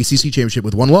with an ACC championship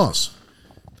with 1 loss?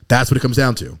 That's what it comes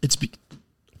down to.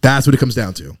 That's what it comes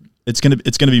down to. It's gonna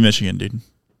be Michigan, dude.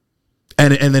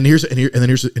 And then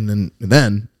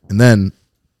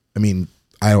I mean,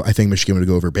 I think Michigan would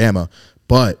go over Bama,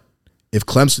 but if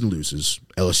Clemson loses,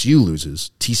 LSU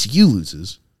loses, TCU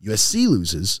loses, USC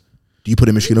loses, do you put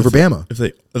in Michigan over Bama? If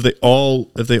they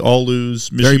all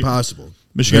lose, Michigan, Very possible.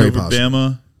 Michigan Very over possible.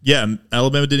 Bama. Yeah,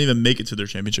 Alabama didn't even make it to their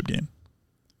championship game.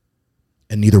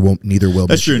 And neither will That's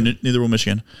Michigan. true. Neither will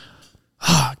Michigan.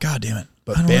 Ah, God damn it.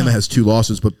 But Bama has 2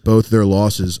 losses, but both their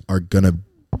losses are gonna,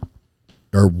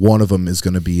 or one of them is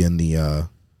gonna be in the.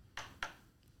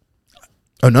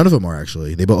 None of them are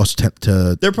actually. They both lost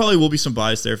to. There probably will be some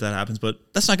bias there if that happens, but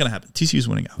that's not going to happen. TCU's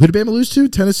winning out. Who did Bama lose to?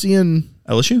 Tennessee and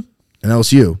LSU.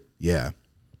 LSU. Yeah.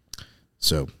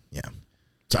 So yeah.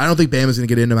 So I don't think Bama's gonna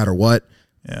get in no matter what.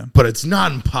 Yeah. But it's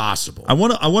not impossible. I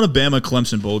want a Bama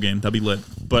Clemson bowl game. That'd be lit.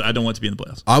 But I don't want it to be in the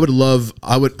playoffs.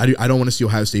 I don't want to see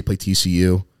Ohio State play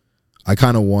TCU. I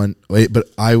kind of want, I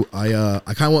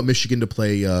kind of want Michigan to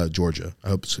play Georgia. I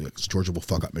hope Georgia will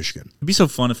fuck up Michigan. It'd be so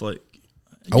fun if I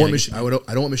don't want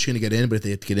Michigan to get in, but if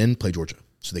they have to get in, play Georgia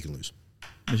so they can lose.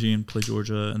 Michigan play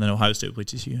Georgia, and then Ohio State will play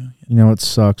TCU. Yeah. You know what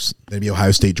sucks? Then it'll be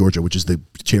Ohio State, Georgia, which is the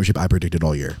championship I predicted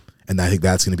all year. And I think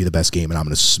that's going to be the best game, and I'm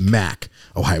going to smack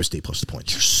Ohio State plus the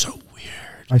points. You're so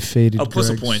weird. I faded plus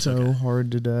the Greg points, so okay.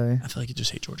 hard today. I feel like you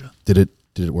just hate Georgia. Did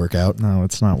it work out? No,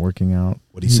 it's not working out.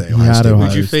 What do you say? He Ohio had State? Ohio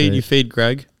Would you fade? State. You fade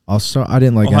Greg? Also, I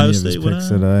didn't like Ohio any of State his went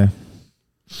picks out. today.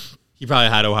 He probably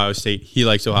had Ohio State. He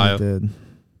likes I Ohio. did.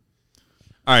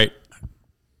 All right.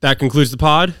 That concludes the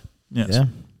pod. Yes. Yeah.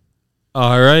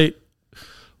 All right.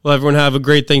 Well, everyone have a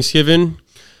great Thanksgiving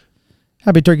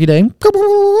Happy Turkey Day.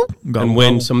 Go, and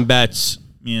win go. some bets.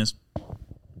 Yes.